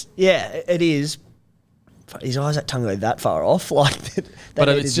 Yeah, it is. His Isaac Tungo that far off, but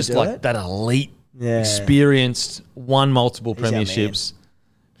it's just like that elite, experienced, won multiple premierships.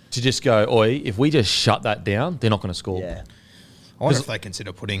 To just go, oi! If we just shut that down, they're not going to score. Yeah. I wonder if they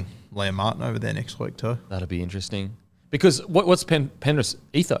consider putting Liam Martin over there next week too. That'd be interesting. Because what's Penrith's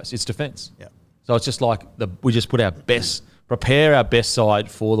ethos? It's defence. Yeah. So it's just like we just put prepare our best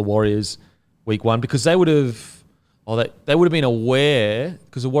side for the Warriors week 1 because they would have. They would have been aware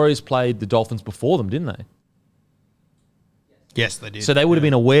because the Warriors played the Dolphins before them, didn't they? Yes, they did. So they would have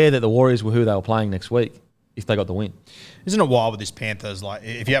been aware that the Warriors were who they were playing next week if they got the win. Isn't it wild with this Panthers? Like,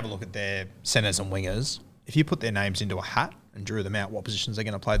 if you have a look at their centres and wingers, if you put their names into a hat and drew them out, what positions they're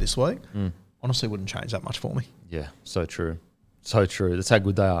going to play this week, honestly wouldn't change that much for me. Yeah, so true. So true. That's how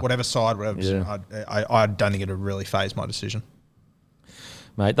good they are. Whatever side, whatever position, I don't think it would really phase my decision.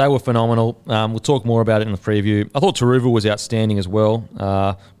 Mate, they were phenomenal. We'll talk more about it in the preview. I thought Taruva was outstanding as well.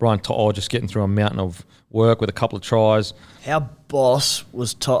 Brian To'o just getting through a mountain of work with a couple of tries. How boss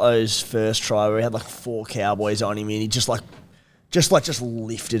was To'o's first try where he had 4 Cowboys on him and he just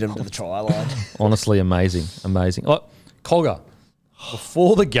lifted him to the try line. Honestly, amazing. Like, Cogger,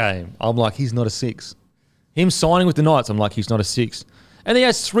 before the game, I'm like, he's not a 6. Him signing with the Knights, I'm like, he's not a 6. And he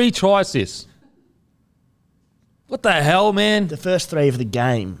has 3 try assists. What the hell, man? The first 3 of the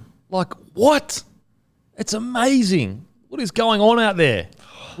game. Like, what? It's amazing. What is going on out there?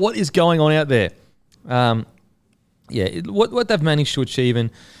 What they've managed to achieve. And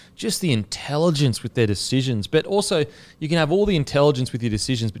just the intelligence with their decisions. But also, you can have all the intelligence with your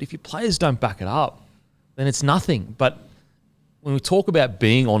decisions, but if your players don't back it up, then it's nothing. But when we talk about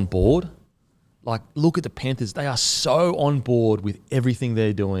being on board, like, look at the Panthers. They are so on board with everything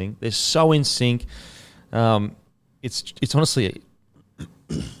they're doing. They're so in sync. It's honestly,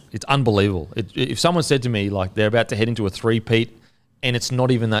 it's unbelievable. If someone said to me, like, they're about to head into a three-peat, and it's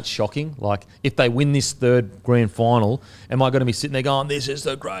not even that shocking. Like, if they win this third grand final, am I going to be sitting there going, this is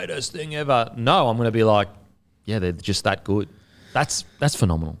the greatest thing ever? No, I'm going to be like, yeah, they're just that good. That's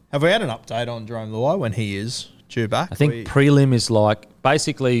phenomenal. Have we had an update on Jerome Luai when he is due back? I think prelim is like,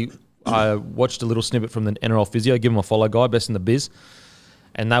 basically, I watched a little snippet from the NRL physio, give him a follow guy, best in the biz,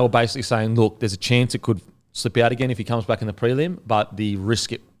 and they were basically saying, look, there's a chance it could slip out again if he comes back in the prelim, but the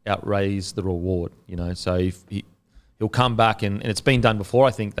risk outweighs the reward, you know. So if he'll come back, and it's been done before.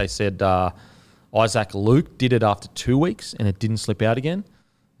 I think they said Isaac Luke did it after 2 weeks, and it didn't slip out again.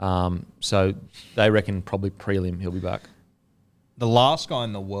 So they reckon probably prelim he'll be back. The last guy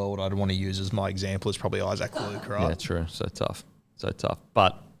in the world I'd want to use as my example is probably Isaac Luke, right? Yeah, true. So tough.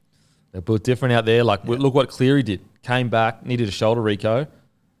 But they're built different out there. Like, look what Cleary did. Came back, needed a shoulder reco,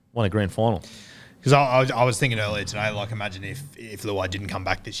 won a grand final. Because I was thinking earlier today, like, imagine if Luai didn't come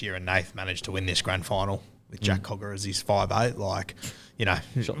back this year and Nath managed to win this grand final with Jack Cogger as his 5'8", like, you know,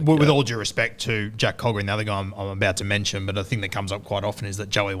 with all due respect to Jack Cogger and the other guy I'm about to mention, but the thing that comes up quite often is that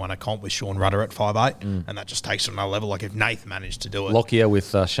Joey won a comp with Sean Rudder at 5'8", and that just takes it to another level. Like, if Nath managed to do it. Lockyer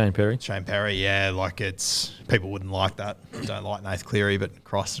with Shane Perry. Shane Perry, yeah, like, it's, people wouldn't like that. Don't like Nath Cleary, but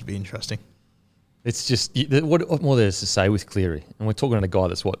Christ, it'd be interesting. It's just, what more there's to say with Cleary? And we're talking about a guy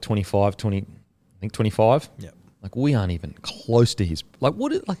that's, 25? Yeah. Like, we aren't even close to his, like,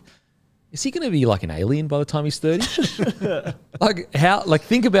 is he going to be like an alien by the time he's 30?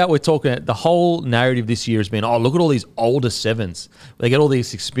 Think about, we're talking, the whole narrative this year has been, oh, look at all these older sevens. They get all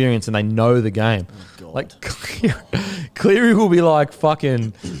this experience and they know the game. Oh, like, Cleary will be like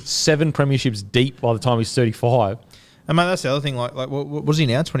fucking 7 premierships deep by the time he's 35. And mate, that's the other thing. Like, what was he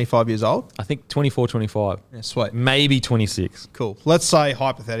now? 25 years old? I think 24, 25. Yeah, sweet. Maybe 26. Cool. Let's say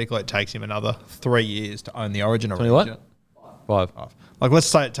hypothetically it takes him another 3 years to own the Origin. 20 what? 5. Like, let's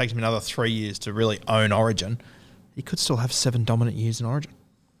say it takes him another 3 years to really own Origin. He could still have 7 dominant years in Origin.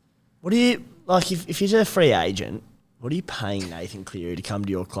 What do you, like, if he's a free agent, what are you paying Nathan Cleary to come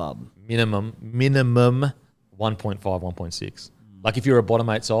to your club? Minimum 1.5, 1.6. Like, if you're a bottom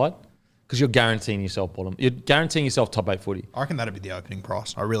 8 side, because you're guaranteeing yourself top 8 footy. I reckon that'd be the opening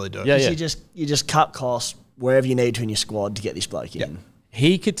price. I really do. Yeah. You just cut costs wherever you need to in your squad to get this bloke in.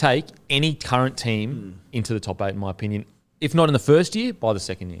 He could take any current team into the top 8, in my opinion. If not in the first year, by the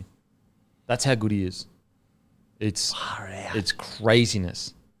second year. That's how good he is. It's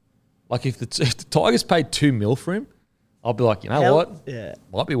craziness. Like, if the Tigers paid $2 million for him, I'll be like, you know what? Yeah.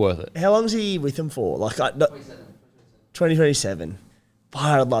 Might be worth it. How long's he with them for? Like, 2027.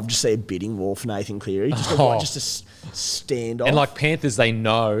 I'd love to see a bidding war for Nathan Cleary. Just a stand off. And like Panthers, they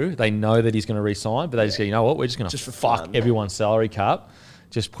know that he's going to re-sign, but they just go, you know what? We're just going to fuck everyone's salary cap.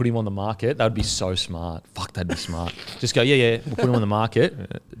 Just put him on the market. That would be so smart. Fuck, that'd be smart. Just go, we'll put him on the market.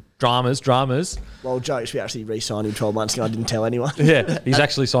 Dramas. Well, jokes, we actually re-signed him 12 months ago. I didn't tell anyone. Yeah, he's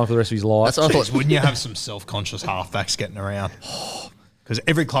actually signed for the rest of his life. That's what I thought. Wouldn't you have some self-conscious halfbacks getting around? Because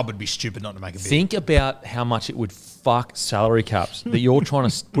every club would be stupid not to make a bid. Think about how much it would fuck salary caps that you're trying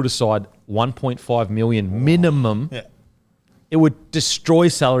to put aside 1.5 million minimum. Yeah. It would destroy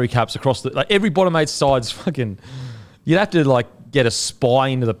salary caps across every bottom 8 side's fucking. You'd have to get a spy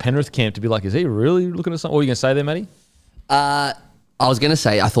into the Penrith camp to be like, is he really looking at something? What are you going to say there, Matty? I was going to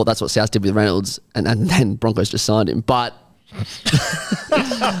say I thought that's what South did with Reynolds, and then Broncos just signed him. But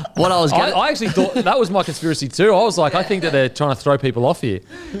what I actually thought that was my conspiracy too. I was like, I think that they're trying to throw people off here.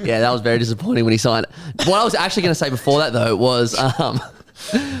 Yeah, that was very disappointing when he signed it. What I was actually going to say before that though was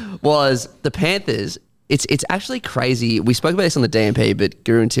the Panthers. It's actually crazy. We spoke about this on the DMP, but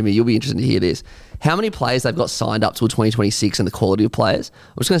Guru and Timmy, you'll be interested to hear this. How many players they've got signed up till 2026 and the quality of players?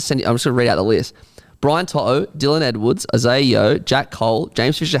 I'm just going to read out the list. Brian To'o, Dylan Edwards, Isaiah Yeo, Jack Cole,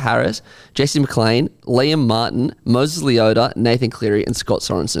 James Fisher-Harris, Jesse McLean, Liam Martin, Moses Leota, Nathan Cleary, and Scott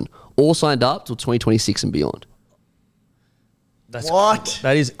Sorensen. All signed up till 2026 and beyond. What?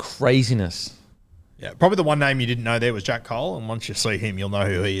 That is craziness. Yeah, probably the one name you didn't know there was Jack Cole, and once you see him, you'll know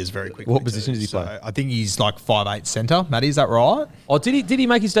who he is very quickly. What position does he play? I think he's like 5'8" centre. Matty, is that right? Oh, did he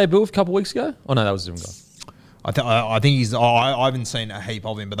make his debut a couple of weeks ago? Oh no, that was a different guy. I think he's. I haven't seen a heap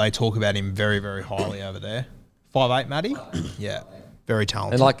of him, but they talk about him very, very highly over there. 5'8", Matty. Yeah, very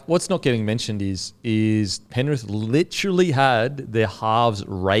talented. And what's not getting mentioned is Penrith literally had their halves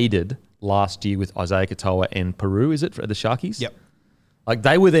raided last year with Isaiah Katoa and Peru. Is it for the Sharkies? Yep. Like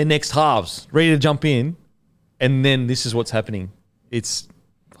they were their next halves, ready to jump in, and then this is what's happening. It's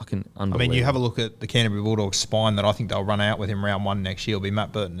fucking unbelievable. I mean, you have a look at the Canterbury Bulldogs spine that I think they'll run out with him round 1 next year. It'll be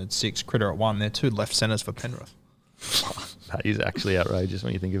Matt Burton at 6, Critter at 1. They're 2 left centres for Penrith. That is actually outrageous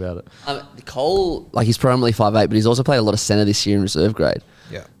when you think about it. Cole, like he's predominantly 5'8", but he's also played a lot of centre this year in reserve grade.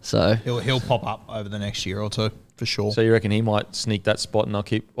 Yeah. So He'll pop up over the next year or two, for sure. So you reckon he might sneak that spot and they'll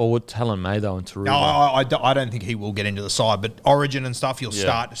keep... Or would Talon May, though, and Taruva? No, I don't think he will get into the side, but Origin and stuff, you'll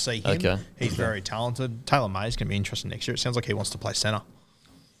start to see him. Okay. He's very talented. Taylor May is going to be interesting next year. It sounds like he wants to play centre.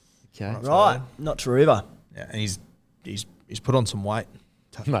 Okay. Right, not Taruva. Yeah, and he's put on some weight.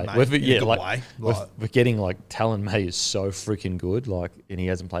 Mate, May, we're, in a yeah, good like, way. we're getting like Talon May is so freaking good, like, and he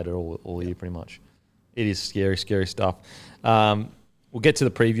hasn't played it all year pretty much. It is scary, scary stuff. We'll get to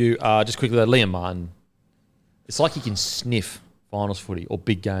the preview. Just quickly, though, Liam Martin. It's like he can sniff finals footy or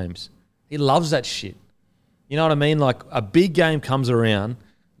big games. He loves that shit. You know what I mean? Like a big game comes around,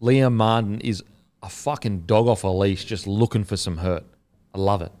 Liam Martin is a fucking dog off a leash, just looking for some hurt. I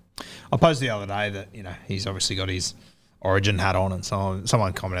love it. I posted the other day that, he's obviously got his Origin hat on, and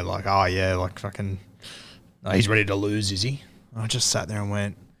someone commented like, oh yeah, like fucking, he's ready to lose, is he? And I just sat there and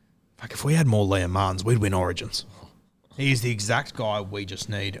went, fuck, if we had more Liam Martins, we'd win Origins. He's the exact guy we just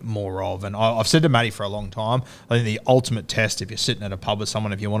need more of. And I've said to Matty for a long time, I think the ultimate test, if you're sitting at a pub with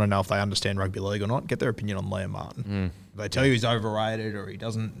someone, if you want to know if they understand rugby league or not, get their opinion on Liam Martin. If they tell you he's overrated or he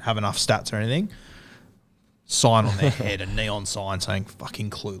doesn't have enough stats or anything, sign on their head, a neon sign saying fucking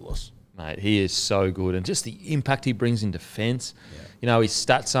clueless. Mate, he is so good. And just the impact he brings in defence. Yeah. His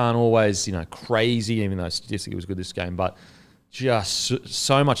stats aren't always, crazy, even though statistically was good this game, but just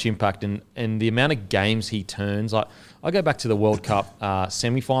so much impact and the amount of games he turns. Like, I go back to the World Cup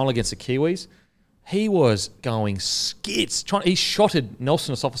semi-final against the Kiwis. He was going skits. He shotted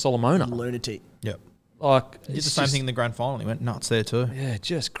Nelson Asafa-Solomona. Lunatic. Yep. Like, He did the same thing in the grand final. He went nuts there too. Yeah,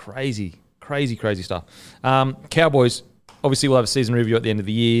 just crazy, crazy, crazy stuff. Cowboys, obviously we'll have a season review at the end of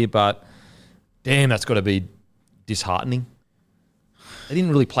the year, but damn, that's got to be disheartening. They didn't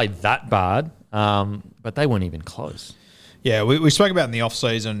really play that bad, but they weren't even close. Yeah, we spoke about in the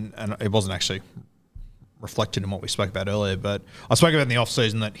off-season, and it wasn't actually reflected in what we spoke about earlier, but I spoke about in the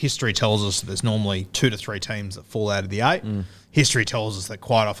off-season that history tells us that there's normally 2 to 3 teams that fall out of the 8. History tells us that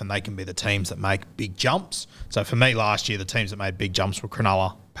quite often they can be the teams that make big jumps. So for me last year, the teams that made big jumps were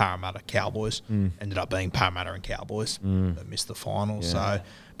Cronulla, Parramatta, Cowboys. Ended up being Parramatta and Cowboys that missed the final. Yeah. So,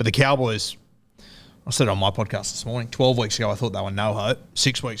 but the Cowboys, I said it on my podcast this morning, 12 weeks ago I thought they were no hope.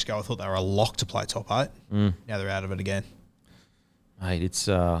 6 weeks ago I thought they were a lock to play top 8. Now they're out of it again. Mate, it's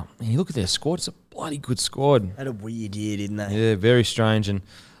you look at their squad, it's a bloody good squad. Had a weird year, didn't they? Yeah, very strange. And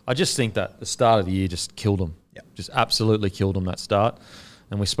I just think that the start of the year just killed them. Yep. Just absolutely killed them, that start.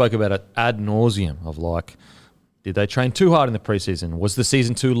 And we spoke about it ad nauseum of like, did they train too hard in the preseason? Was the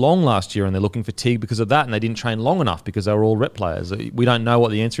season too long last year and they're looking fatigued because of that and they didn't train long enough because they were all rep players? We don't know what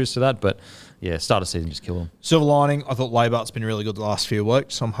the answer is to that, but yeah, start of season just killed them. Silver lining, I thought Labart's been really good the last few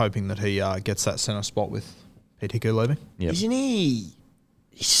weeks. So I'm hoping that he gets that centre spot with Pitiku leaving. Yep. Isn't he?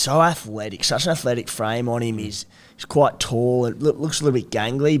 He's so athletic, such an athletic frame on him. He's quite tall. It looks a little bit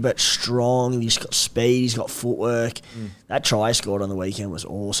gangly, but strong. He's got speed. He's got footwork. That try he scored on the weekend was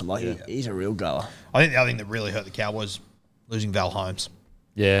awesome. He's a real goer. I think the other thing that really hurt the Cowboys, losing Val Holmes.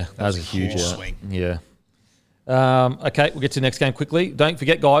 Yeah, that was a huge swing. Yeah. Okay, we'll get to the next game quickly. Don't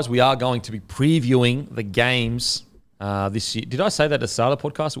forget, guys, we are going to be previewing the games this year. Did I say that at the start of the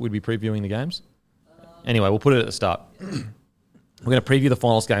podcast that we'd be previewing the games? Anyway, we'll put it at the start. We're going to preview the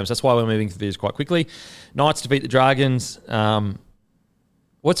finals games. That's why we're moving through these quite quickly. Knights defeat the Dragons.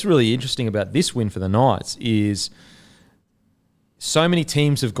 What's really interesting about this win for the Knights is so many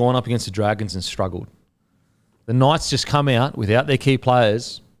teams have gone up against the Dragons and struggled. The Knights just come out without their key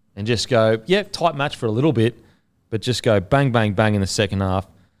players and just go, yeah, tight match for a little bit, but just go bang, bang, bang in the second half.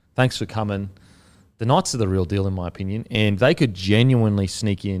 Thanks for coming. The Knights are the real deal, in my opinion, and they could genuinely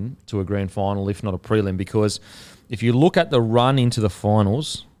sneak in to a grand final, if not a prelim, because if you look at the run into the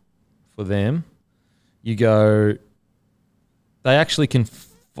finals for them, you go, they actually can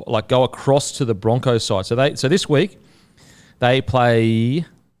go across to the Broncos side. So this week they play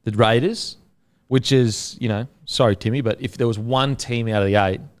the Raiders, which is, sorry Timmy, but if there was one team out of the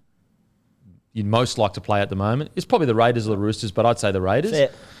 8 you'd most like to play at the moment, it's probably the Raiders or the Roosters, but I'd say the Raiders. Fair.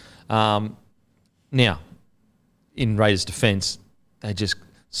 Now, in Raiders' defence,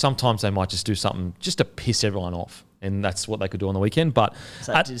 sometimes they might just do something just to piss everyone off, and that's what they could do on the weekend. But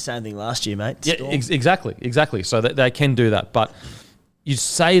So they did the same thing last year, mate. yeah, exactly. So they can do that. But you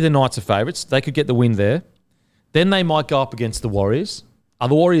say the Knights are favourites. They could get the win there. Then they might go up against the Warriors. Are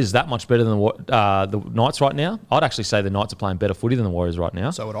the Warriors that much better than the Knights right now? I'd actually say the Knights are playing better footy than the Warriors right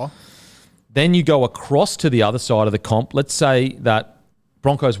now. So would I. Then you go across to the other side of the comp. Let's say that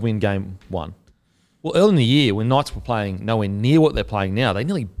Broncos win game 1. Well, early in the year, when Knights were playing nowhere near what they're playing now, they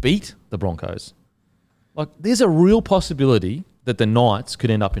nearly beat the Broncos. Like, there's a real possibility that the Knights could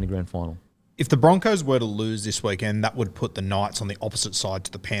end up in a grand final. If the Broncos were to lose this weekend, that would put the Knights on the opposite side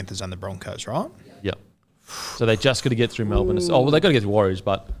to the Panthers and the Broncos, right? Yeah. So they just got to get through Melbourne. Oh, well, they got to get through Warriors,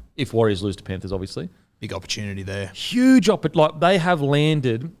 but if Warriors lose to Panthers, obviously. Big opportunity there. Huge opportunity. Like, they have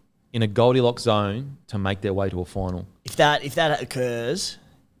landed in a Goldilocks zone to make their way to a final. If that occurs,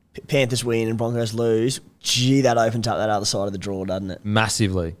 Panthers win and Broncos lose, gee, that opens up that other side of the draw, doesn't it?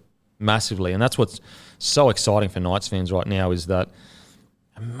 Massively. And that's what's so exciting for Knights fans right now is that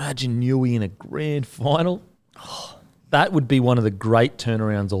imagine Newey in a grand final. Oh, that would be one of the great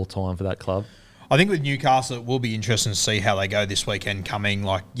turnarounds all time for that club. I think with Newcastle, it will be interesting to see how they go this weekend coming.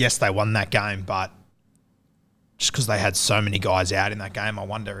 Like, yes, they won that game, but just because they had so many guys out in that game, I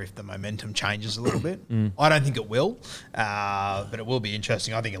wonder if the momentum changes a little bit. I don't think it will, but it will be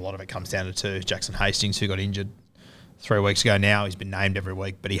interesting. I think a lot of it comes down to Jackson Hastings, who got injured 3 weeks ago now. He's been named every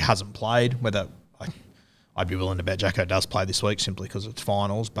week, but he hasn't played. Whether I'd be willing to bet Jacko does play this week simply because it's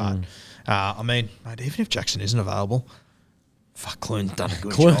finals. But, I mean, mate, even if Jackson isn't available, fuck, Clune's done a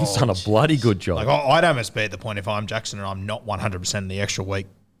good job. Clune's done a bloody good job. Like, I'd almost be at the point if I'm Jackson and I'm not 100% in the extra week,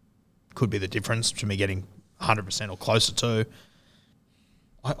 could be the difference to me getting 100% or closer to.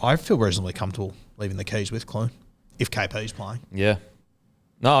 I feel reasonably comfortable leaving the keys with Clune if KP's playing. Yeah.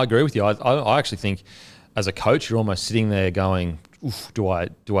 No, I agree with you. I actually think as a coach, you're almost sitting there going, oof, do I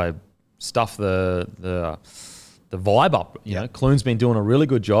stuff the vibe up? You know, Clune's been doing a really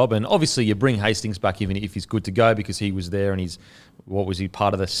good job, and obviously you bring Hastings back even if he's good to go because he was there and he's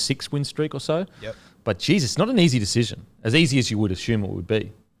part of the 6-win streak or so? Yep. But geez, it's not an easy decision. As easy as you would assume it would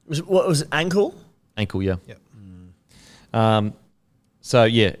be. Was it ankle? Ankle, yeah. Yep. So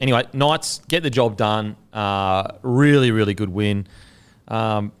yeah. Anyway, Knights get the job done. Really, really good win.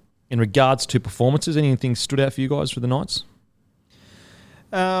 In regards to performances, anything stood out for you guys for the Knights?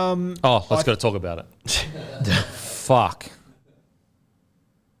 Let's got to talk about it. Fuck.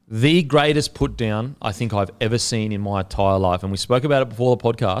 The greatest put down I think I've ever seen in my entire life, and we spoke about it before the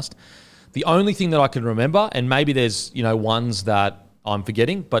podcast. The only thing that I can remember, and maybe there's ones that I'm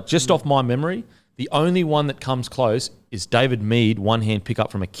forgetting, but just off my memory, the only one that comes close is David Mead one-hand pick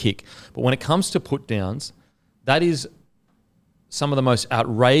up from a kick. But when it comes to put downs, that is some of the most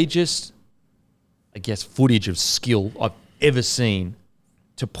outrageous, I guess, footage of skill I've ever seen.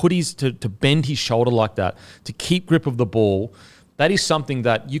 To bend his shoulder like that, to keep grip of the ball, that is something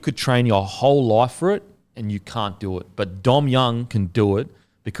that you could train your whole life for it, and you can't do it. But Dom Young can do it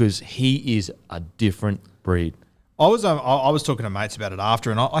because he is a different breed. I was talking to mates about it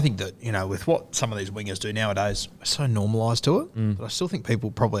after, and I think that, with what some of these wingers do nowadays, we're so normalised to it. But I still think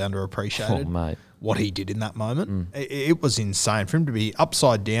people probably underappreciated what he did in that moment. It was insane for him to be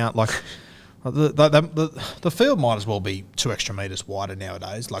upside down. Like, the field might as well be 2 extra metres wider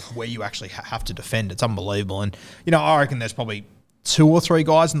nowadays, like where you actually have to defend. It's unbelievable. And, I reckon there's probably 2 or 3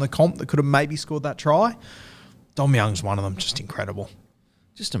 guys in the comp that could have maybe scored that try. Dom Young's one of them, just incredible.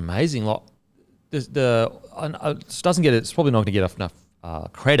 Just amazing. Like, it's probably not going to get enough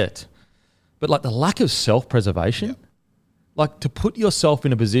credit, but like the lack of self-preservation, like to put yourself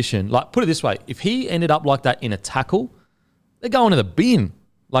in a position, like put it this way, if he ended up like that in a tackle, they're going to the bin,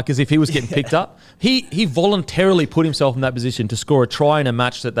 like as if he was getting picked up. He voluntarily put himself in that position to score a try in a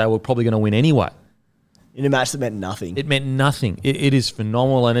match that they were probably going to win anyway. In a match that meant nothing. It meant nothing. It is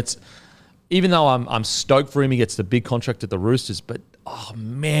phenomenal, and it's, even though I'm stoked for him, he gets the big contract at the Roosters, but oh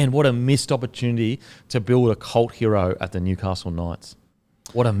man, what a missed opportunity to build a cult hero at the Newcastle Knights.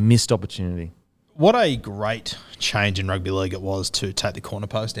 What a missed opportunity. What a great change in rugby league it was to take the corner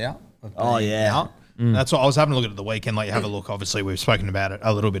post out. Out. That's what I was having a look at the weekend. Like, you have a look, obviously we've spoken about it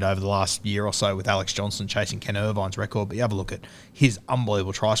a little bit over the last year or so with Alex Johnson chasing Ken Irvine's record, but you have a look at his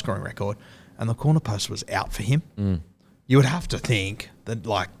unbelievable try scoring record, and the corner post was out for him. You would have to think that,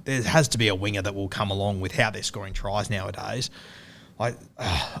 like, there has to be a winger that will come along with how they're scoring tries nowadays. Like,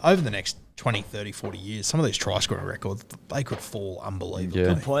 over the next 20, 30, 40 years, some of these try scoring records, they could fall unbelievably.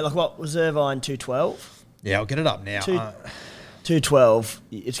 Good point. Like, what was Irvine, 212? Yeah, I'll get it up now. 212.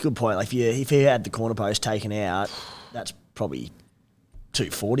 It's a good point. Like, if he had the corner post taken out, that's probably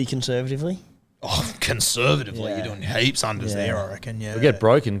 240 conservatively. Oh, conservatively, you're doing heaps unders there, I reckon. Yeah, we get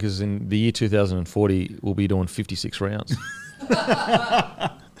broken because in the year 2040 we'll be doing 56 rounds,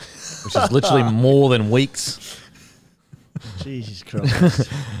 which is literally more than weeks. Jesus Christ.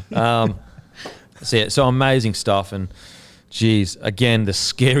 So amazing stuff, and Geez, again, the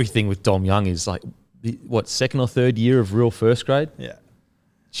scary thing with Dom Young is like, second or third year of real first grade? Yeah.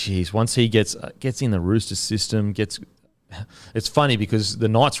 Jeez, once he gets in the Roosters system, it's funny because the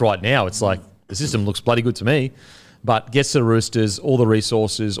Knights right now, it's like the system looks bloody good to me, but gets to the Roosters, all the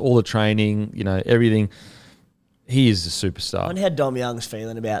resources, all the training, everything. He is a superstar. I wonder how Dom Young's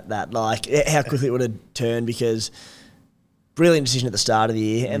feeling about that, like how quickly it would have turned, because brilliant decision at the start of the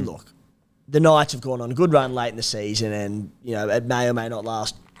year. And look, the Knights have gone on a good run late in the season, and it may or may not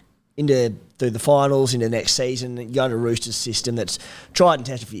last through the finals into next season. You go to Roosters system that's tried and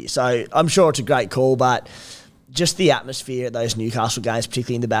tested for years. So I'm sure it's a great call, but just the atmosphere at those Newcastle games,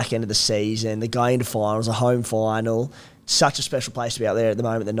 particularly in the back end of the season, the going to finals, a home final, such a special place to be out there at the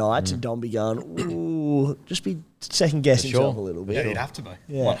moment, the Knights, and Dom be going, ooh, just be second guessing himself a little bit. Yeah, you'd have to be.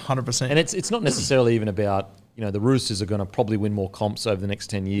 Yeah. 100%. And it's not necessarily even about, the Roosters are going to probably win more comps over the next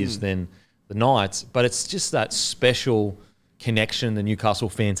 10 years than the Knights, but it's just that special connection the Newcastle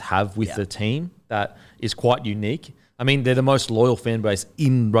fans have with the team that is quite unique. I mean, they're the most loyal fan base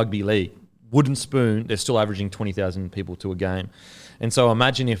in rugby league. Wooden spoon, they're still averaging 20,000 people to a game. And so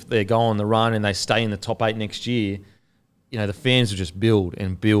imagine if they go on the run and they stay in the top 8 next year, the fans will just build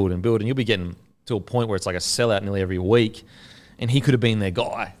and build and build, and you'll be getting to a point where it's like a sellout nearly every week, and he could have been their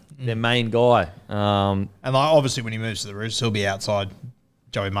guy, their main guy. And obviously when he moves to the Roosters, he'll be outside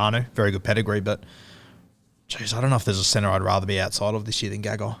Joey Manu, very good pedigree, but geez, I don't know if there's a centre I'd rather be outside of this year than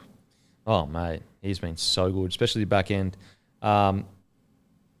Gagai. Oh, mate, he's been so good, especially the back end.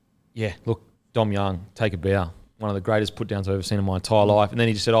 Look, Dom Young, take a bow. One of the greatest put-downs I've ever seen in my entire life. And then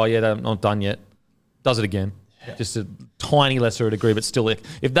he just said, they're not done yet. Does it again. Yeah. Just a tiny lesser degree, but still,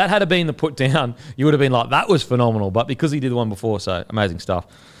 if that had been the put-down, you would have been like, that was phenomenal. But because he did the one before, so amazing stuff.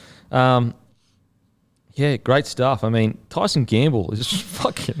 Great stuff. I mean, Tyson Gamble is just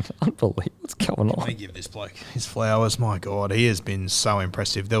fucking unbelievable. What's going on? Let me give this bloke his flowers. My God, he has been so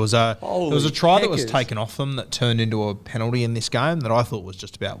impressive. There was a try that was taken off them that turned into a penalty in this game that I thought was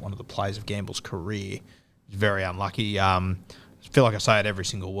just about one of the plays of Gamble's career. Very unlucky. I feel like I say it every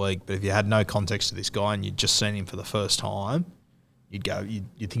single week, but if you had no context to this guy and you'd just seen him for the first time, you'd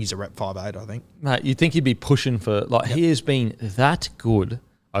think he's a rep 5'8", I think. Mate, you'd think he'd be pushing for, he has been that good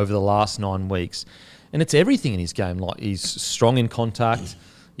over the last 9 weeks. And it's everything in his game. Like, he's strong in contact.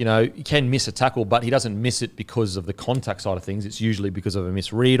 He can miss a tackle, but he doesn't miss it because of the contact side of things. It's usually because of a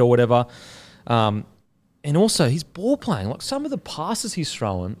misread or whatever. And also, his ball playing. Like, some of the passes he's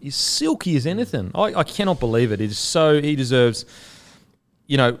throwing is silky as anything. I cannot believe it. He deserves,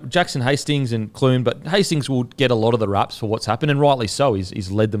 Jackson Hastings and Clune, but Hastings will get a lot of the raps for what's happened, and rightly so.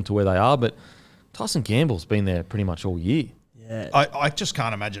 He's led them to where they are. But Tyson Gamble's been there pretty much all year. Yeah. I just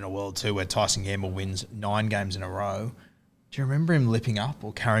can't imagine a world too where Tyson Gamble wins 9 games in a row. Do you remember him lipping up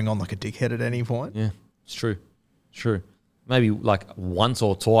or carrying on like a dickhead at any point? Yeah, it's true. It's true. Maybe like once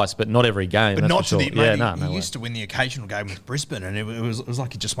or twice, but not every game. But not to the he used to win the occasional game with Brisbane, and it was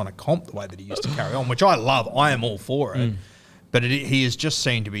like he just won a comp the way that he used to carry on, which I love. I am all for it. But he has just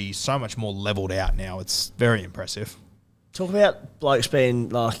seemed to be so much more levelled out now. It's very impressive. Talk about blokes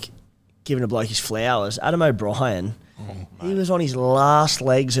being giving a bloke his flowers. Adam O'Brien. He was on his last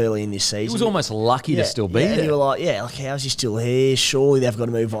legs early in this season. He was almost lucky to still be there. And you were like, how's he still here? Surely they've got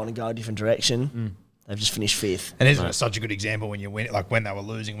to move on and go a different direction. They've just finished 5th. And isn't it such a good example when you win, like when they were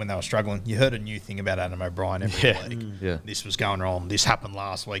losing, when they were struggling? You heard a new thing about Adam O'Brien every week. Yeah. This was going on. This happened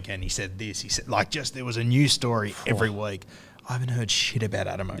last weekend. He said this. He said, there was a new story every week. I haven't heard shit about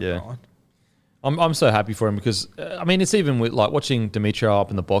Adam O'Brien. Yeah. I'm so happy for him because, it's even with watching Demetrio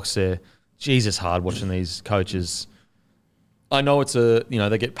up in the box there. Jesus, hard watching these coaches. I know it's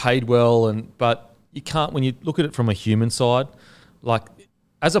they get paid well, but you can't, when you look at it from a human side,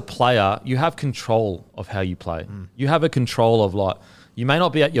 as a player, you have control of how you play. You have a control of you may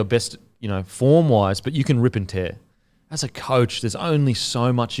not be at your best, form-wise, but you can rip and tear. As a coach, there's only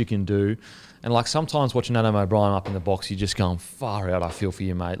so much you can do. And sometimes watching Adam O'Brien up in the box, you're just going, far out, I feel for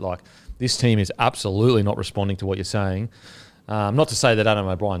you, mate. This team is absolutely not responding to what you're saying. Not to say that Adam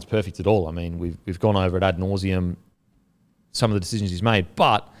O'Brien's perfect at all. I mean, we've gone over it ad nauseum, some of the decisions he's made,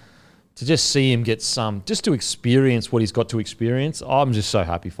 but to just see him get just to experience what he's got to experience, I'm just so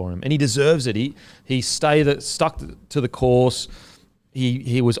happy for him. And he deserves it. He stuck to the course.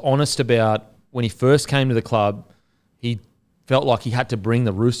 He was honest about when he first came to the club, he felt like he had to bring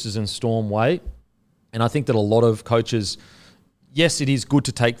the Roosters and Storm weight. And I think that a lot of coaches, yes, it is good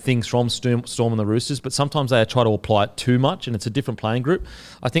to take things from Storm and the Roosters, but sometimes they try to apply it too much, and it's a different playing group.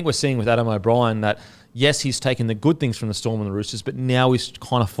 I think we're seeing with Adam O'Brien that, yes, he's taken the good things from the Storm and the Roosters, but now he's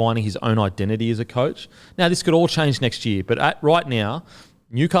kind of finding his own identity as a coach. Now, this could all change next year, but right now,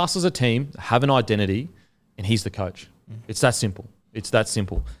 Newcastle's a team, have an identity, and he's the coach. It's that simple. It's that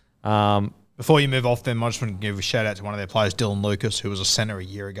simple. Before you move off them, I just want to give a shout out to one of their players, Dylan Lucas, who was a centre a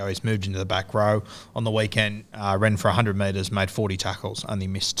year ago. He's moved into the back row on the weekend, ran for 100 metres, made 40 tackles, only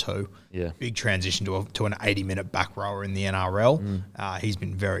missed 2. Yeah. Big transition to an 80-minute back rower in the NRL. He's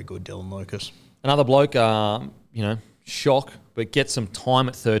been very good, Dylan Lucas. Another bloke, shock, but gets some time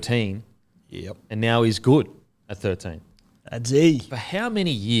at 13. Yep. And now he's good at 13. That's he. For how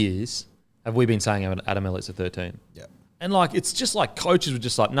many years have we been saying Adam Elliott's at 13? Yep. And it's just like coaches were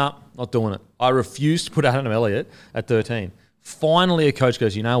just like, nah, not doing it. I refuse to put Adam Elliott at 13. Finally, a coach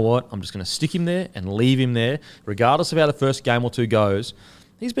goes, you know what? I'm just going to stick him there and leave him there, regardless of how the first game or two goes.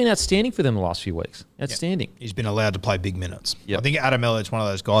 He's been outstanding for them the last few weeks. Outstanding. Yep. He's been allowed to play big minutes. Yep. I think Adam Elliott's one of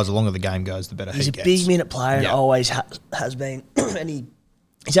those guys, the longer the game goes, the better he gets. He's a big minute player and always has been. And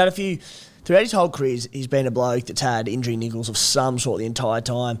he's had a few, throughout his whole career, he's been a bloke that's had injury niggles of some sort the entire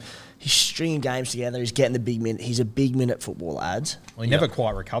time. He's stringing games together. He's getting the big minute. He's a big minute football, lads. Well, he never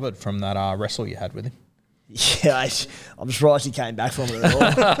quite recovered from that wrestle you had with him. Yeah, I'm surprised he came back from it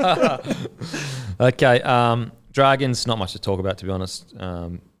at all. Okay, Dragons, not much to talk about, to be honest.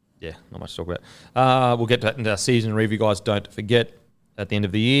 Not much to talk about. We'll get to that into our season review, guys. Don't forget, at the end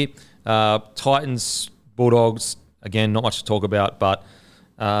of the year. Titans, Bulldogs, again, not much to talk about, but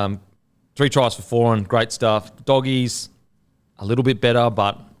 3 tries for 4 and great stuff. Doggies, a little bit better,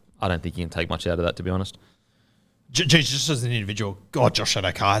 but I don't think you can take much out of that, to be honest. Just as an individual, God, Josh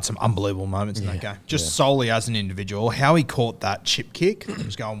Adokar had some unbelievable moments in that game. Just solely as an individual, how he caught that chip kick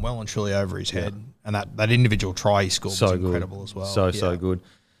was going well and truly over his head. And that individual try he scored was incredible as well. So good.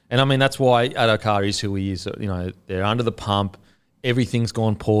 And I mean, that's why Adokar is who he is. They're under the pump. Everything's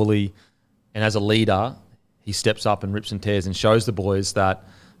gone poorly. And as a leader, he steps up and rips and tears and shows the boys that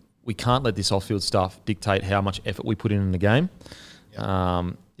we can't let this off-field stuff dictate how much effort we put in the game.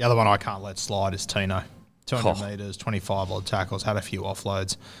 Yep. The other one I can't let slide is Tino. 200 metres, 25 odd tackles, had a few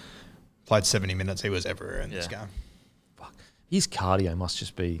offloads, played 70 minutes. He was everywhere in this game. Fuck. His cardio must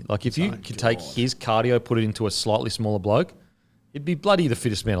just be like if you could take his cardio, put it into a slightly smaller bloke, he'd be bloody the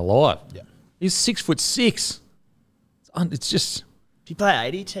fittest man alive. Yeah, he's 6'6". It's just. Did he play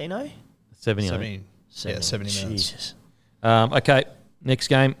 80, Tino? 70. 70 minutes. Jesus. Okay, next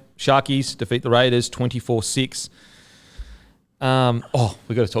game. Sharkies defeat the Raiders 24-6. We've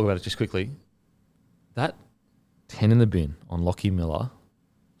got to talk about it just quickly. That 10 in the bin on Lockie Miller.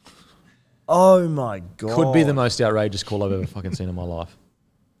 Oh, my God. Could be the most outrageous call I've ever fucking seen in my life.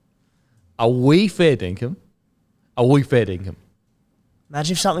 Are we fair dinkum?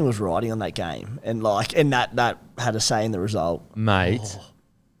 Imagine if something was riding on that game and that had a say in the result. Mate,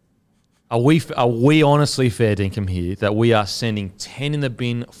 are we honestly fair dinkum here that we are sending 10 in the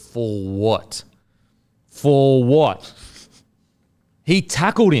bin for what? For what? He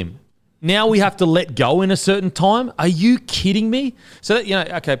tackled him. Now we have to let go in a certain time? Are you kidding me? So,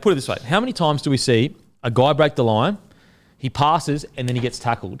 okay, put it this way. How many times do we see a guy break the line, he passes, and then he gets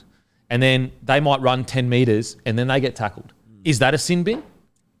tackled? And then they might run 10 metres, and then they get tackled. Is that a sin bin?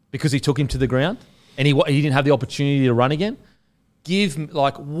 Because he took him to the ground, and he didn't have the opportunity to run again?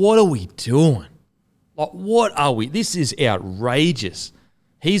 What are we doing? What are we? This is outrageous.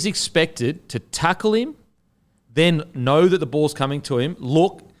 He's expected to tackle him, then know that the ball's coming to him,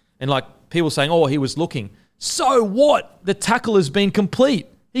 look, and people saying, he was looking. So what? The tackle has been complete.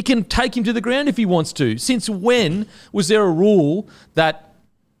 He can take him to the ground if he wants to. Since when was there a rule that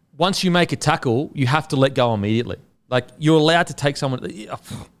once you make a tackle, you have to let go immediately? You're allowed to take someone.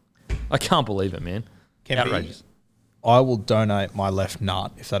 I can't believe it, man. Outrageous. I will donate my left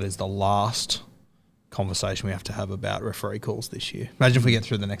nut if that is the last conversation we have to have about referee calls this year. Imagine if we get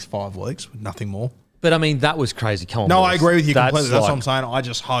through the next 5 weeks with nothing more. But, I mean, that was crazy. Come on, No, boys. I agree with you completely. That's what I'm saying. I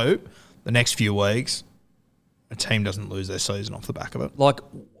just hope the next few weeks a team doesn't lose their season off the back of it. What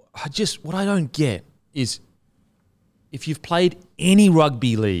I don't get is if you've played any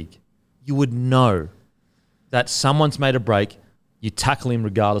rugby league, you would know that someone's made a break, you tackle him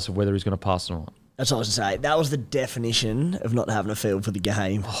regardless of whether he's going to pass or not. That's what I was going to say. That was the definition of not having a field for the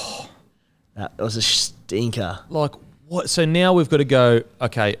game. That was a stinker. What? So now we've got to go,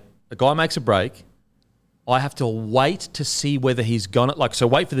 okay, a guy makes a break, I have to wait to see whether he's gonna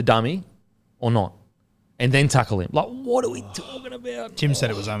wait for the dummy or not, and then tackle him. What are we talking about? Tim said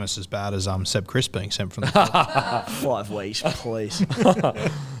it was almost as bad as Seb Chris being sent from the club. 5 weeks, please. Should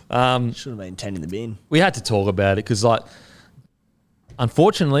have been 10 in the bin. We had to talk about it because,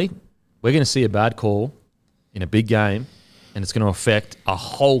 unfortunately, we're going to see a bad call in a big game, and it's going to affect a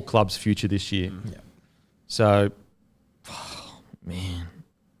whole club's future this year. Yeah. So, man.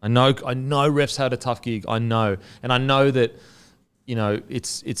 I know refs had a tough gig. I know. And I know that,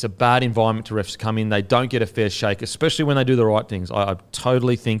 it's a bad environment to refs come in. They don't get a fair shake, especially when they do the right things. I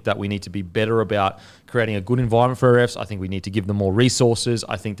totally think that we need to be better about creating a good environment for refs. I think we need to give them more resources.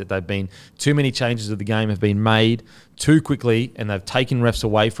 I think that too many changes of the game have been made too quickly, and they've taken refs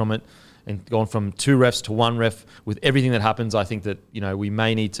away from it and gone from 2 refs to 1 ref with everything that happens. I think that, we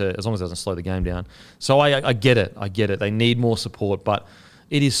may need to, as long as it doesn't slow the game down. So I get it. I get it. They need more support, but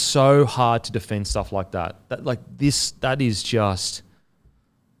it is so hard to defend stuff like that. That is just,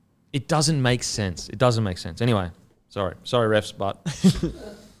 it doesn't make sense. It doesn't make sense. Anyway, sorry refs, but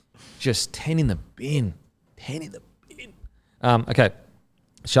just 10 in the bin. 10 in the bin. Okay,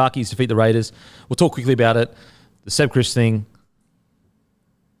 Sharkies defeat the Raiders. We'll talk quickly about it. The Seb Chris thing.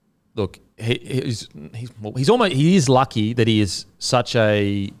 Look, he is lucky that he is such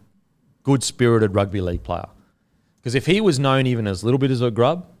a good-spirited rugby league player. Because if he was known even as a little bit as a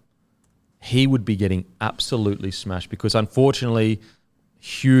grub, he would be getting absolutely smashed. Because unfortunately,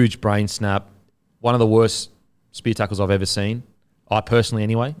 huge brain snap, one of the worst spear tackles I've ever seen. I personally,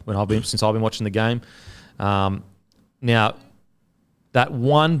 anyway, since I've been watching the game. Now, that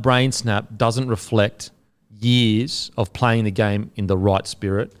one brain snap doesn't reflect years of playing the game in the right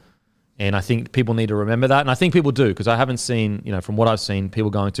spirit. And I think people need to remember that. And I think people do, because I haven't seen, from what I've seen, people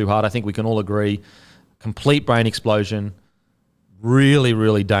going too hard. I think we can all agree, complete brain explosion, really,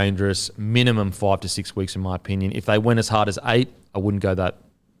 really dangerous, minimum 5 to 6 weeks in my opinion. If they went as hard as 8, I wouldn't go that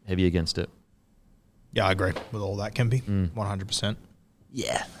heavy against it. Yeah, I agree with all that, Kempy. 100%.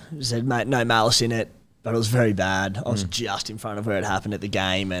 Yeah, said, mate, no malice in it, but it was very bad. I was just in front of where it happened at the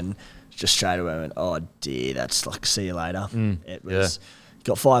game and just straight away went, oh dear, that's like, see you later. It was,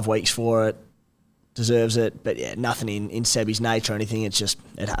 got 5 weeks for it. Deserves it, but yeah, nothing in Sebi's nature or anything. It's just,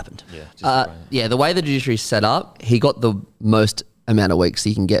 it happened. Yeah, the way the judiciary is set up, he got the most amount of weeks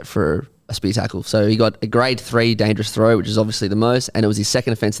he can get for a spear tackle. So he got a grade 3 dangerous throw, which is obviously the most, and it was his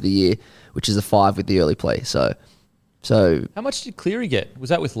second offence of the year, which is a 5 with the early play. So how much did Cleary get? Was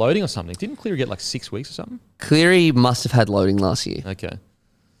that with loading or something? Didn't Cleary get like 6 weeks or something? Cleary must have had loading last year. Okay.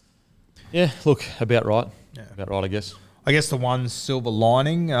 Yeah, look, about right. Yeah. About right, I guess. I guess the one silver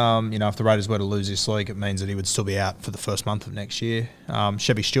lining, if the Raiders were to lose this week, it means that he would still be out for the first month of next year.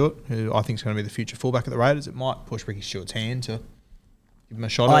 Chevy Stewart, who I think is going to be the future fullback of the Raiders, it might push Ricky Stewart's hand to give him a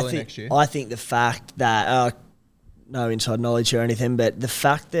shot early next year. I think the fact that, no inside knowledge or anything, but the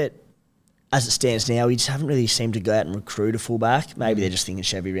fact that as it stands now, we just haven't really seemed to go out and recruit a fullback. Maybe they're just thinking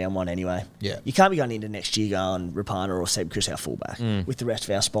Chevy round 1 anyway. Yeah. You can't be going into next year going Rapana or Seb Chris our fullback with the rest of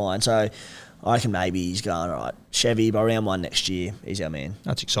our spine. So I reckon maybe he's going, all right, Chevy by round 1 next year, he's our man.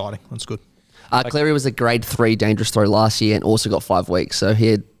 That's exciting. That's good. Cleary was a grade 3 dangerous throw last year and also got 5 weeks. So he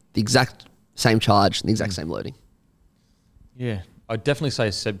had the exact same charge and the exact same loading. Yeah. I'd definitely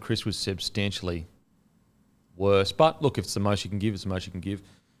say Seb Chris was substantially worse. But look, if it's the most you can give, it's the most you can give.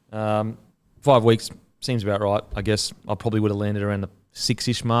 5 weeks seems about right. I guess I probably would have landed around the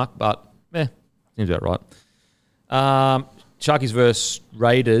 6-ish mark, but seems about right. Sharkies versus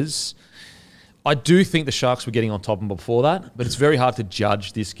Raiders. I do think the Sharks were getting on top of them before that, but it's very hard to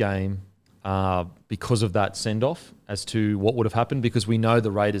judge this game because of that send-off as to what would have happened, because we know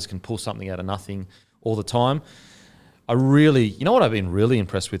the Raiders can pull something out of nothing all the time. You know what I've been really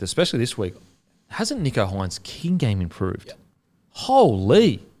impressed with, especially this week? Hasn't Nicho Hines' kicking game improved? Yep.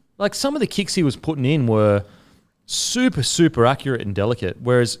 Holy. Like, some of the kicks he was putting in were super, super accurate and delicate.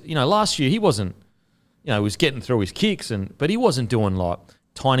 Whereas, last year he wasn't, he was getting through his kicks, but he wasn't doing like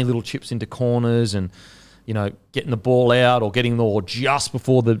tiny little chips into corners and, getting the ball out or getting the ball just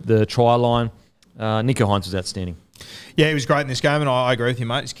before the try line. Nicho Hines was outstanding. Yeah, he was great in this game, and I agree with you,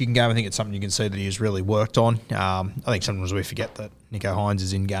 mate. His kicking game, I think it's something you can see that he has really worked on. I think sometimes we forget that Nicho Hines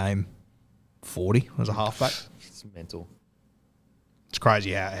is in game 40 as a halfback. It's mental. It's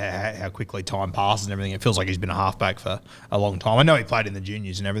crazy how quickly time passes and everything. It feels like he's been a halfback for a long time. I know he played in the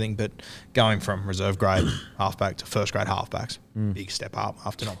juniors and everything, but going from reserve grade halfback to first grade halfbacks, big step up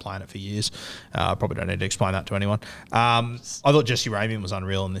after not playing it for years. Probably don't need to explain that to anyone. I thought Jesse Ramian was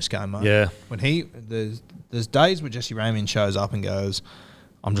unreal in this game, mate. Yeah. When there's days where Jesse Ramian shows up and goes,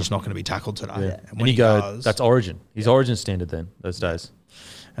 I'm just not going to be tackled today. Yeah. And when he goes, that's Origin. He's Origin standard then, those days.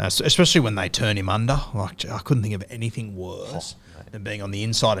 Especially when they turn him under. Like, I couldn't think of anything worse than being on the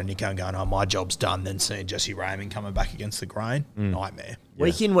inside of Nicho and going, oh, my job's done, then seeing Jesse Ramian coming back against the grain. Nightmare. Yeah.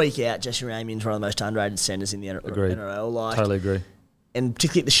 Week in, week out, Jesse Ramian's one of the most underrated centres in the NRL. Totally agree. And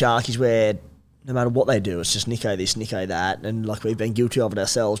particularly at the Sharkies, where no matter what they do, it's just Nicho this, Nicho that, and like we've been guilty of it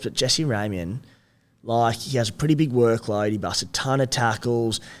ourselves. But Jesse Ramian, like, he has a pretty big workload. He busts a ton of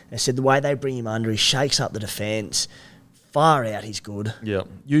tackles. They said the way they bring him under, he shakes up the defence. Far out, he's good. Yeah,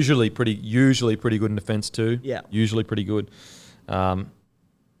 usually pretty good in defence too. Yeah, usually pretty good.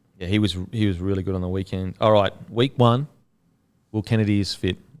 Yeah, he was really good on the weekend. All right, week 1, Will Kennedy is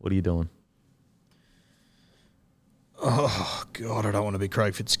fit. What are you doing? Oh God, I don't want to be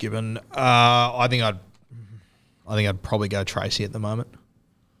Craig Fitzgibbon. I think I'd probably go Tracy at the moment.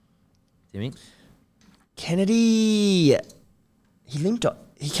 Timmy? Kennedy,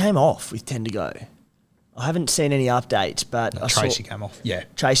 he came off with 10 to go. I haven't seen any updates, but I saw Tracy came off. Yeah.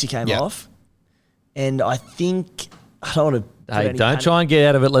 Tracy came off. And I think, I don't want to Hey, don't try and get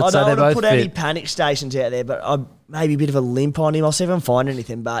out of it. Let's say they're both fit. I don't want to put any panic stations out there, but I'm maybe a bit of a limp on him. I'll see if I can find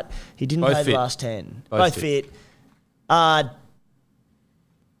anything, but he didn't Both play fit. the last 10. Both Both fit.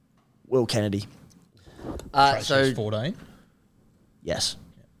 Will Kennedy. Tracy's 14. Yes.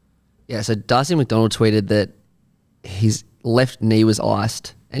 Yeah, so Darcy McDonald tweeted that his left knee was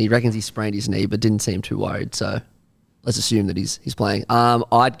iced and he reckons he sprained his knee but didn't seem too worried. So let's assume that he's playing.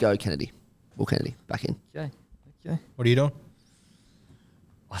 I'd go Kennedy. Will Kennedy back in. Okay. What are you doing?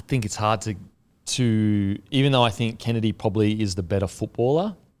 I think it's hard to even though I think Kennedy probably is the better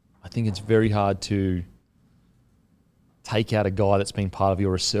footballer, I think it's very hard to take out a guy that's been part of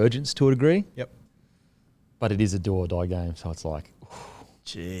your resurgence to a degree. Yep. But it is a do or die game, so it's like,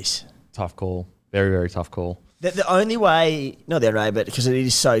 Jeez. tough call. Very, very tough call. The only way, not the only way, but because it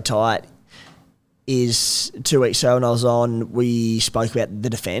is so tight, is 2 weeks ago when I was on, we spoke about the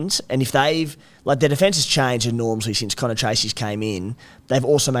defence. And if the defence has changed enormously since Connor Tracy's came in, they've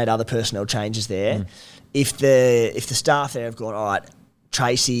also made other personnel changes there. If the staff there have gone, all right,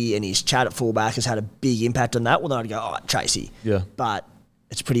 Tracy and his chat at fullback has had a big impact on that, well, then I'd go, all right, Tracy. Yeah. But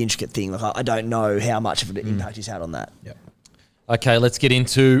it's a pretty intricate thing. Like I don't know how much of an impact he's had on that. Yep. Okay, let's get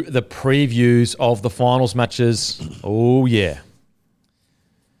into the previews of the finals matches. Oh, yeah.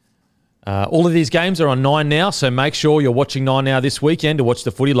 All of these games are on 9 now, so make sure you're watching 9 now this weekend to watch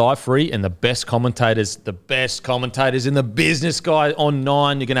the footy live free and the best commentators in the business, guy on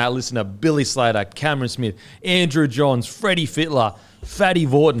 9. You're going to listen to Billy Slater, Cameron Smith, Andrew Johns, Freddie Fittler, Fatty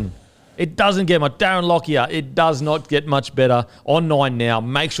Vorton. It doesn't get much. Darren Lockyer, it does not get much better on 9 now.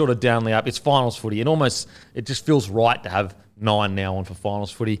 Make sure to download the app. It's finals footy. It just feels right to have 9 now on for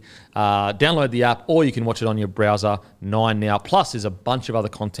finals footy. Download the app or you can watch it on your browser, 9 now. Plus, there's a bunch of other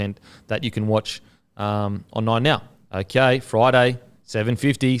content that you can watch on 9 now. Okay, Friday,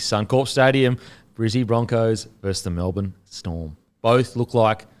 7:50, Suncorp Stadium, Brizzy Broncos versus the Melbourne Storm. Both look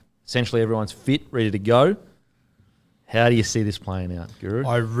like essentially everyone's fit, ready to go. How do you see this playing out, Guru?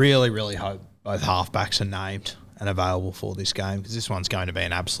 I really, really hope both halfbacks are named and available for this game because this one's going to be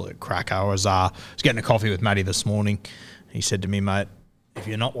an absolute cracker. I was getting a coffee with Matty this morning. He said to me, mate, if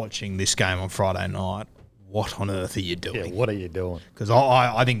you're not watching this game on Friday night, what on earth are you doing? Yeah, what are you doing? Because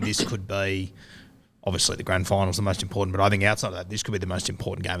I think this could be, obviously the grand final is the most important, but I think outside of that, this could be the most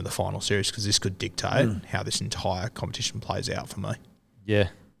important game of the final series because this could dictate how this entire competition plays out for me. Yeah,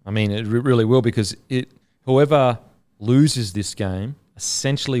 I mean, it really will because whoever loses this game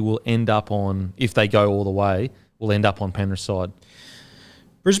essentially will end up on, if they go all the way, will end up on Penrith's side.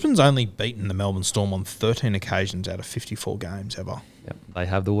 Brisbane's only beaten the Melbourne Storm on 13 occasions out of 54 games ever. Yep, they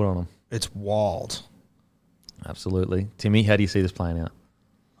have the wood on them. It's wild. Absolutely. Timmy, how do you see this playing out?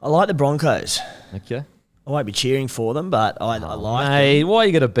 I like the Broncos. Okay. I won't be cheering for them, but I like Mate, them. why are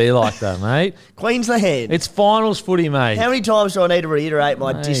you going to be like that, mate? Queensland. It's finals footy, mate. How many times do I need to reiterate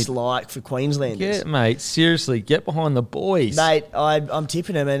my dislike for Queenslanders? Mate, seriously, get behind the boys. Mate, I'm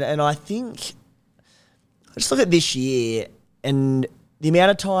tipping them, and I think, let's look at this year, and the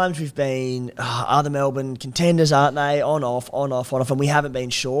amount of times we've been, are the Melbourne contenders, aren't they? On, off, and we haven't been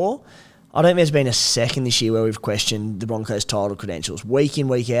sure. I don't think there's been a second this year where we've questioned the Broncos' title credentials. Week in,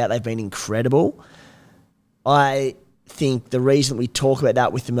 week out, they've been incredible. I think the reason we talk about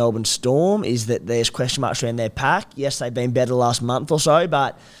that with the Melbourne Storm is that there's question marks around their pack. Yes, they've been better the last month or so,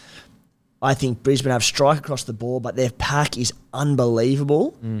 but I think Brisbane have strike across the board, but their pack is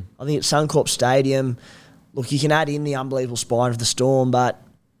unbelievable. I think at Suncorp Stadium, look, you can add in the unbelievable spine of the Storm, but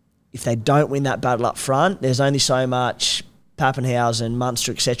if they don't win that battle up front, there's only so much Pappenhausen,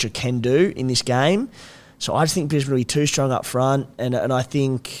 Munster, etc. can do in this game. So I just think Brisbane will be too strong up front, and I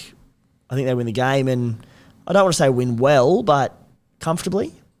think they win the game, and I don't want to say win well, but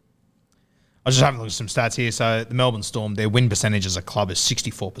comfortably. I was just having a look at some stats here. So the Melbourne Storm, their win percentage as a club is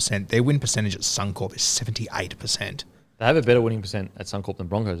 64%. Their win percentage at Suncorp is 78%. They have a better winning percent at Suncorp than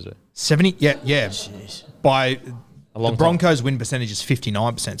Broncos do. 70, yeah. Jeez. By A long the Broncos' win percentage is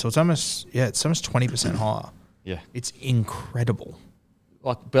 59%, so it's almost 20% higher. Yeah. It's incredible.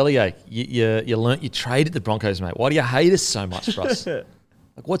 Like, bellyache, you learnt you traded the Broncos, mate. Why do you hate us so much, Russ? Like,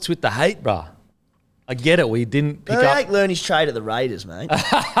 what's with the hate, bruh? I get it. We didn't pick Bellyache up. learn his trade at the Raiders, mate.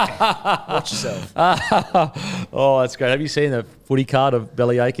 Watch yourself. Oh, that's great. Have you seen the footy card of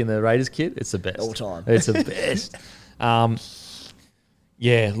Bellyache in the Raiders kit? It's the best. All time. It's the best.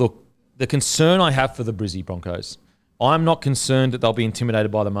 Yeah, look, the concern I have for the Brizzy Broncos, I'm not concerned that they'll be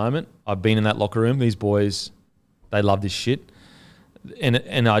intimidated by the moment. I've been in that locker room. These boys, they love this shit.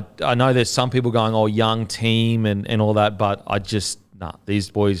 And I know there's some people going, oh, young team and all that, but these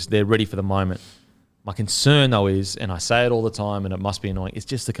boys, they're ready for the moment. My concern, though, is, and I say it all the time, and it must be annoying, it's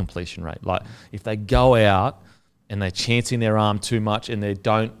just the completion rate. Like, if they go out and they're chancing their arm too much and they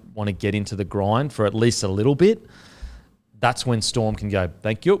don't want to get into the grind for at least a little bit, that's when Storm can go,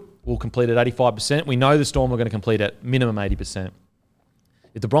 thank you, we'll complete at 85%. We know the Storm are going to complete at minimum 80%.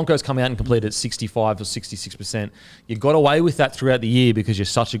 If the Broncos come out and complete at 65 or 66%, you got away with that throughout the year because you're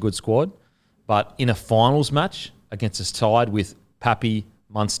such a good squad. But in a finals match against a side with Pappy,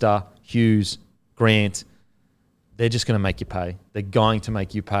 Munster, Hughes, Grant, they're just going to make you pay. They're going to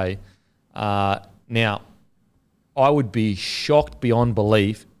make you pay. Now, I would be shocked beyond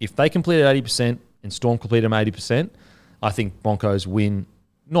belief if they completed 80% and Storm completed 80%. I think Broncos win,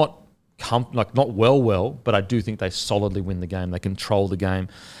 not well, but I do think they solidly win the game. They control the game.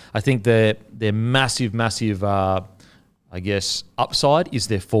 I think their massive, upside is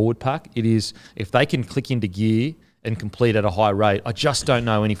their forward pack. It is, if they can click into gear and complete at a high rate, I just don't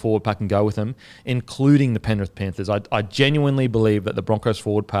know any forward pack can go with them, including the Penrith Panthers. I genuinely believe that the Broncos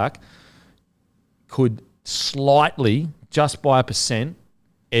forward pack could slightly, just by 1%,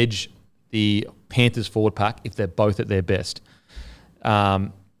 edge the Panthers forward pack if they're both at their best.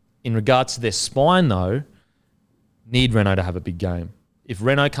 In regards to their spine, though, need Renault to have a big game. If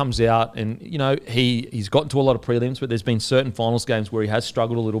Renault comes out and, he's gotten to a lot of prelims, but there's been certain finals games where he has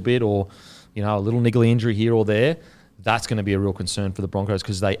struggled a little bit or, a little niggly injury here or there, that's going to be a real concern for the Broncos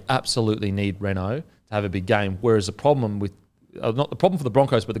because they absolutely need Renault to have a big game. Whereas the problem with, not the problem for the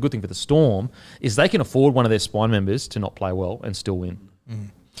Broncos, but the good thing for the Storm is they can afford one of their spine members to not play well and still win.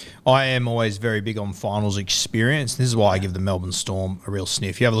 I am always very big on finals experience. This is why I give the Melbourne Storm a real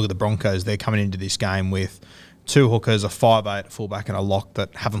sniff. You have a look at the Broncos, they're coming into this game with 2 hookers, a 5'8", fullback and a lock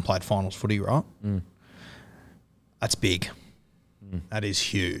that haven't played finals footy, right? That's big. That is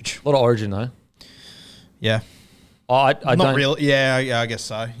huge. A lot of origin, though. Yeah. I Not don't real. Yeah, I guess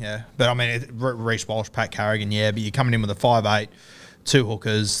so, yeah. But, I mean, Reece Walsh, Pat Carrigan, yeah, but you're coming in with a 5'8", 2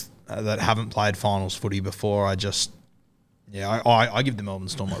 hookers that haven't played finals footy before. I give the Melbourne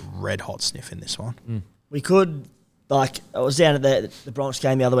Storm a red-hot sniff in this one. We could, I was down at the Bronx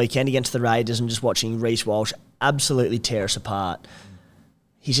game the other weekend against the Raiders and just watching Reece Walsh absolutely tear us apart.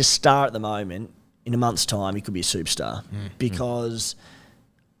 He's a star at the moment. In a month's time, he could be a superstar because,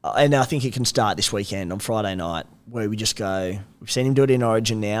 and I think it can start this weekend on Friday night where we just go, we've seen him do it in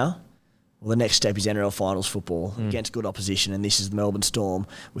Origin now. Well, the next step is NRL Finals football against good opposition, and this is the Melbourne Storm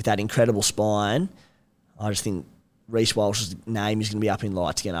with that incredible spine. I just think Reece Walsh's name is going to be up in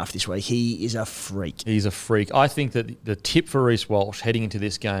lights again after this week. He is a freak. He's a freak. I think that the tip for Reece Walsh heading into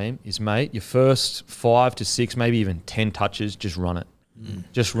this game is, mate, your first 5 to 6, maybe even 10 touches, just run it.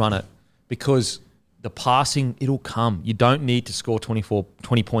 Just run it. Because the passing, it'll come. You don't need to score 20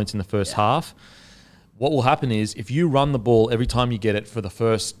 points in the first half. What will happen is if you run the ball every time you get it for the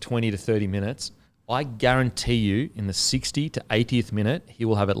first 20 to 30 minutes, I guarantee you in the 60 to 80th minute, he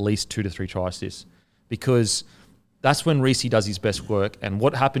will have at least 2 to 3 try assists. Because that's when Reece does his best work. And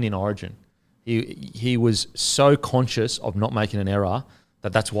what happened in Origin, he was so conscious of not making an error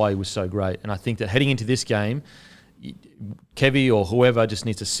that's why he was so great. And I think that heading into this game, Kevy or whoever just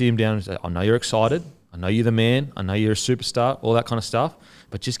needs to sit him down and say, I know you're excited. I know you're the man. I know you're a superstar, all that kind of stuff.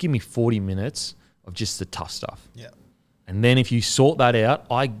 But just give me 40 minutes of just the tough stuff. Yeah. And then if you sort that out,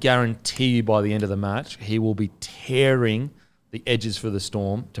 I guarantee you by the end of the match, he will be tearing the edges for the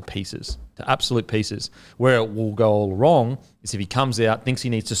Storm to pieces, to absolute pieces. Where it will go all wrong is if he comes out, thinks he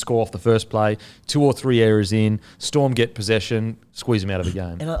needs to score off the first play, 2 or 3 errors in, Storm get possession, squeeze him out of the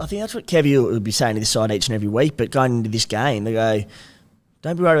game. And I think that's what Kevy would be saying to this side each and every week, but going into this game, they go,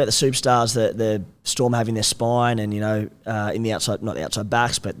 don't be worried about the superstars that the Storm have in their spine and, in the outside, not the outside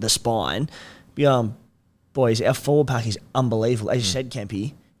backs, but the spine. Boys, our forward pack is unbelievable. As you said,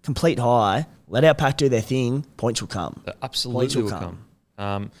 Kempy, complete high. Let our pack do their thing. Points will come. Absolutely will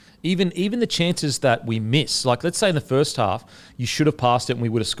come. Even the chances that we miss, like let's say in the first half, you should have passed it and we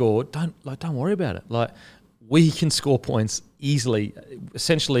would have scored. Don't worry about it. Like we can score points easily,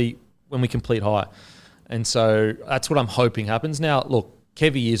 essentially when we complete high, and so that's what I'm hoping happens. Now, look,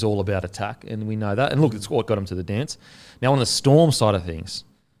 Kevy is all about attack, and we know that. And look, it's what got him to the dance. Now on the Storm side of things,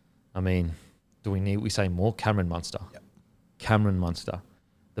 I mean, do we say more? Cameron Munster. Yep. Cameron Munster.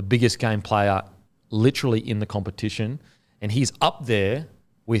 The biggest game player literally in the competition, and he's up there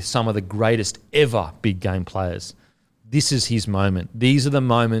with some of the greatest ever big game players. This is his moment. These are the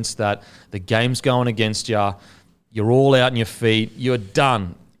moments that the game's going against you. You're all out on your feet. You're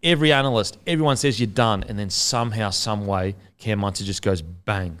done. Every analyst, everyone says you're done. And then somehow, some way, Cam Munster just goes,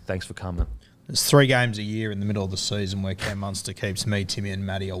 bang, thanks for coming. There's 3 games a year in the middle of the season where Cam Munster keeps me, Timmy and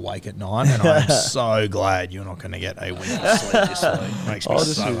Maddie awake at night, and I'm so glad you're not going to get a win of sleep this week. Makes me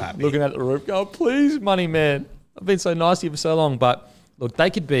so happy. Looking at the roof, go, please, money man. I've been so nice to you for so long. But look, they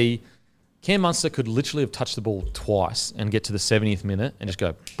could be, Cam Munster could literally have touched the ball twice and get to the 70th minute and just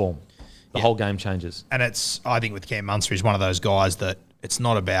go, boom. The whole game changes. And I think with Cam Munster, he's one of those guys that it's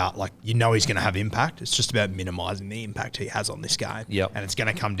not about, like, he's going to have impact. It's just about minimising the impact he has on this game. Yep. And it's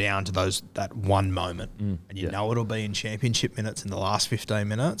going to come down to that one moment. And you know it'll be in championship minutes in the last 15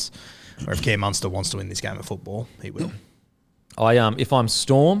 minutes. Or if Cam Munster wants to win this game of football, he will. If I'm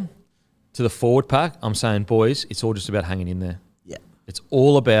Storm to the forward pack, I'm saying, boys, it's all just about hanging in there. Yeah. It's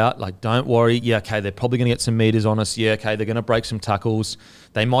all about, like, don't worry. Yeah, okay, they're probably going to get some meters on us. Yeah, okay, they're going to break some tackles.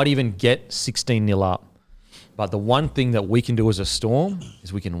 They might even get 16-0 up. But the one thing that we can do as a Storm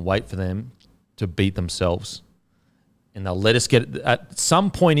is we can wait for them to beat themselves. And they'll let us get, at some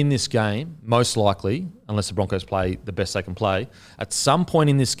point in this game, most likely, unless the Broncos play the best they can play, at some point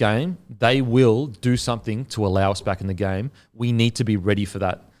in this game, they will do something to allow us back in the game. We need to be ready for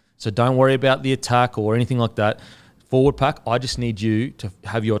that. So don't worry about the attack or anything like that. Forward pack, I just need you to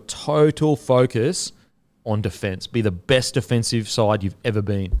have your total focus on defence. Be the best defensive side you've ever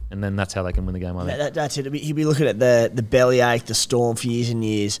been. And then that's how they can win the game, I think. That's it. He'll be looking at the bellyache, the Storm for years and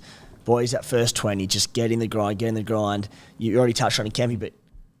years. Boys, that first 20, just get in the grind. You already touched on it, Campy, but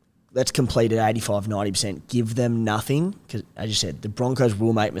let's complete it 85, 90%. Give them nothing, because, as you said, the Broncos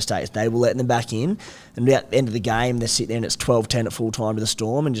will make mistakes. They will let them back in. And at the end of the game, they sit there and it's 12-10 at full time to the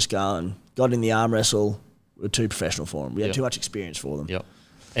Storm and just go, got in the arm wrestle. We're too professional for them. We had too much experience for them. Yep.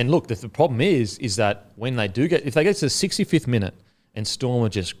 And look, the problem is that when they do if they get to the 65th minute and Storm are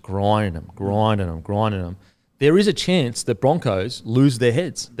just grinding them, there is a chance that Broncos lose their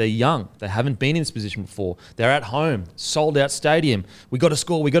heads. They're young. They haven't been in this position before. They're at home, sold out stadium. We got to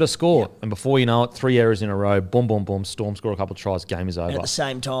score. Yep. And before you know it, 3 errors in a row, boom, boom, boom, Storm score a couple of tries, game is over. And at the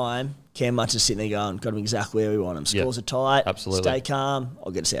same time, Cam Munster's sitting there going, got him exactly where we want him. Scores are tight. Absolutely. Stay calm.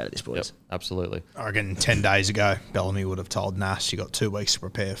 I'll get us out of this, boys. Yep, absolutely. I reckon 10 days ago, Bellamy would have told Nash you got 2 weeks to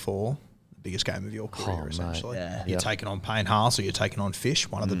prepare for the biggest game of your career, essentially. Yeah. You're taking on Payne Haas or you're taking on Fish,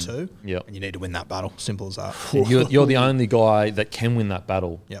 one of the two. Yep. And you need to win that battle. Simple as that. You're the only guy that can win that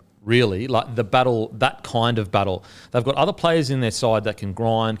battle. Yep. Really, like the battle, that kind of battle. They've got other players in their side that can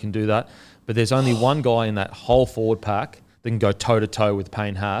grind, can do that, but there's only one guy in that whole forward pack that can go toe-to-toe with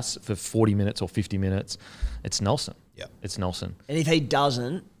Payne Haas for 40 minutes or 50 minutes. It's Nelson. Yep. It's Nelson. And if he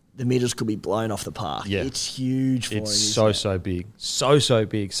doesn't, the middles could be blown off the park. Yeah. It's huge for him. It's so big. So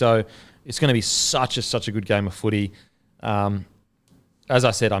big. So it's going to be such a good game of footy. As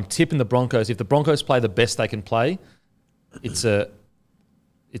I said, I'm tipping the Broncos. If the Broncos play the best they can play, it's a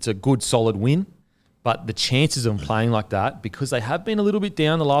good, solid win. But the chances of them playing like that, because they have been a little bit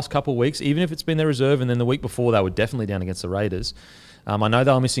down the last couple of weeks, even if it's been their reserve, and then the week before they were definitely down against the Raiders. I know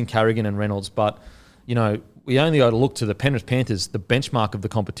they were missing Carrigan and Reynolds, but, you know, we only got to look to the Penrith Panthers, the benchmark of the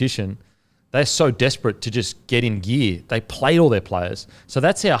competition. They're so desperate to just get in gear. They played all their players. So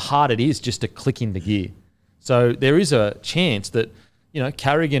that's how hard it is just to click into gear. So there is a chance that, you know,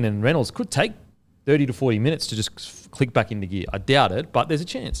 Carrigan and Reynolds could take 30 to 40 minutes to just click back into gear. I doubt it, but there's a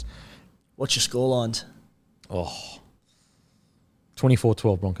chance. What's your scorelines?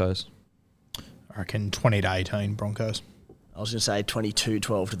 24-12 Broncos. I reckon 20-18 Broncos. I was going to say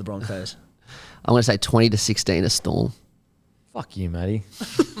 22-12 to the Broncos. I'm going to say 20-16 a Storm. Fuck you, matey.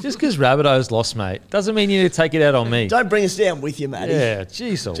 Just because Rabbitohs lost, mate, doesn't mean you need to take it out on me. Don't bring us down with you, matey. Yeah,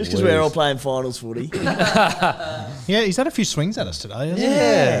 jeez. Just because we're all playing finals footy. Yeah, he's had a few swings at us today, hasn't he?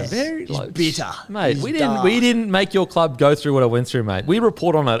 Yeah, very He's bitter. Mate, He's we dark. didn't make your club go through what I went through, mate. We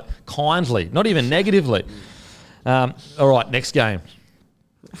report on it kindly, not even negatively. All right, next game.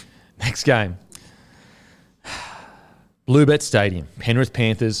 Bluebet Stadium, Penrith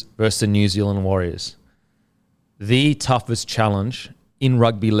Panthers versus the New Zealand Warriors. The toughest challenge in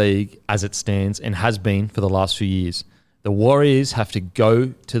rugby league as it stands and has been for the last few years. The Warriors have to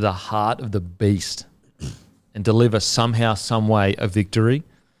go to the heart of the beast and deliver somehow, some way a victory.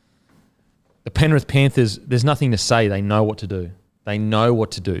 The Penrith Panthers, there's nothing to say. They know what to do.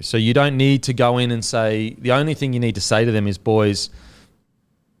 So you don't need to go in and say, the only thing you need to say to them is, boys,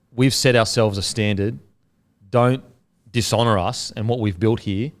 we've set ourselves a standard. Don't dishonour us and what we've built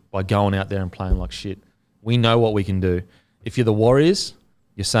here by going out there and playing like shit. We know what we can do. If you're the Warriors,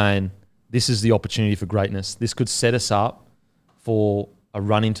 you're saying, this is the opportunity for greatness. This could set us up for a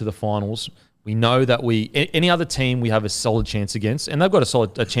run into the finals. We know that any other team we have a solid chance against, and they've got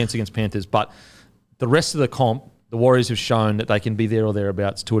a chance against Panthers, but the rest of the comp, the Warriors have shown that they can be there or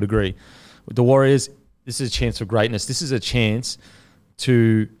thereabouts to a degree. With the Warriors, this is a chance for greatness. This is a chance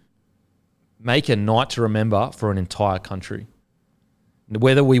to make a night to remember for an entire country.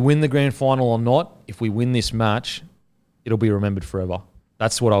 Whether we win the grand final or not, if we win this match, it'll be remembered forever.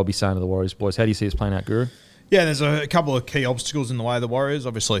 That's what I'll be saying to the Warriors, boys. How do you see this playing out, Guru? Yeah, there's a couple of key obstacles in the way of the Warriors.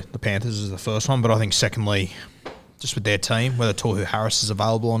 Obviously, the Panthers is the first one, but I think secondly, just with their team, whether Tohu Harris is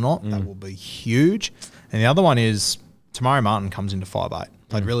available or not, that will be huge. And the other one is Tamari Martin comes into 5'8".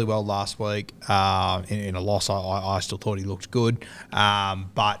 Played really well last week. In a loss, I still thought he looked good.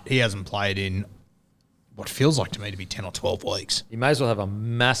 But he hasn't played in what feels like to me to be 10 or 12 weeks. He may as well have a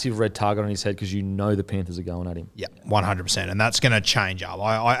massive red target on his head because you know the Panthers are going at him. Yeah, 100%. And that's going to change up.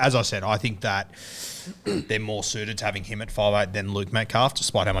 As I said, I think that they're more suited to having him at 5'8" than Luke Metcalf,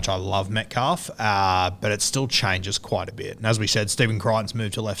 despite how much I love Metcalf. But it still changes quite a bit. And as we said, Stephen Crichton's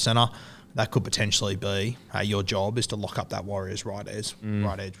moved to left centre. That could potentially be your job is to lock up that Warriors right edge,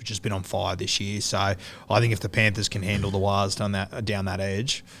 which has been on fire this year. So I think if the Panthers can handle the Wars down that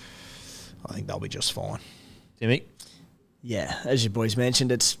edge, I think they'll be just fine. Timmy? Yeah, as you boys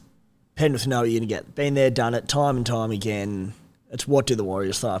mentioned, it's Penrith know what you're going to get. Been there, done it, time and time again. It's what do the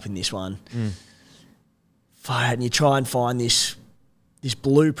Warriors throw up in this one. And you try and find this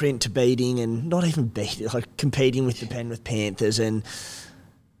blueprint to beating and not even beating, like competing with the Penrith Panthers. And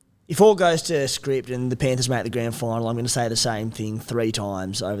if all goes to script and the Panthers make the grand final, I'm going to say the same thing 3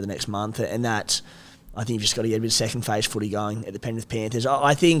 times over the next month. And that's, I think you've just got to get a bit of second phase footy going at the Penrith Panthers.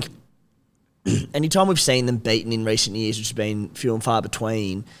 I think anytime we've seen them beaten in recent years, which has been few and far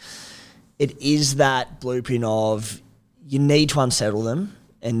between, it is that blueprint of you need to unsettle them.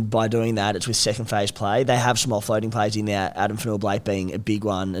 And by doing that, it's with second phase play. They have some offloading plays in there, Adam Fanua-Blake being a big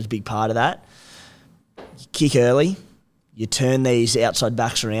one, a big part of that. You kick early, you turn these outside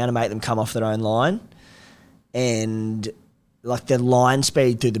backs around and make them come off their own line. And like the line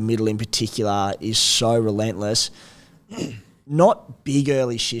speed through the middle in particular is so relentless. Not big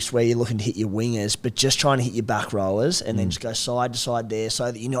early shifts where you're looking to hit your wingers, but just trying to hit your back rowers and then just go side to side there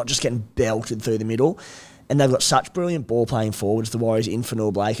so that you're not just getting belted through the middle. And they've got such brilliant ball playing forwards, the Warriors in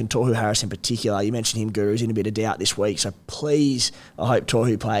Fanua-Blake and Tohu Harris in particular. You mentioned him, Guru's in a bit of doubt this week, so please, I hope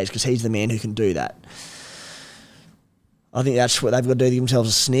Tohu plays because he's the man who can do that. I think that's what they've got to do to give themselves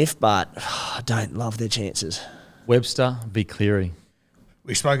a sniff, but I don't love their chances. Webster v. Cleary.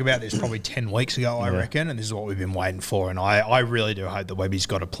 We spoke about this probably 10 weeks ago, I reckon, and this is what we've been waiting for. And I really do hope that Webby's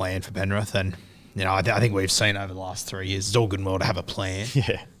got a plan for Penrith. And, you know, I think we've seen over the last 3 years, it's all good and well to have a plan.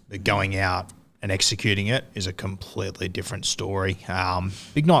 Yeah. But going out and executing it is a completely different story.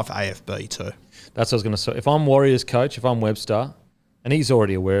 Big night for AFB too. That's what I was going to say. If I'm Warriors coach, if I'm Webster, and he's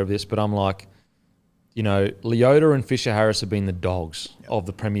already aware of this, but I'm like, you know, Leota and Fisher-Harris have been the dogs of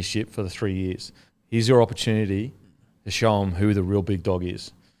the premiership for the 3 years. Here's your opportunity to show them who the real big dog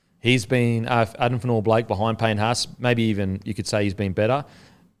is. He's been Adam Fanua-Blake behind Payne Haas. Maybe even you could say he's been better.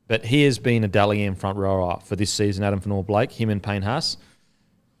 But he has been a Dally M front rower for this season, Adam Fanua-Blake, him and Payne Haas.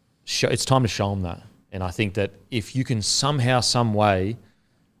 It's time to show them that. And I think that if you can somehow, some way,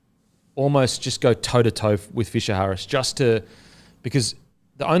 almost just go toe-to-toe with Fisher-Harris, because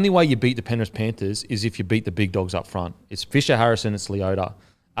the only way you beat the Penrith Panthers is if you beat the big dogs up front. It's Fisher-Harris and it's Leota.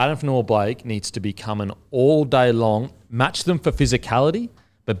 Adam Fanua-Blake needs to be coming all day long, match them for physicality,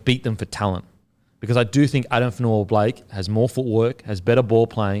 but beat them for talent. Because I do think Adam Fanua-Blake has more footwork, has better ball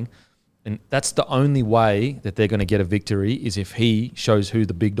playing, and that's the only way that they're going to get a victory is if he shows who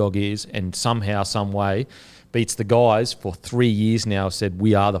the big dog is and somehow, some way beats the guys for 3 years now said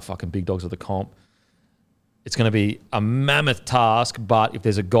we are the fucking big dogs of the comp. It's going to be a mammoth task, but if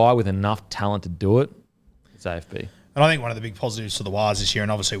there's a guy with enough talent to do it, it's AFB. And I think one of the big positives for the Wires this year,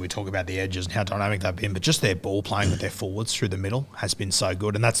 and obviously we talk about the edges and how dynamic they've been, but just their ball playing with their forwards through the middle has been so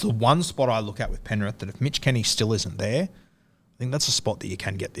good. And that's the one spot I look at with Penrith that if Mitch Kenny still isn't there, I think that's a spot that you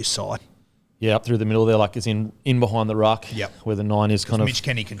can get this side. Yeah, up through the middle there, like is in behind the ruck, where the 9 is kind of... Mitch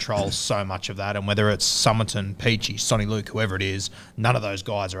Kenny controls so much of that, and whether it's Summerton, Peachy, Sonny Luke, whoever it is, none of those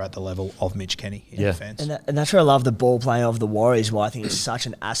guys are at the level of Mitch Kenny in defence. And that's where I love the ball playing of the Warriors, why I think it's such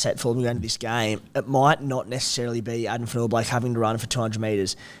an asset for them going to this game. It might not necessarily be Adam Fanua-Blake having to run for 200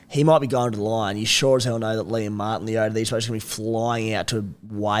 metres. He might be going to the line. You sure as hell know that Liam Martin, Leota, these folks are going to be flying out to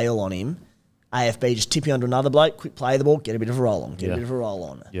wail on him. AFB just tip you onto another bloke, quick play the ball, get a bit of a roll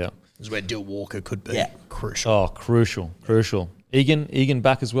on, Yeah. Is where Dill Walker could be crucial. Oh, crucial. Egan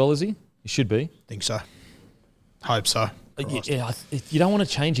back as well, is he? He should be. Think so. Hope so. You don't want to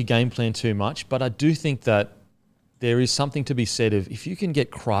change your game plan too much, but I do think that there is something to be said of if you can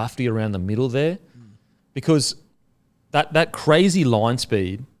get crafty around the middle there, because that crazy line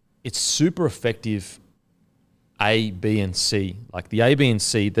speed, it's super effective. A, B, and C. Like the A, B, and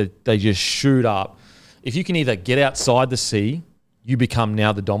C, they just shoot up. If you can either get outside the C, you become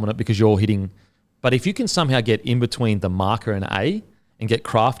now the dominant because you're hitting. But if you can somehow get in between the marker and A and get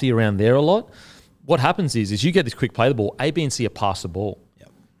crafty around there a lot, what happens is you get this quick play the ball. A, B, and C are pass the ball.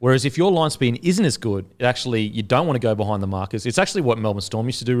 Yep. Whereas if your line speed isn't as good, you don't want to go behind the markers. It's actually what Melbourne Storm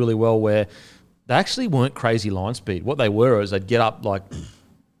used to do really well, where they actually weren't crazy line speed. What they were is they'd get up like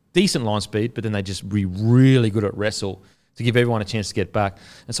decent line speed, but then they just be really good at wrestle to give everyone a chance to get back.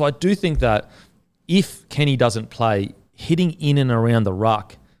 And so I do think that if Kenny doesn't play, hitting in and around the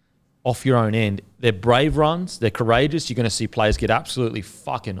ruck off your own end, they're brave runs, they're courageous. You're going to see players get absolutely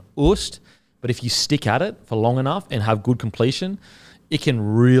fucking oosed. But if you stick at it for long enough and have good completion, it can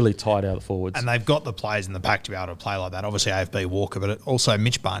really tide out the forwards. And they've got the players in the pack to be able to play like that. Obviously, AFB Walker, but also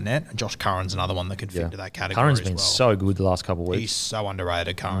Mitch Barnett and Josh Curran's another one that could fit into that category. Curran's as been well. so good the last couple of weeks. He's so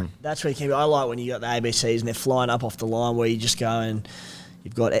underrated, Curran. That's where you can. I like when you got the ABCs and they're flying up off the line, where you just go and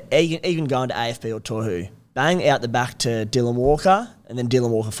you've got even going to AFB or Tohu, bang out the back to Dylan Walker, and then Dylan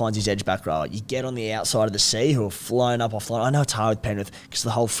Walker finds his edge back rower. You get on the outside of the C who are flown up off the line. I know it's hard with Penrith because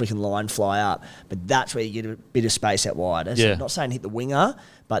the whole freaking line fly up, but that's where you get a bit of space out wide. I'm not saying hit the winger,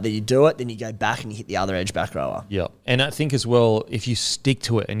 but then you do it, then you go back and you hit the other edge back rower. Yeah, and I think as well, if you stick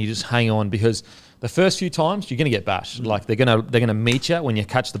to it and you just hang on, because the first few times you're going to get bashed. Like they're going to meet you when you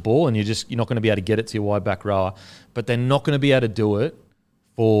catch the ball, and you're not going to be able to get it to your wide back rower, but they're not going to be able to do it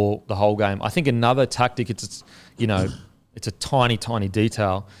for the whole game. I think another tactic, it's a tiny, tiny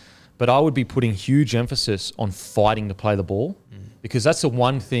detail, but I would be putting huge emphasis on fighting to play the ball, because that's the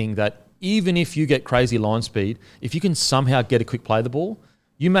one thing that even if you get crazy line speed, if you can somehow get a quick play the ball,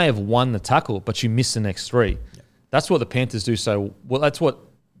 you may have won the tackle, but you miss the next three. Yep. That's what the Panthers do so well. That's what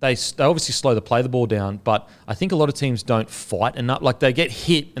they obviously slow the play the ball down, but I think a lot of teams don't fight enough. Like they get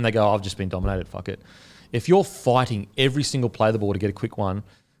hit and they go, I've just been dominated, fuck it. If you're fighting every single play the ball to get a quick one,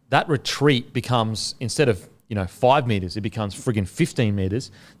 that retreat becomes, instead of 5 meters, it becomes friggin' 15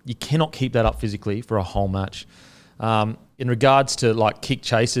 meters. You cannot keep that up physically for a whole match. In regards to like kick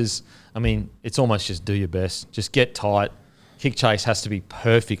chases, I mean, it's almost just do your best. Just get tight. Kick chase has to be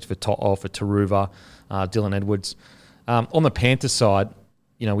perfect for Taruva, Dylan Edwards. On the Panthers side,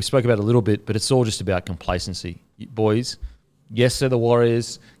 we spoke about it a little bit, but it's all just about complacency. Boys, yes, they're the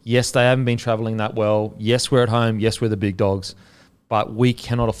Warriors. Yes, they haven't been travelling that well. Yes, we're at home. Yes, we're the big dogs. But we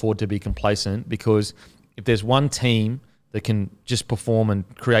cannot afford to be complacent, because if there's one team that can just perform and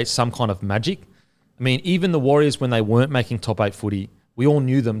create some kind of magic, I mean, even the Warriors, when they weren't making top 8 footy, we all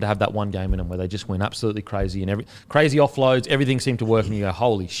knew them to have that one game in them where they just went absolutely crazy and crazy offloads, everything seemed to work, and you go,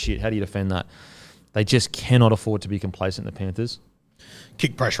 holy shit, how do you defend that? They just cannot afford to be complacent, the Panthers.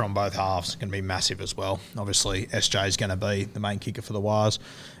 Kick pressure on both halves is going to be massive as well. Obviously, SJ is going to be the main kicker for the Wires.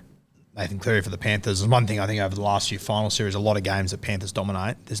 Nathan Cleary for the Panthers. And one thing I think over the last few final series, a lot of games that Panthers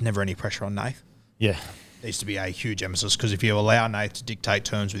dominate, there's never any pressure on Nath. Yeah. Needs to be a huge emphasis, because if you allow Nath to dictate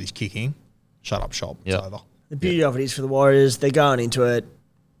terms with his kicking, shut up shop. It's over. The beauty of it is for the Warriors, they're going into it,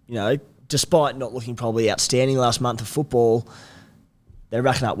 despite not looking probably outstanding last month of football, they're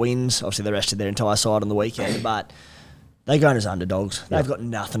racking up wins. Obviously, they rested their entire side on the weekend, but they're going as underdogs. They've got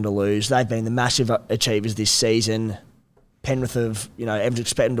nothing to lose. They've been the massive achievers this season. Penrith have, everyone's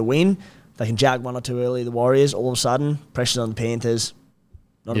expecting to win. If they can jag one or two early, the Warriors, all of a sudden, pressure's on the Panthers.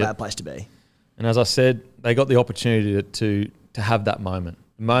 Not a bad place to be. And as I said, they got the opportunity to have that moment.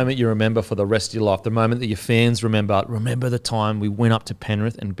 The moment you remember for the rest of your life, the moment that your fans remember the time we went up to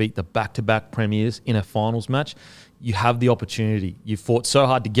Penrith and beat the back-to-back premiers in a finals match. You have the opportunity. You fought so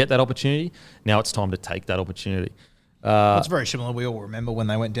hard to get that opportunity. Now it's time to take that opportunity. It's very similar. We all remember when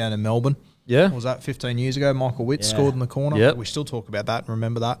they went down to Melbourne. Yeah. What was that, 15 years ago? Michael Witt scored in the corner. Yep. We still talk about that and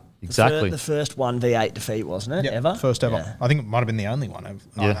remember that. Exactly. The first 1v8 defeat, wasn't it, ever? First ever. Yeah. I think it might have been the only one.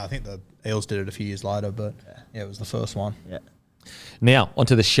 Yeah. I think the Eels did it a few years later, but it was the first one. Yeah. Now,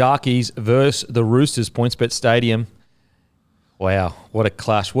 onto the Sharkies versus the Roosters, PointsBet Stadium. Wow, what a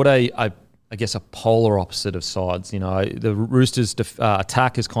clash. What I guess a polar opposite of sides. The Roosters'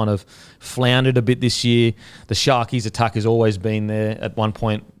 attack has kind of floundered a bit this year. The Sharkies' attack has always been there. At one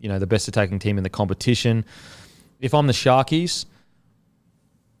point, the best attacking team in the competition. If I'm the Sharkies,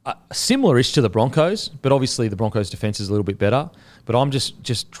 similar-ish to the Broncos, but obviously the Broncos' defence is a little bit better. But I'm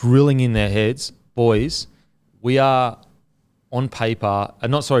just drilling in their heads, boys, we are on paper,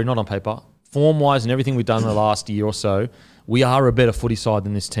 not on paper, form-wise and everything we've done in the last year or so, we are a better footy side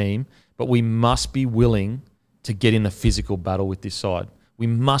than this team, but we must be willing to get in the physical battle with this side. We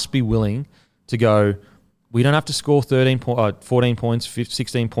must be willing to go, we don't have to score 14 points,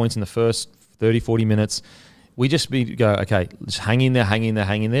 16 points in the first 30, 40 minutes. We just go, okay, just hang in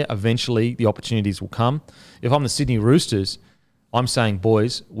there. Eventually, the opportunities will come. If I'm the Sydney Roosters, I'm saying,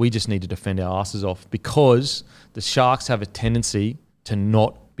 boys, we just need to defend our asses off, because the Sharks have a tendency to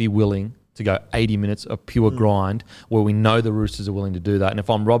not be willing to go 80 minutes of pure grind, where we know the Roosters are willing to do that. And if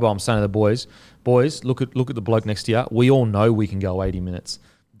I'm Robbo, I'm saying to the boys, look at the bloke next to you. We all know we can go 80 minutes.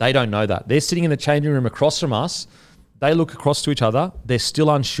 They don't know that. They're sitting in the changing room across from us. They look across to each other. They're still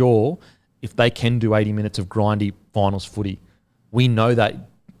unsure if they can do 80 minutes of grindy finals footy. We know that.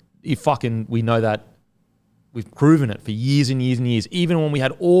 We know that. We've proven it for years and years and years, even when we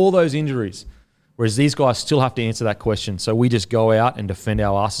had all those injuries. Whereas these guys still have to answer that question. So we just go out and defend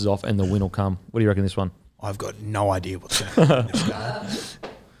our asses off, and the win will come. What do you reckon this one? I've got no idea what's going to happen in this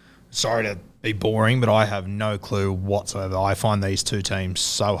game. Sorry to be boring, but I have no clue whatsoever. I find these two teams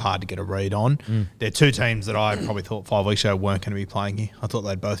so hard to get a read on. They're two teams that I probably thought 5 weeks ago weren't going to be playing here. I thought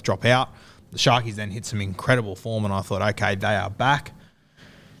they'd both drop out. The Sharkies then hit some incredible form, and I thought, okay, they are back.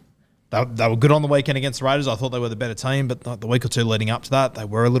 They were good on the weekend against the Raiders. I thought they were the better team, but the week or two leading up to that, they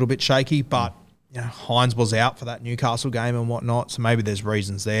were a little bit shaky. But Hines was out for that Newcastle game and whatnot, so maybe there's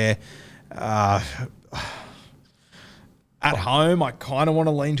reasons there. At home, I kind of want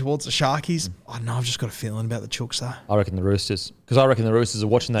to lean towards the Sharkies. I don't know, I've just got a feeling about the Chooks, though. I reckon the Roosters. Because I reckon the Roosters are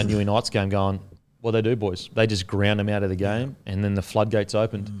watching that Newey Knights game going, what they do, boys? They just ground them out of the game, and then the floodgates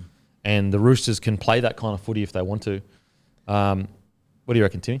opened. And the Roosters can play that kind of footy if they want to. What do you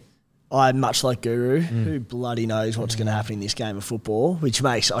reckon, Timmy? I'm much like Guru, who bloody knows what's going to happen in this game of football, which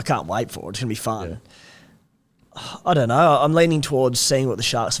makes I can't wait for it. It's going to be fun. Yeah. I don't know. I'm leaning towards seeing what the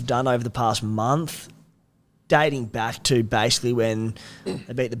Sharks have done over the past month, dating back to basically when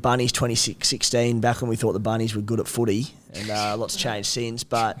they beat the Bunnies 2016, back when we thought the Bunnies were good at footy, and lots changed since.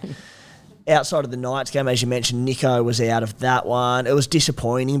 But outside of the Knights game, as you mentioned, Nico was out of that one. It was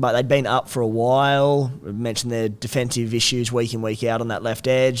disappointing, but they'd been up for a while. We mentioned their defensive issues week in, week out on that left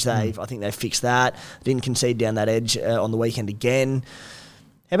edge. I think they've fixed that. Didn't concede down that edge on the weekend again.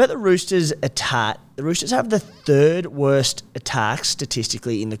 How about the Roosters' attack? The Roosters have the third worst attack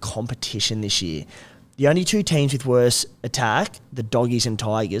statistically in the competition this year. The only two teams with worse attack, the Doggies and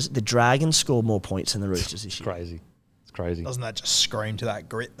Tigers, the Dragons scored more points than the Roosters this year. It's crazy. Doesn't that just scream to that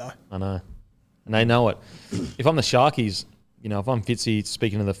grit, though? I know. And they know it. If I'm the Sharkies, if I'm Fitzy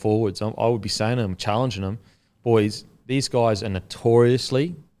speaking to the forwards, I would be saying to them, challenging them, boys, these guys are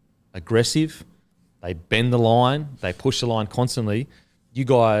notoriously aggressive. They bend the line. They push the line constantly. You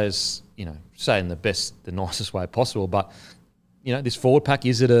guys, say in the nicest way possible, but, this forward pack,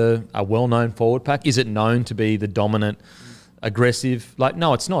 is it a well-known forward pack? Is it known to be the dominant, aggressive?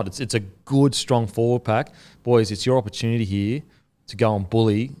 No, it's not. It's a good, strong forward pack. Boys, it's your opportunity here to go and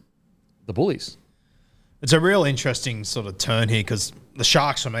bully the Bullies. It's a real interesting sort of turn here, because the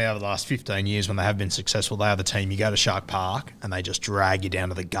Sharks, for me, over the last 15 years, when they have been successful, they are the team. You go to Shark Park and they just drag you down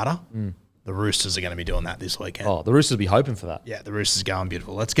to the gutter. The Roosters are going to be doing that this weekend. Oh, the Roosters will be hoping for that. Yeah, the Roosters going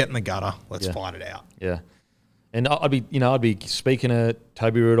beautiful. Let's get in the gutter. Let's fight it out. Yeah. And I'd be speaking to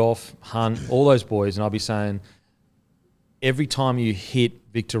Toby Rudolph, Hunt, all those boys, and I'd be saying, every time you hit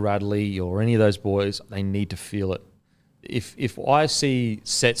Victor Radley or any of those boys, they need to feel it. If I see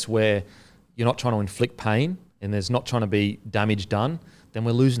sets where you're not trying to inflict pain and there's not trying to be damage done, then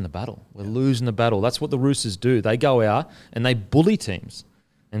we're losing the battle. We're losing the battle. That's what the Roosters do. They go out and they bully teams.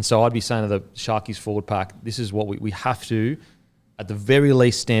 And so I'd be saying to the Sharkies forward pack, this is what we have to, at the very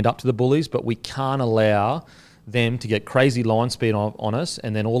least, stand up to the bullies, but we can't allow them to get crazy line speed on us,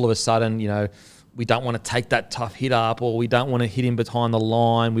 and then all of a sudden, we don't want to take that tough hit up, or we don't want to hit him behind the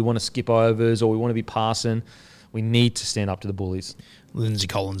line. We want to skip overs, or we want to be passing. We need to stand up to the bullies. Lindsay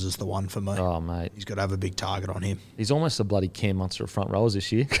Collins is the one for me. Oh, mate. He's got to have a big target on him. He's almost a bloody Cam Munster of front rowers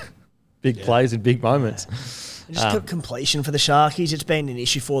this year. Big plays in big moments. Just completion for the Sharkies. It's been an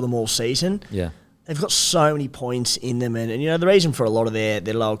issue for them all season. Yeah. They've got so many points in them, and the reason for a lot of their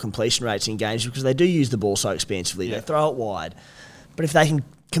lower completion rates in games is because they do use the ball so expansively. Yeah. They throw it wide. But if they can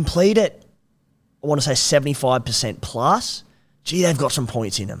complete it, I want to say 75% plus, they've got some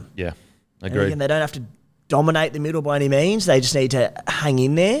points in them. Yeah, agreed. And again, they don't have to dominate the middle by any means. They just need to hang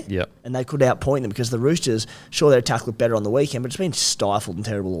in there, and they could outpoint them, because the Roosters, sure, their attack looked better on the weekend, but it's been stifled and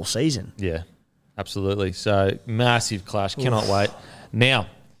terrible all season. Yeah, absolutely. So, massive clash. Cannot wait. Now,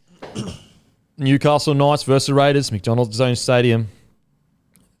 Newcastle Knights versus the Raiders, McDonald's Zone Stadium.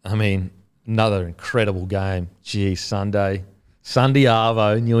 I mean, another incredible game. Sunday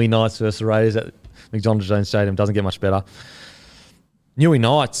Arvo, Newey Knights versus the Raiders at McDonald's Zone Stadium. Doesn't get much better. Newey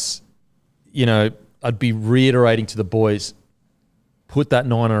Knights, I'd be reiterating to the boys, put that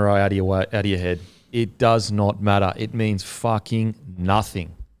 9 in a row out of your head. It does not matter. It means fucking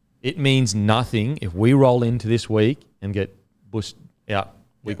nothing. It means nothing if we roll into this week and get bushed out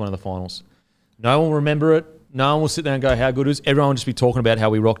week one of the finals. No one will remember it. No one will sit there and go, how good it is. Everyone will just be talking about how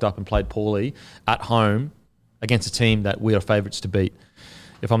we rocked up and played poorly at home against a team that we are favourites to beat.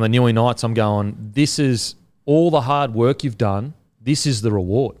 If I'm the Newey Knights, I'm going, this is all the hard work you've done. This is the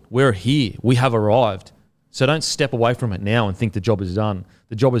reward. We're here. We have arrived. So don't step away from it now and think the job is done.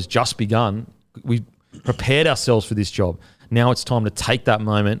 The job has just begun. We prepared ourselves for this job. Now it's time to take that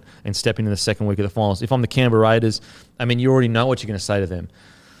moment and step into the second week of the finals. If I'm the Canberra Raiders, I mean, you already know what you're going to say to them.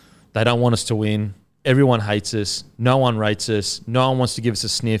 They don't want us to win. Everyone hates us. No one rates us. No one wants to give us a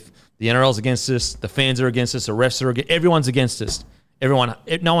sniff. The NRL's against us. The fans are against us. The refs are against us. Everyone's against us.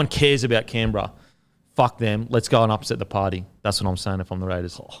 No one cares about Canberra. Fuck them. Let's go and upset the party. That's what I'm saying if I'm the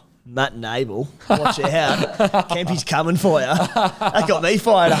Raiders. Oh, Matt and Abel, watch it out. Kempy's coming for you. That got me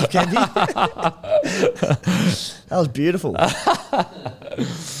fired up, Kempy. That was beautiful.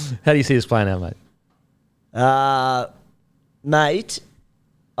 How do you see this playing out, mate? Mate,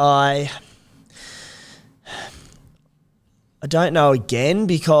 I don't know again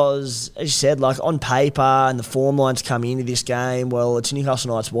because, as you said, like on paper and the form lines coming into this game, well, it's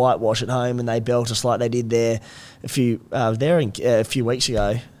Newcastle Knights whitewash at home and they belt us like they did there a few weeks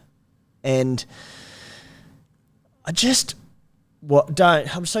ago. And I'm so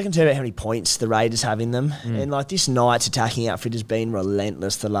concerned about how many points the Raiders have in them. And like this Knights attacking outfit has been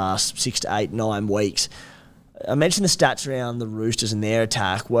relentless the last 6 to 8, 9 weeks. I mentioned the stats around the Roosters and their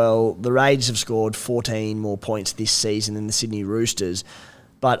attack. Well, the Raiders have scored 14 more points this season than the Sydney Roosters.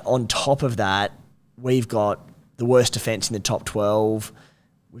 But on top of that, we've got the worst defence in the top 12.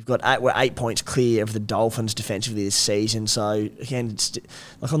 We're 8 points clear of the Dolphins defensively this season. So, again, it's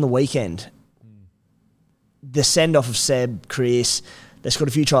like on the weekend, the send-off of Seb, Chris, they scored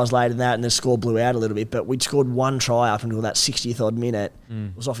a few tries later than that and the score blew out a little bit, but we'd scored one try up until that 60th odd minute.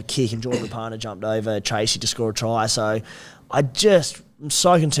 It was off a kick and Jordan Rapana jumped over Tracy to score a try. So I'm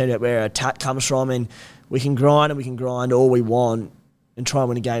so concerned about where our attack comes from, and we can grind all we want and try and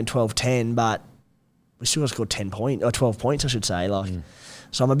win a game 12-10, but we still got to score 12 points, I should say.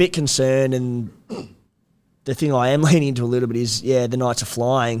 So I'm a bit concerned, and the thing I am leaning into a little bit is, the Knights are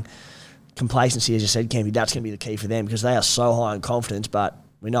flying. Complacency, as you said, Campy, that's going to be the key for them because they are so high in confidence, but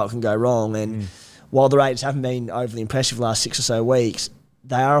we know it can go wrong. And while the Raiders haven't been overly impressive the last 6 or so weeks,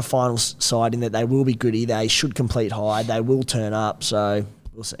 they are a final side in that they will be gritty. They should complete high. They will turn up. So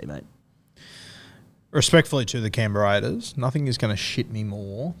we'll see, mate. Respectfully to the Canberra Raiders, nothing is going to shit me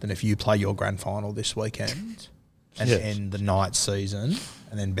more than if you play your grand final this weekend and end the Knights season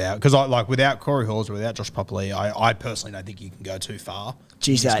and then bow. Because without Corey Halls or without Josh Poppley, I personally don't think you can go too far.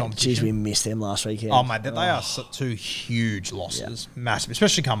 Jeez, we missed them last weekend. Oh, mate, they are two huge losses. Massive,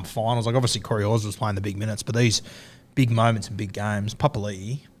 especially come finals. Like, obviously, Corey Halls was playing the big minutes, but these big moments and big games,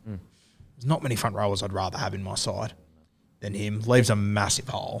 Poppley, there's not many front rowers I'd rather have in my side than him. Leaves a massive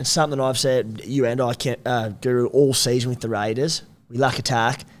hole. It's something I've said, you and I, Guru, all season with the Raiders. We lack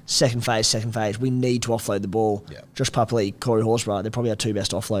attack. Second phase. We need to offload the ball. Yeah. Josh Poppley, Corey Horsburgh, they're probably our two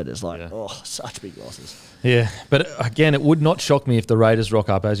best offloaders. Such big losses. Yeah, but again, it would not shock me if the Raiders rock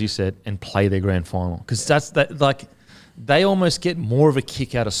up, as you said, and play their grand final. Because they almost get more of a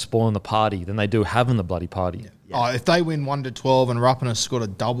kick out of spoiling the party than they do having the bloody party. Yeah. Yeah. If they win 1-12 and Rapana's scored a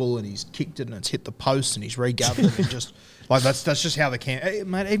double and he's kicked it and it's hit the post and he's regathered and just... that's just how they can.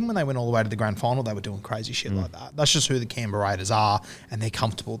 Mate, even when they went all the way to the grand final, they were doing crazy shit like that. That's just who the Canberra Raiders are, and they're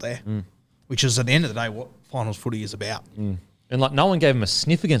comfortable there. Which is, at the end of the day, what finals footy is about. And no one gave them a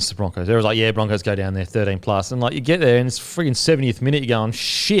sniff against the Broncos. They was like, Broncos go down there 13 plus, and you get there and it's freaking 70th minute. You're going,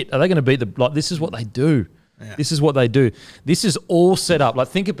 shit, are they going to beat the? This is what they do. Yeah. This is what they do. This is all set up.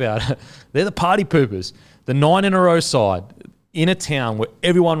 Think about it. They're the party poopers. The 9 in a row side in a town where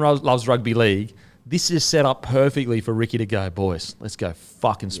everyone loves rugby league. This is set up perfectly for Ricky to go, boys, let's go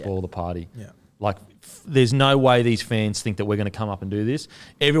fucking spoil the party. Yeah. There's no way these fans think that we're going to come up and do this.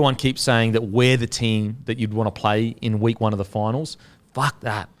 Everyone keeps saying that we're the team that you'd want to play in week 1 of the finals. Fuck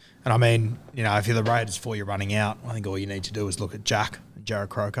that. And I mean, if you're the Raiders before you're running out, I think all you need to do is look at Jack and Jared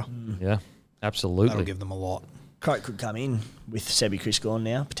Croker. Yeah, absolutely. That'll give them a lot. Croker could come in with Sebi Chris gone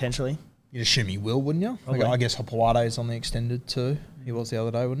now, potentially. You'd assume he will, wouldn't you? Okay. I guess Hopewada's on the extended too. He was the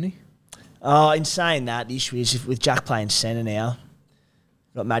other day, wouldn't he? In saying that, the issue is with Jack playing centre now,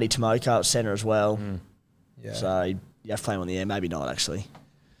 got Matty Tomoka at centre as well. Yeah. So you have to play him on the air. Maybe not, actually.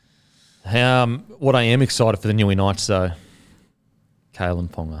 What I am excited for the Newey Knights, though,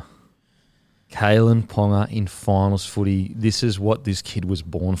 Kalen Ponga. Kalen Ponga in finals footy. This is what this kid was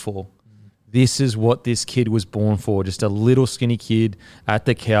born for. This is what this kid was born for. Just a little skinny kid at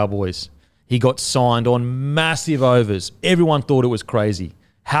the Cowboys. He got signed on massive overs. Everyone thought it was crazy.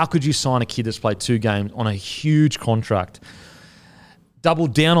 How could you sign a kid that's played 2 games on a huge contract?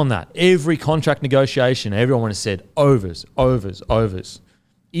 Doubled down on that. Every contract negotiation, everyone has said overs, overs, overs.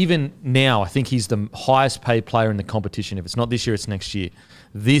 Even now, I think he's the highest paid player in the competition. If it's not this year, it's next year.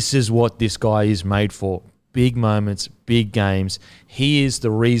 This is what this guy is made for. Big moments, big games. He is the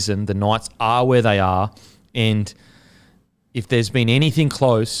reason the Knights are where they are. And if there's been anything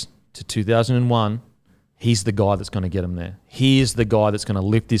close to 2001, he's the guy that's going to get them there. He is the guy that's going to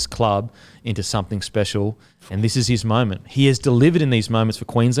lift this club into something special. And this is his moment. He has delivered in these moments for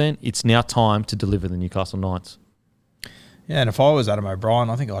Queensland. It's now time to deliver the Newcastle Knights. Yeah, and if I was Adam O'Brien,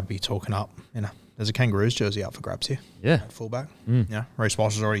 I think I'd be talking up. There's a Kangaroos jersey up for grabs here. Yeah. At fullback. Yeah. Reece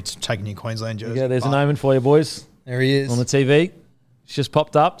Walsh has already taken your Queensland jersey. Yeah, there's an omen for you, boys. There he is. On the TV. It's just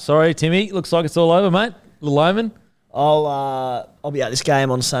popped up. Sorry, Timmy. Looks like it's all over, mate. Little omen. I'll be at this game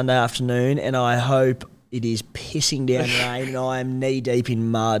on Sunday afternoon, and I hope it is pissing down rain and I am knee deep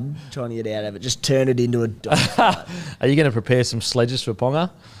in mud trying to get out of it. Just turn it into a dog fight. Are you going to prepare some sledges for Ponga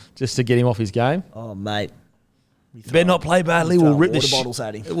just to get him off his game? Oh, mate. You better not play badly. We'll rip the bottles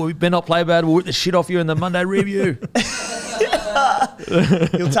at him. We better not play bad. We'll rip the shit off you in the Monday review.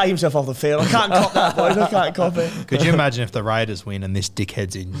 He'll take himself off the field. I can't cop that, boys. I can't cop it. Could you imagine if the Raiders win and this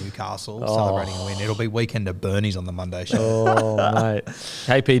dickhead's in Newcastle celebrating a win? It'll be weekend of Bernie's on the Monday show. Oh, mate.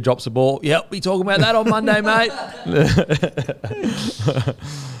 KP drops the ball. Yep, we talking about that on Monday, mate.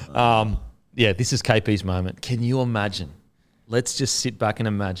 Yeah, this is KP's moment. Can you imagine? Let's just sit back and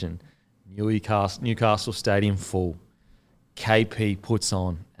imagine Newcastle Stadium full. KP puts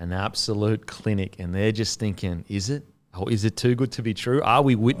on an absolute clinic and they're just thinking, is it? Oh, is it too good to be true? Are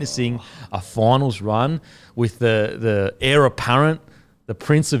we witnessing a finals run with the heir apparent, the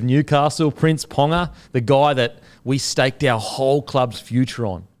Prince of Newcastle, Prince Ponga, the guy that we staked our whole club's future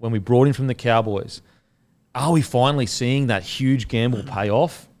on when we brought him from the Cowboys? Are we finally seeing that huge gamble pay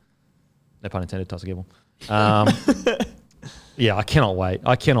off? No pun intended, toss a gamble. Yeah, I cannot wait.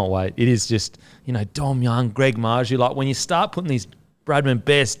 It is just, Dom Young, Greg Marju, like when you start putting these Bradman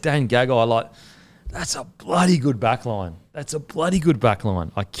Best, Dan Gagai, like, that's a bloody good backline.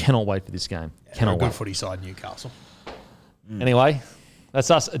 I cannot wait for this game. Yeah, cannot good wait. footy side Newcastle. Anyway, that's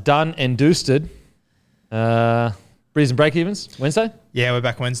us done and doosted. Breeze and break-evens, Wednesday. Yeah, we're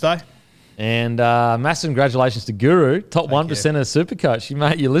back Wednesday. And massive congratulations to Guru, top 1% of Supercoach.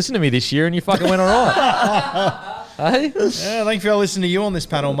 Mate, you listened to me this year and you fucking went all right. Hey? Yeah, thank you for listening to you on this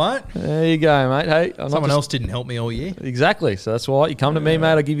panel, mate. There you go, mate. Hey, Someone else didn't help me all year. Exactly. So that's why you come to me,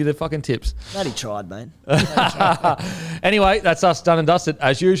 mate. I'll give you the fucking tips. Glad he tried, mate. Anyway, that's us done and dusted.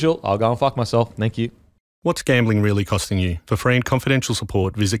 As usual, I'll go and fuck myself. Thank you. What's gambling really costing you? For free and confidential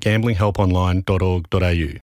support, visit gamblinghelponline.org.au.